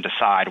plan can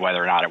decide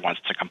whether or not it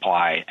wants to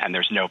comply, and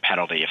there's no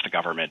penalty if the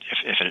government,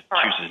 if it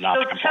chooses not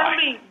to comply. So tell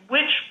me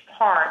which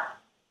part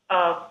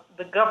of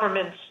the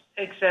government's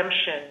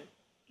exemption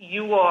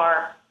you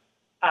are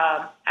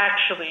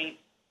actually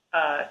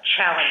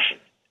challenging.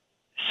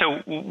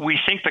 So we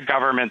think the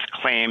government's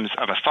claims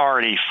of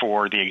authority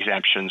for the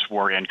exemptions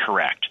were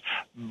incorrect,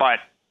 but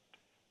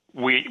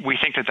we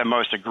think that the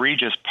most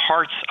egregious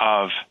parts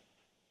of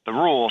the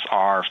rules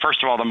are,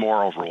 first of all, the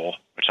moral rule,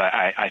 which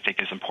I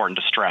think is important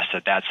to stress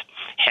that that's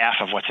half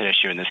of what's at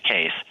issue in this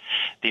case.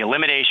 The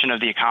elimination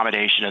of the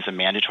accommodation as a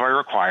mandatory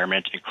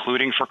requirement,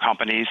 including for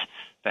companies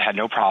that had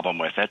no problem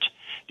with it,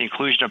 the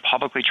inclusion of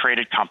publicly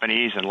traded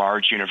companies and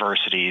large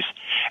universities,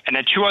 and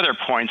then two other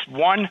points.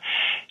 One,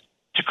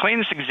 to claim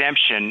this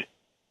exemption,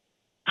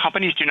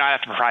 companies do not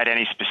have to provide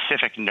any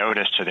specific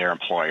notice to their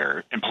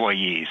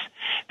employees.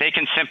 They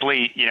can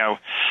simply,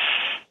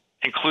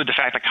 include the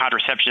fact that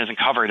contraception isn't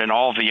covered in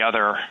all the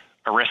other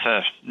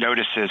ERISA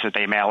notices that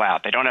they mail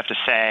out. They don't have to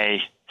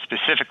say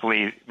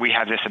specifically, we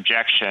have this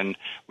objection,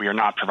 we are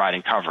not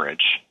providing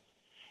coverage.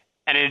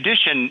 And in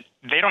addition,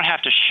 they don't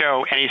have to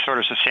show any sort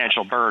of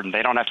substantial burden.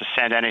 They don't have to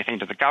send anything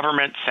to the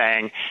government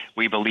saying,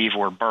 we believe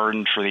we're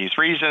burdened for these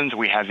reasons,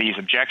 we have these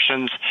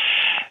objections.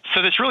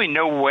 So there's really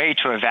no way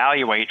to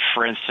evaluate,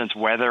 for instance,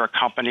 whether a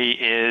company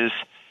is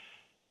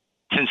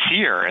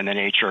sincere in the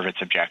nature of its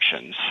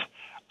objections.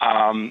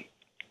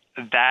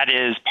 That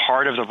is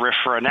part of the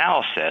RFRA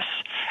analysis.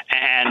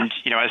 And,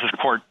 as the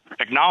court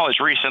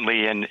acknowledged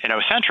recently in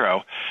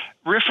Ocentro,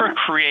 RFRA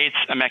creates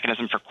a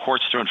mechanism for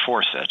courts to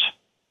enforce it.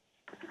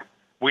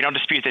 We don't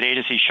dispute that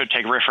agencies should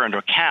take RFRA into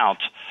account,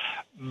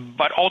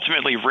 but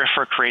ultimately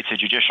RFRA creates a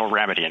judicial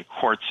remedy, and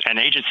courts and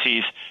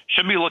agencies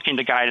should be looking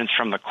to guidance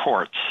from the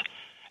courts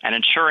and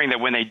ensuring that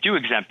when they do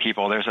exempt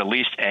people, there's at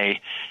least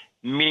a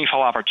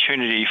meaningful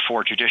opportunity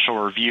for judicial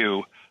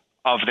review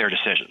of their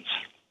decisions.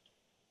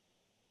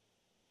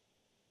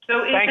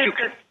 So Thank you.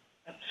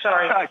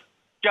 Sorry.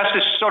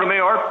 Justice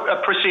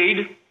Sotomayor,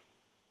 proceed.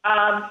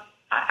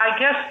 I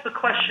guess the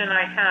question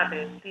I have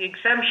is, the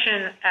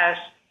exemption as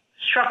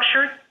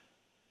structured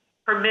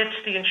permits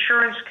the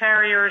insurance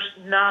carriers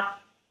not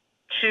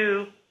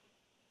to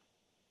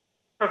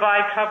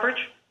provide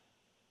coverage?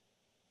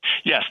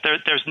 Yes,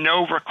 there's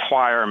no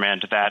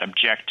requirement that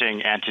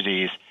objecting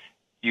entities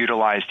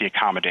utilize the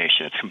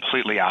accommodation. It's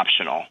completely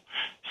optional.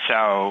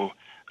 So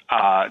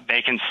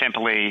they can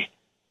simply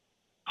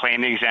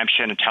claim the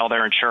exemption and tell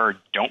their insurer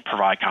don't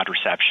provide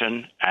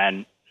contraception,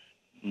 and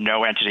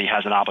no entity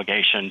has an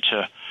obligation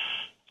to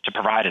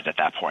provide it at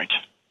that point.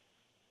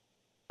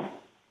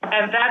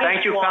 And that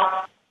Thank you,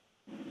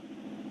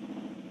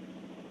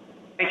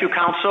 Thank you,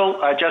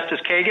 counsel. Justice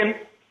Kagan?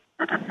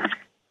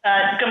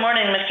 Good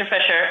morning, Mr.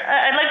 Fisher.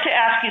 I'd like to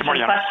ask you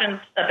some questions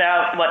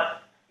about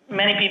what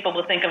many people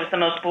will think of as the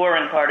most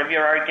boring part of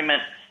your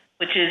argument,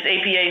 which is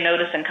APA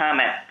notice and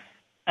comment.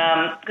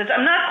 Because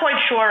I'm not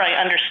quite sure I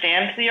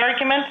understand the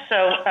argument.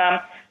 So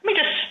let me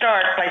just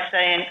start by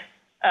saying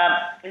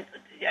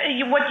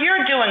what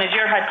you're doing is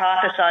you're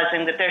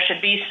hypothesizing that there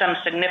should be some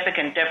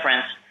significant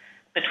difference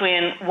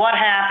between what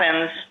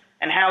happens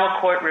and how a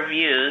court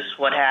reviews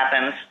what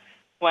happens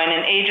when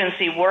an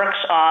agency works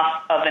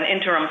off of an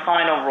interim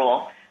final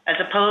rule, as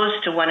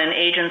opposed to when an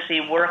agency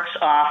works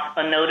off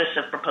a notice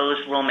of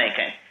proposed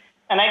rulemaking.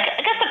 And I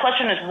guess the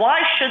question is, why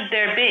should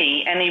there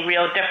be any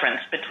real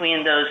difference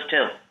between those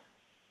two?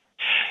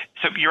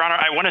 So, Your Honor,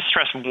 I want to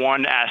stress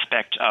one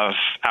aspect of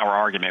our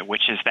argument,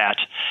 which is that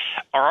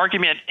our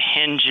argument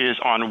hinges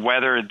on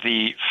whether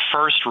the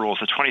first rules,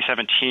 the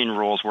 2017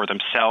 rules, were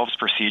themselves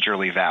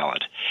procedurally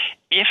valid.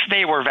 If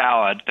they were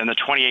valid, then the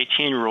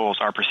 2018 rules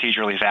are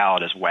procedurally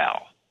valid as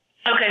well.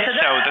 Okay,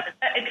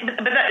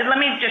 but let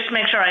me just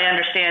make sure I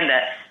understand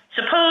that.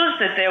 Suppose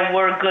that there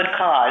were good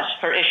cause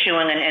for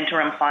issuing an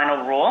interim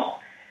final rule.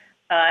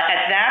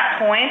 At that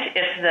point,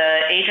 if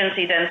the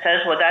agency then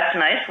says, well, that's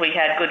nice, we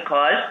had good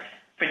cause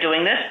for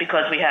doing this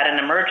because we had an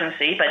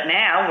emergency, but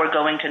now we're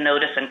going to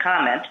notice and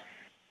comment.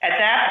 At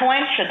that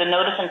point, should the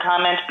notice and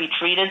comment be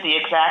treated the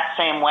exact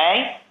same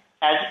way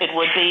as it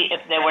would be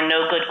if there were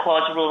no good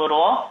cause rule at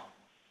all?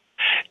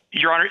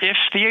 Your Honor, if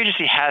the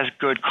agency has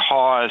good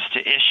cause to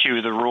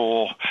issue the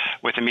rule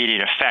with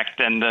immediate effect,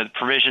 then the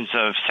provisions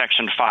of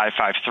Section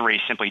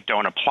 553 simply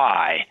don't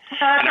apply.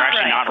 That's not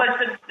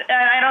right.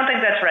 I don't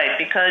think that's right,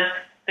 because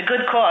the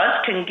good cause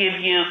can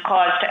give you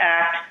cause to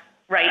act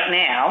right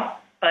now,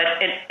 but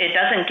it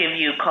doesn't give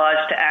you cause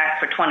to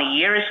act for 20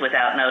 years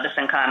without notice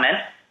and comment.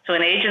 So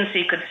an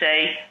agency could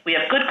say, we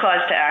have good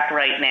cause to act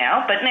right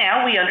now, but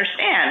now we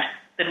understand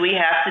that we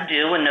have to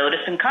do a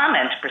notice and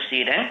comment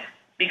proceeding,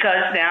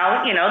 because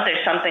now,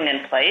 there's something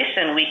in place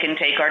and we can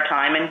take our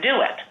time and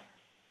do it.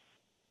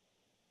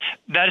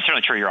 That is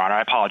certainly true, Your Honor.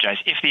 I apologize.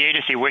 If the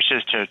agency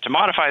wishes to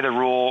modify the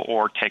rule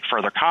or take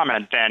further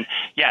comment, then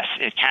yes,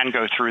 it can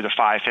go through the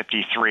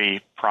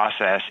 553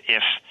 process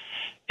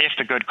if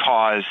the good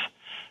cause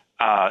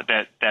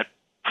that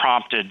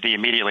prompted the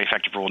immediately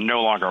effective rule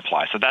no longer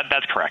applies. So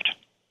that's correct.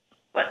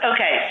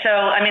 Okay, so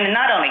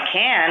not only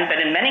can, but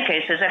in many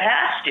cases it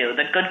has to.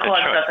 The good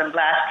cause doesn't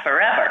last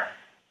forever.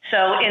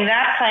 So in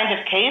that kind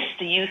of case,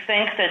 do you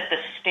think that the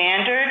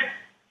standard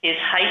is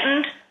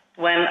heightened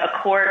when a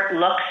court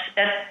looks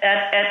at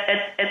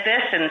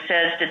this and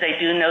says, did they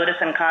do notice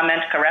and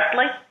comment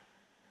correctly?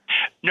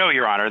 No,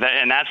 Your Honor.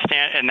 In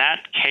that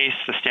case,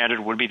 the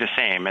standard would be the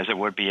same as it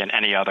would be in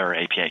any other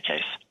APA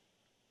case.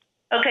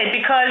 Okay,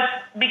 because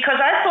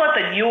I thought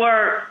that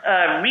your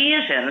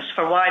reasons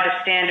for why the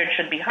standard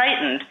should be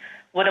heightened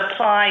would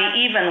apply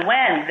even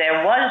when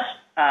there was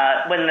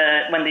when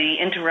the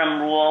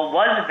interim rule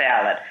was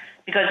valid.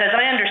 Because as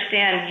I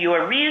understand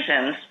your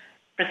reasons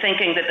for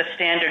thinking that the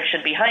standard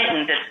should be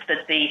heightened, it's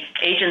that the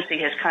agency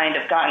has kind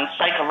of gotten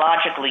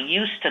psychologically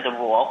used to the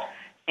rule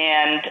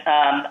and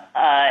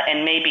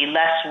maybe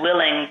less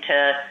willing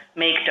to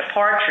make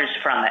departures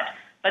from it.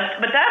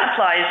 But that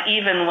applies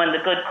even when the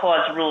good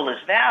cause rule is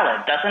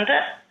valid, doesn't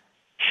it?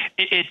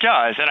 It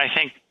does, and I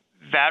think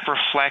that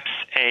reflects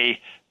a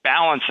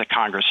balance that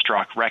Congress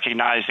struck,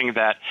 recognizing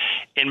that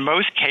in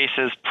most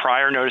cases,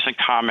 prior notice and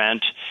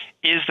comment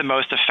is the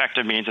most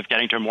effective means of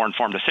getting to a more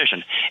informed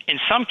decision. In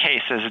some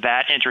cases,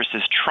 that interest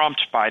is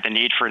trumped by the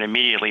need for an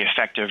immediately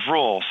effective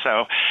rule.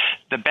 So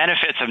the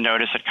benefits of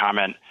notice and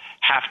comment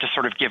have to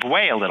sort of give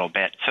way a little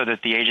bit so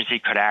that the agency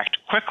could act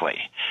quickly.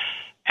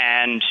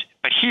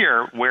 But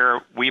here,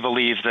 where we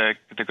believe the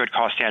good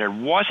cause standard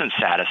wasn't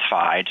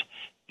satisfied,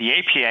 the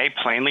APA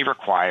plainly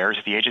requires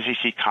the agency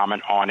seek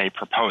comment on a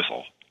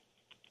proposal.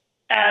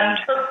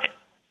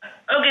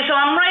 Okay, so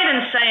I'm right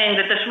in saying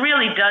that this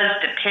really does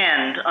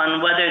depend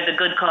on whether the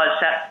good cause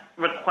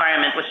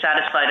requirement was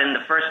satisfied in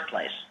the first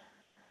place.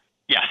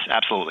 Yes,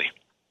 absolutely.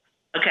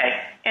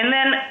 Okay, and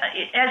then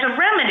as a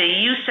remedy,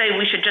 you say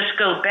we should just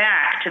go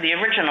back to the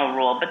original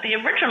rule, but the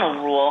original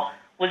rule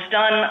was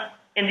done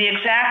in the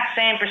exact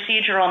same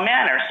procedural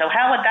manner. So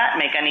how would that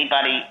make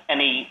anybody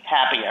any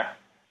happier?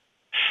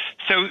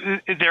 So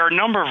there are a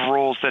number of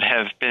rules that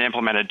have been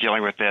implemented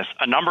dealing with this.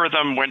 A number of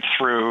them went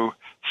through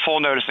full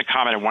notice and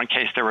comment. In one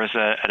case, there was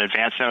an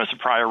advance notice of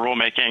prior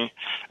rulemaking,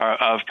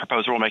 of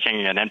proposed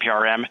rulemaking, an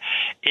NPRM.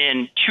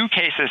 In two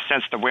cases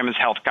since the women's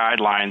health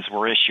guidelines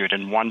were issued,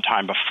 and one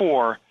time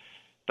before,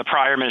 the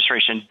prior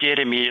administration did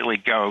immediately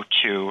go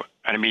to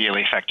an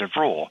immediately effective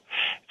rule.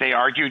 They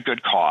argued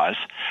good cause.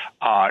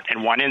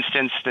 In one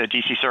instance, the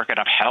D.C. Circuit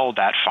upheld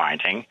that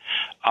finding.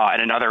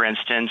 In another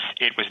instance,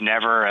 it was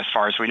never, as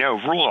far as we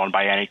know, ruled on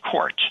by any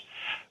court.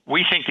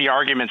 We think the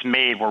arguments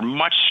made were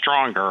much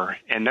stronger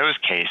in those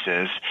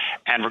cases,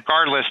 and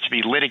regardless, to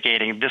be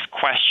litigating this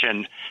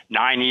question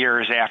 9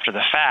 years after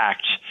the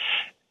fact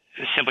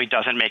simply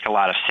doesn't make a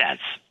lot of sense.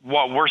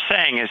 What we're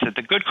saying is that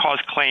the good cause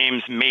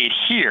claims made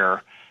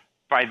here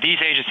by these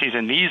agencies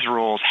and these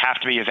rules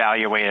have to be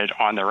evaluated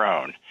on their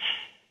own.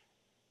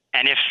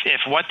 And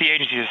if what the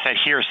agencies have said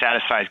here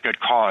satisfies good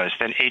cause,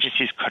 then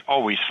agencies could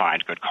always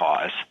find good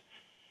cause.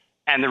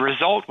 And the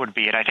result would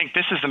be, and I think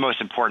this is the most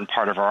important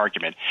part of our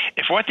argument,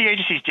 if what the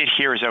agencies did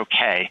here is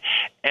okay,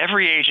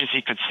 every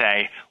agency could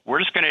say, we're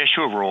just going to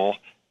issue a rule,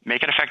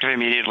 make it effective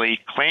immediately,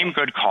 claim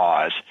good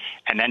cause,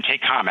 and then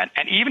take comment.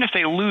 And even if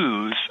they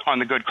lose on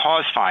the good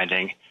cause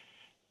finding,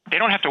 they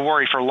don't have to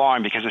worry for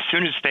long, because as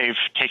soon as they've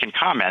taken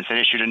comments and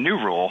issued a new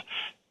rule,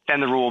 then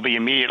the rule will be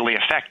immediately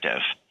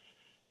effective.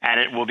 And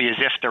it will be as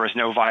if there was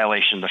no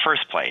violation in the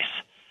first place.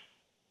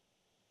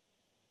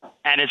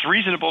 And it's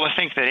reasonable to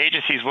think that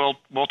agencies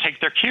will take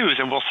their cues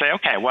and will say,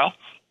 okay, well,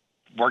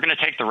 we're going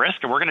to take the risk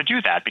and we're going to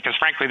do that, because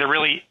frankly, there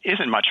really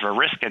isn't much of a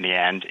risk in the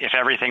end if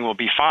everything will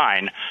be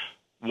fine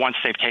once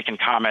they've taken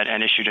comment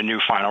and issued a new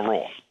final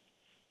rule.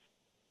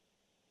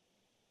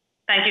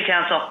 Thank you,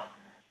 counsel.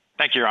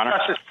 Thank you, Your Honor.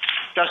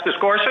 Justice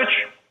Gorsuch?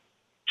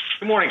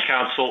 Good morning,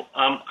 counsel.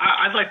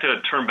 I'd like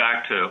to turn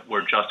back to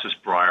where Justice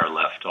Breyer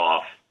left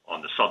off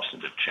on the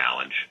substantive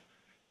challenge.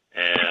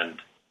 And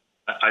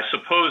I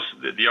suppose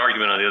the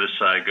argument on the other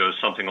side goes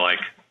something like,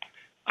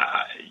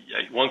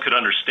 one could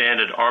understand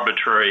an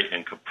arbitrary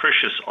and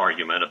capricious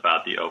argument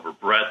about the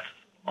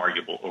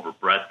arguable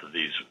overbreadth of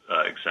these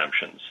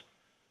exemptions.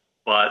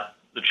 But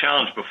the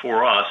challenge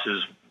before us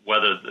is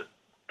whether the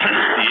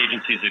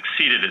agency's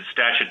exceeded its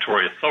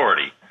statutory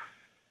authority.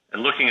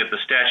 And looking at the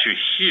statute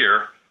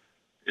here,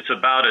 it's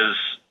about as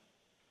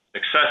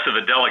excessive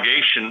a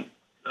delegation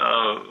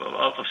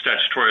of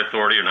statutory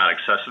authority, or not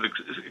excessive,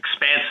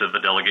 expansive a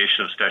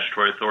delegation of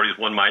statutory authority as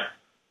one might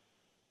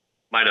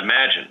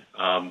imagine.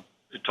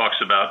 It talks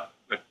about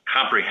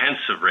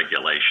comprehensive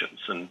regulations,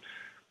 and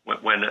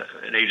when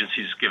an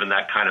agency is given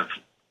that kind of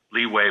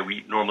leeway,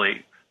 we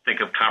normally think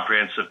of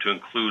comprehensive to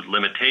include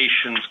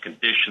limitations,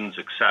 conditions,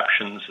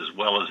 exceptions, as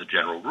well as a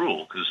general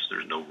rule, because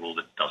there's no rule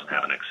that doesn't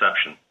have an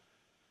exception.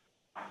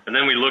 And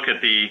then we look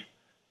at the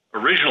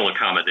original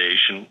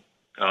accommodation,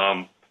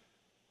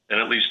 and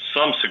at least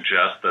some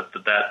suggest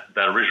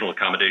that original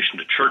accommodation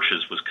to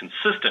churches was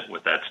consistent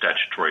with that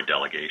statutory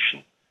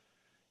delegation.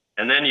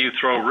 And then you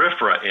throw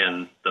RFRA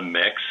in the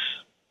mix,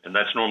 and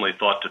that's normally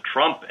thought to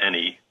trump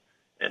any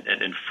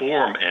and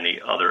inform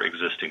any other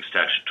existing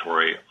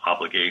statutory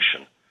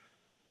obligation.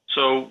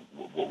 So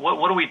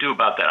what do we do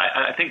about that?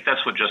 I think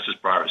that's what Justice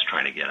Breyer is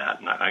trying to get at,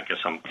 and I guess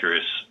I'm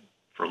curious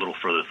for a little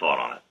further thought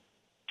on it.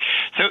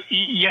 So,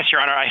 yes,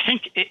 Your Honor, I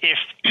think if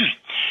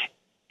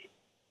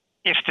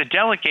the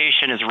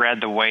delegation is read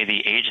the way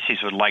the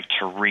agencies would like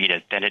to read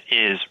it, then it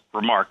is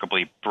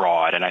remarkably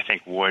broad, and I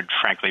think would,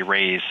 frankly,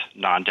 raise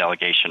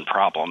non-delegation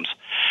problems.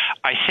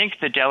 I think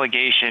the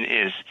delegation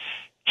is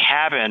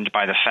cabined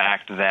by the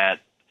fact that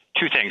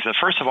two things.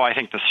 First of all, I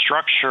think the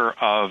structure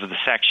of the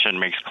section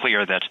makes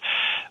clear that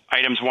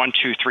items 1,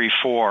 2, 3,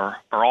 4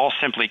 are all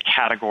simply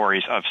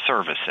categories of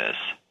services,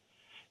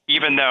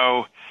 even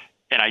though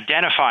in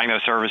identifying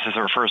those services, it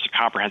refers to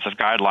comprehensive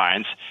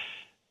guidelines.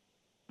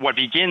 What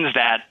begins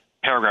that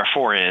paragraph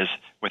 4 is,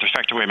 with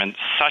respect to women,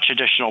 such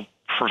additional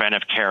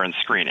preventive care and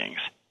screenings.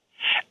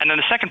 And then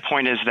the second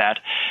point is that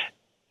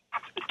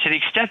to the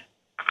extent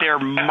there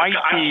might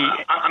be...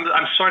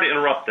 I'm sorry to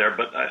interrupt there,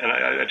 but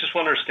I just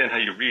want to understand how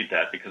you read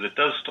that, because it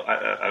does...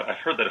 I've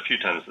heard that a few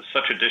times, that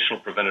such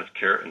additional preventive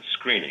care and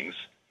screenings.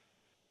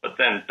 but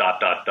then ...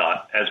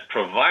 as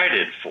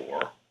provided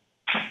for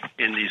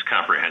in these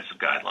comprehensive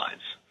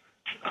guidelines.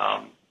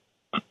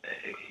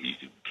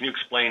 Can you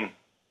explain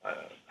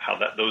how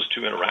those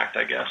two interact,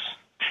 I guess?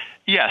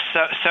 Yes.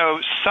 So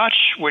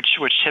such, which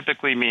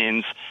typically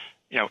means,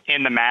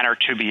 in the manner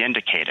to be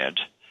indicated,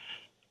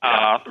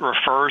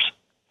 refers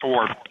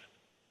or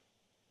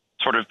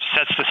sort of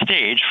sets the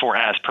stage for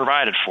as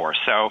provided for.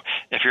 So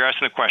if you're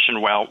asking the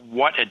question, well,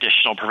 what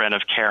additional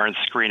preventive care and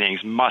screenings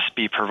must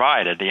be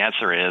provided? The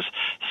answer is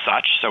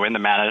such, so in the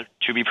manner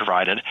to be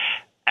provided,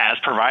 as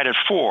provided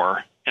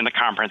for in the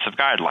comprehensive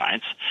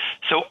guidelines.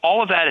 So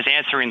all of that is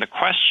answering the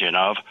question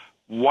of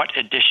what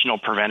additional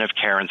preventive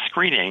care and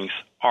screenings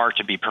are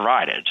to be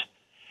provided.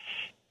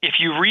 If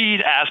you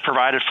read as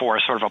provided for,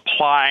 sort of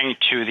applying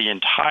to the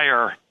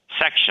entire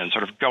section,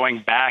 sort of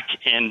going back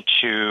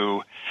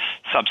into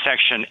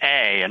subsection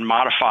A and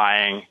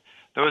modifying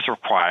those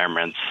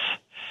requirements,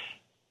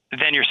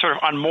 then you're sort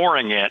of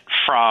unmooring it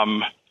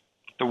from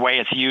the way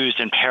it's used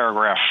in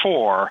paragraph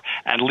 4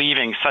 and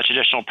leaving such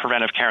additional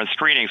preventive care and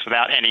screenings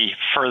without any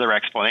further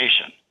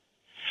explanation.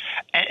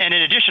 And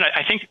in addition,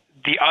 I think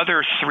the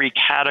other three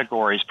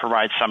categories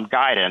provide some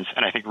guidance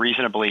and I think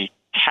reasonably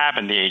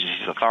cabin the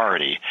agency's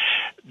authority.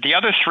 The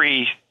other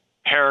three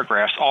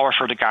paragraphs all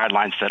refer to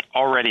guidelines that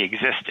already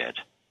existed.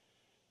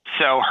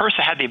 So HRSA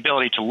had the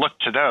ability to look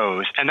to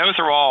those, and those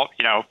are all,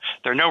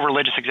 there are no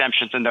religious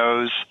exemptions in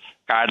those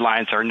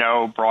guidelines. There are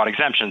no broad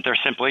exemptions. They're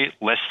simply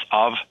lists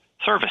of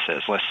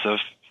services, lists of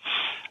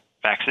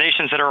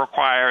vaccinations that are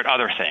required,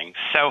 other things.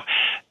 So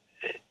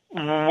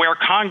where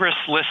Congress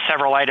lists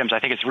several items, I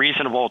think it's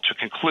reasonable to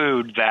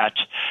conclude that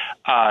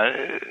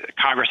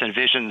Congress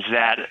envisions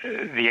that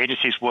the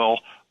agencies will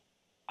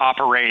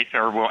operate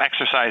or will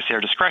exercise their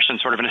discretion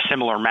sort of in a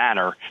similar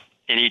manner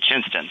in each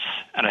instance.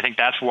 And I think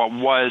that's what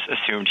was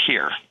assumed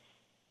here.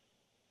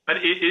 But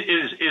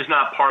it is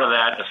not part of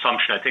that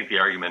assumption. I think the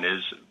argument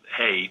is,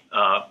 hey,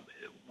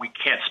 we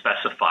can't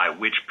specify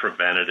which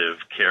preventative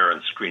care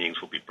and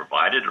screenings will be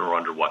provided or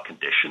under what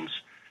conditions,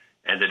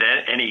 and that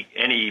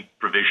any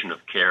provision of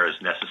care is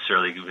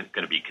necessarily going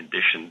to be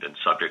conditioned and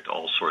subject to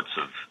all sorts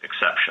of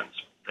exceptions.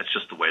 That's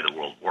just the way the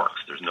world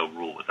works. There's no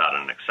rule without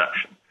an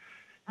exception.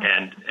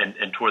 And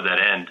toward that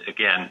end,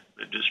 again,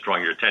 just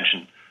drawing your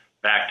attention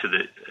back to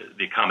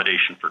the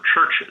accommodation for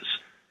churches,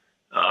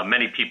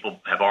 many people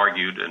have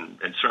argued, and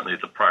certainly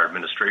the prior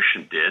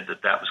administration did,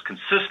 that was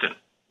consistent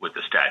with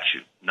the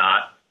statute,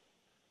 not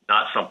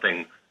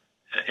something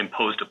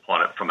imposed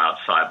upon it from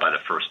outside by the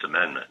First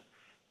Amendment.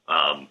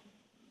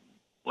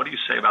 What do you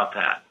say about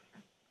that?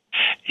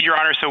 Your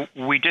Honor, so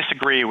we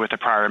disagree with the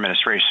prior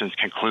administration's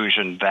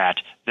conclusion that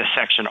this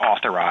section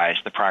authorized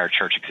the prior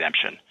church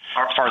exemption.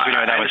 As far as we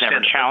know, that was never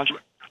challenged.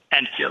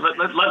 And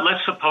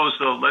let's suppose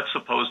though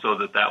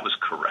that was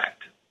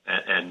correct,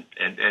 and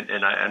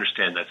I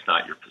understand that's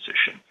not your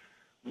position.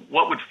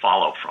 What would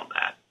follow from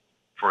that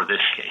for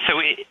this case?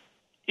 So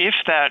if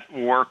that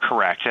were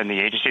correct, then the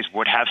agencies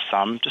would have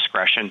some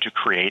discretion to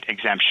create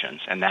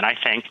exemptions, and then I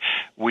think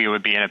we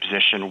would be in a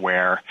position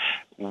where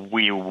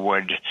we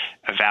would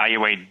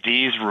evaluate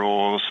these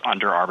rules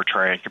under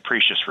arbitrary and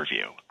capricious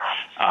review.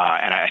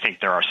 And I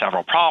think there are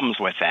several problems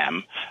with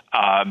them,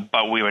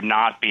 but we would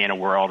not be in a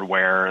world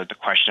where the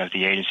question of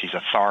the agency's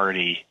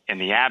authority in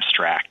the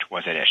abstract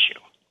was at issue.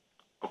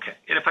 Okay.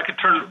 And if I could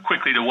turn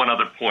quickly to one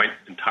other point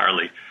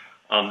entirely,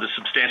 the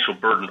substantial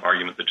burden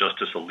argument that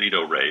Justice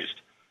Alito raised.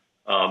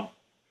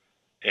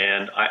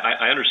 And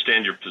I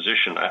understand your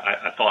position.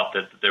 I thought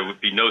that there would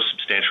be no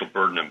substantial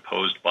burden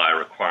imposed by a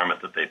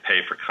requirement that they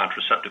pay for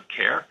contraceptive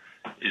care.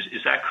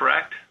 Is that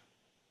correct?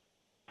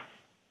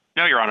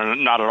 No, Your Honor,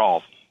 not at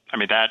all. I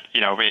mean, that,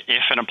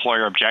 if an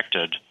employer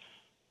objected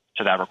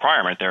to that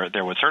requirement,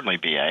 there would certainly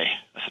be a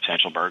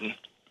substantial burden.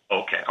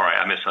 Okay. All right.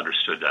 I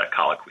misunderstood that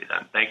colloquy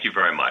then. Thank you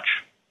very much.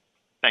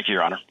 Thank you,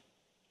 Your Honor.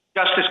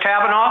 Justice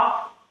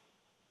Kavanaugh?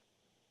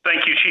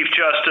 Thank you, Chief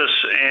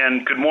Justice,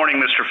 and good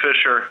morning, Mr.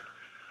 Fisher.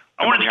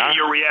 I wanted to get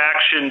your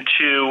reaction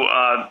to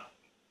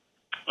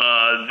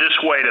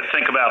this way to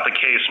think about the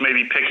case,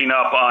 maybe picking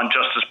up on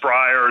Justice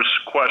Breyer's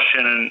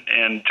question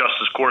and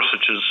Justice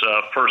Gorsuch's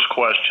first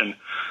question.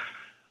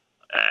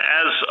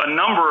 As a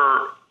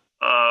number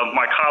of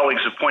my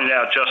colleagues have pointed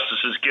out,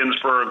 Justices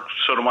Ginsburg,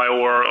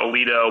 Sotomayor,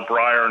 Alito,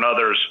 Breyer, and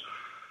others,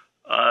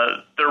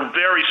 there are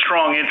very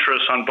strong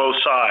interests on both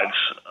sides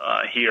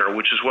here,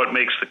 which is what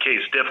makes the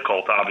case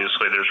difficult,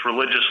 obviously. There's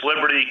religious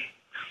liberty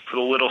for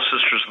the Little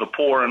Sisters of the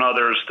Poor and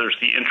others. There's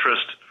the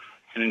interest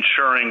in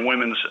ensuring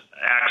women's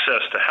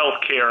access to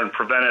health care and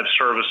preventive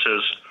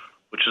services,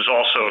 which is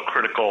also a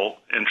critical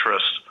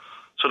interest.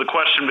 So the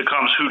question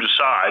becomes who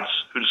decides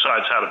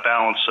how to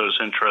balance those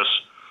interests.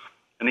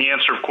 And the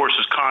answer, of course,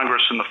 is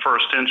Congress in the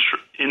first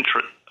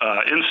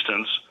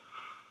instance.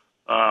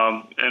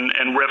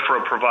 And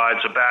RFRA provides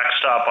a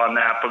backstop on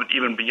that, but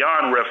even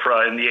beyond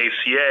RFRA in the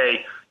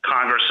ACA,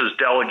 Congress is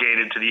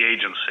delegated to the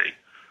agency.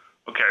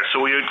 Okay, so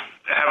we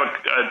have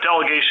a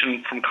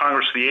delegation from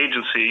Congress to the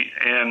agency,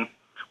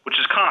 which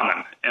is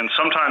common. And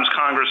sometimes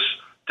Congress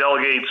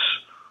delegates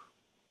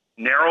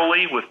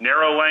narrowly with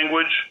narrow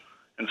language,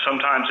 and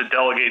sometimes it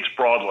delegates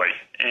broadly.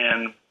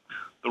 And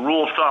the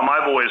rule of thumb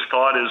I've always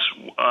thought is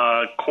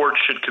courts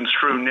should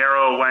construe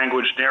narrow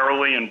language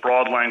narrowly and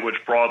broad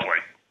language broadly.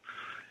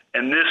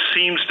 And this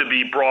seems to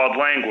be broad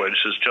language,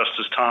 as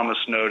Justice Thomas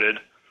noted.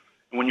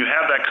 When you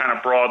have that kind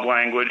of broad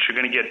language, you're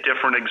going to get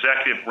different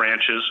executive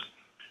branches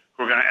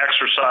who are going to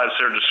exercise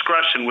their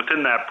discretion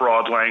within that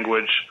broad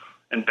language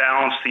and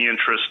balance the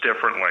interests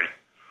differently.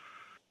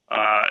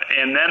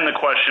 And then the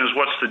question is,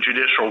 what's the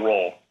judicial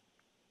role?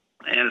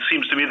 And it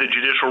seems to me the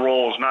judicial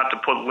role is not to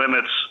put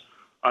limits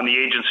on the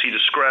agency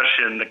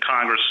discretion that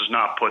Congress has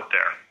not put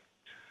there.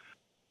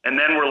 And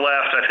then we're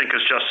left, I think, as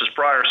Justice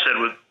Breyer said,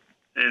 with,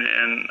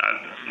 and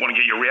I want to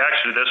get your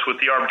reaction to this, with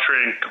the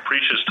arbitrary and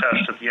capricious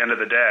test at the end of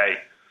the day,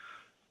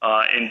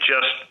 and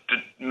just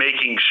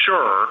making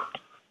sure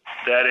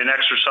that in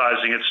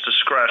exercising its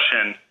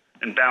discretion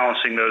and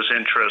balancing those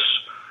interests,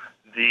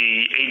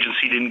 the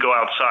agency didn't go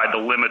outside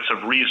the limits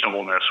of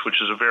reasonableness, which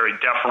is a very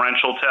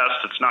deferential test.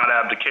 It's not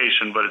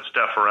abdication, but it's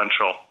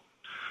deferential.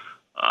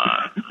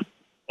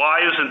 Why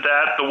isn't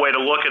that the way to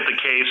look at the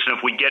case? And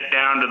if we get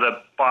down to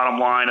the bottom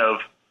line of,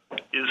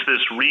 is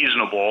this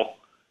reasonable,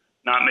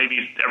 not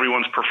maybe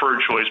everyone's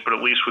preferred choice, but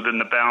at least within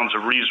the bounds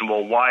of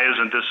reasonable, why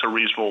isn't this a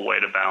reasonable way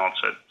to balance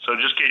it? So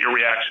just get your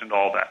reaction to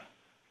all that.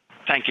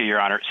 Thank you,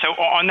 Your Honor. So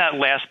on that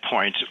last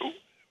point,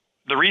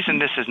 the reason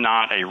this is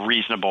not a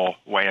reasonable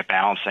way of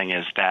balancing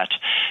is that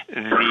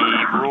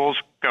the rules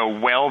go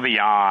well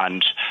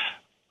beyond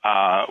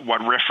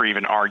what RFRA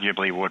even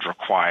arguably would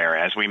require.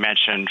 As we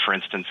mentioned, for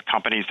instance,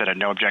 companies that had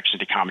no objection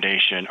to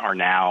accommodation are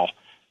now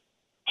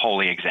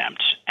wholly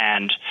exempt.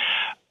 And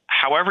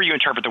however you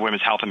interpret the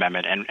Women's Health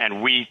Amendment,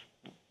 and we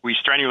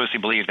strenuously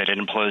believe that it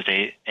imposed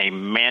a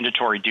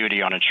mandatory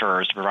duty on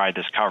insurers to provide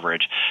this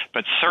coverage,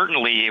 but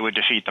certainly it would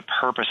defeat the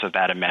purpose of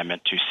that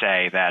amendment to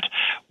say that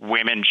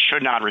women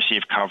should not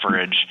receive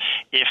coverage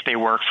if they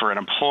work for an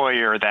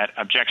employer that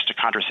objects to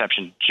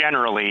contraception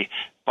generally,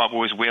 but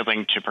was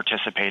willing to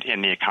participate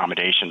in the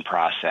accommodation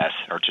process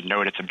or to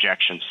note its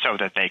objections so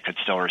that they could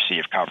still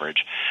receive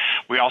coverage.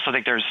 We also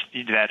think there's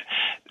that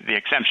the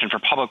exemption for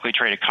publicly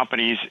traded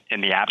companies,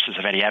 in the absence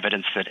of any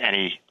evidence that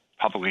any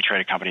publicly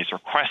traded companies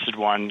requested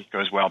one,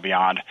 goes well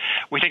beyond.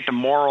 We think the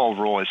moral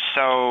rule is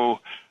so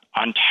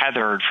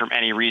untethered from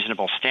any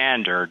reasonable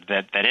standard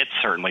that it's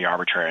certainly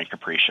arbitrary and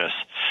capricious.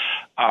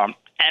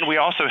 And we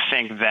also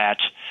think that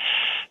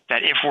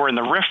if we're in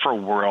the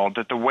RFRA world,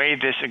 that the way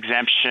these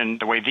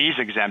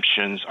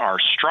exemptions are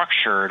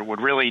structured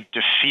would really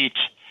defeat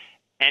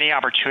any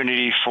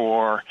opportunity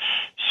for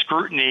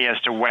scrutiny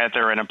as to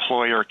whether an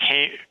employer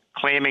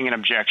claiming an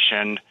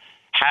objection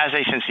has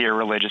a sincere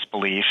religious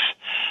belief,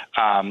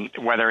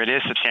 whether it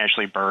is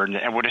substantially burdened,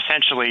 and would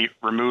essentially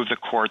remove the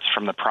courts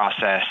from the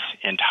process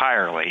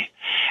entirely.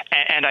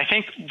 And I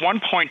think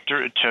one point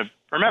to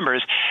remember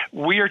is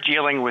we are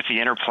dealing with the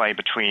interplay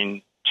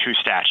between two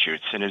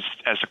statutes. And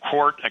as the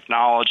court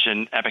acknowledged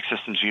in Epic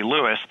Systems v.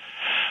 Lewis,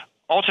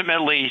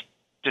 ultimately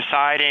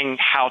deciding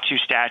how two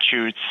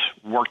statutes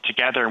work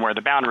together and where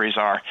the boundaries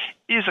are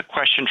is a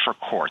question for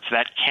courts.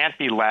 That can't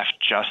be left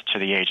just to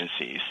the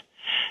agencies.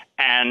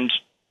 And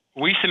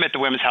we submit the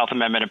Women's Health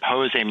Amendment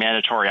impose a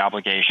mandatory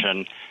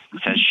obligation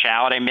that says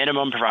shall at a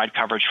minimum provide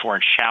coverage for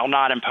and shall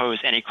not impose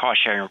any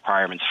cost-sharing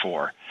requirements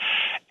for.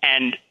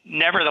 And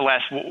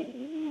nevertheless,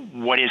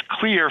 what is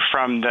clear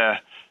from the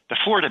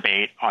floor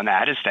debate on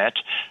that is that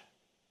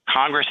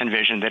Congress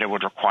envisioned that it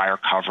would require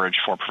coverage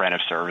for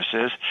preventive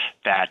services,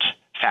 that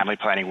family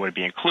planning would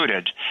be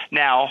included.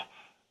 Now,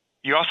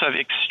 you also have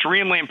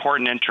extremely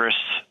important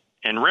interests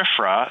in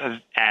RFRA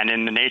and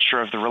in the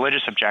nature of the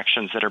religious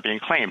objections that are being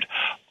claimed.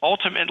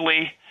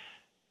 Ultimately,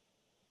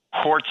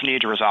 courts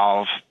need to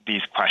resolve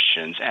these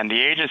questions, and the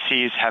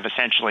agencies have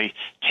essentially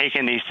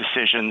taken these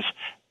decisions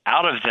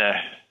out of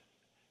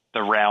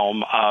the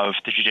realm of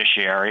the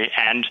judiciary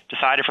and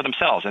decided for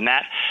themselves. And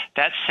that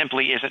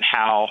simply isn't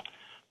how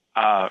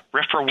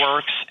RFRA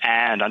works,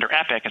 and under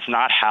Epic, it's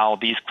not how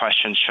these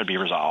questions should be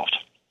resolved.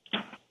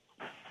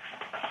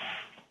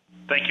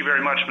 Thank you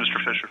very much,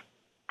 Mr. Fisher.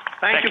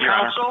 Thank you,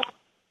 counsel.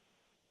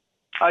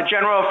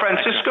 General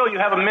Francisco, you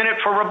have a minute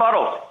for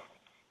rebuttal.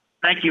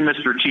 Thank you,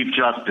 Mr. Chief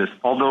Justice.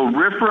 Although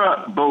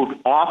RFRA both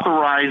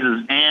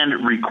authorizes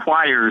and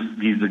requires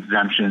these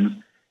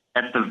exemptions,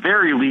 at the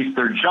very least,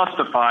 they're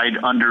justified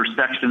under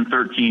Section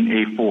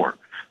 13A4.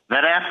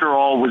 That, after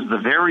all, was the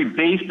very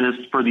basis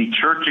for the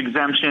church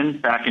exemption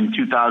back in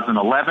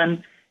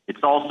 2011. It's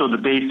also the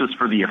basis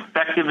for the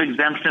effective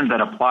exemption that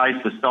applies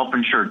to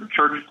self-insured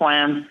church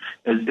plans,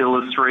 as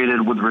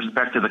illustrated with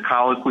respect to the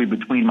colloquy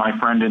between my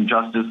friend and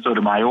Justice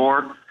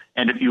Sotomayor.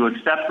 And if you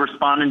accept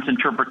respondents'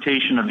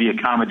 interpretation of the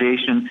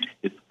accommodation,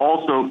 it's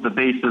also the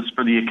basis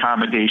for the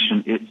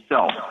accommodation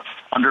itself.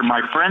 Under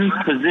my friend's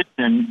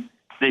position,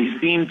 they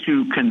seem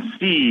to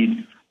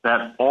concede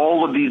that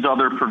all of these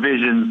other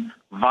provisions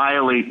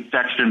violate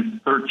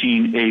Section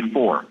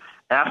 13A4.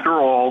 After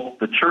all,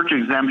 the church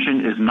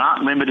exemption is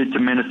not limited to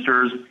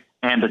ministers,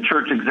 and the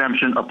church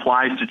exemption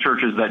applies to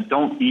churches that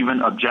don't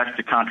even object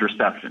to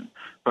contraception.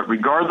 But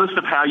regardless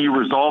of how you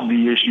resolve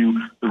the issue,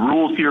 the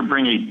rules here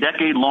bring a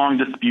decade-long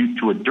dispute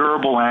to a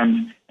durable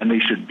end, and they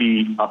should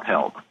be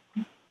upheld.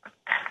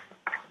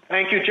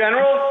 Thank you,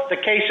 General. The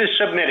case is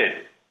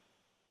submitted.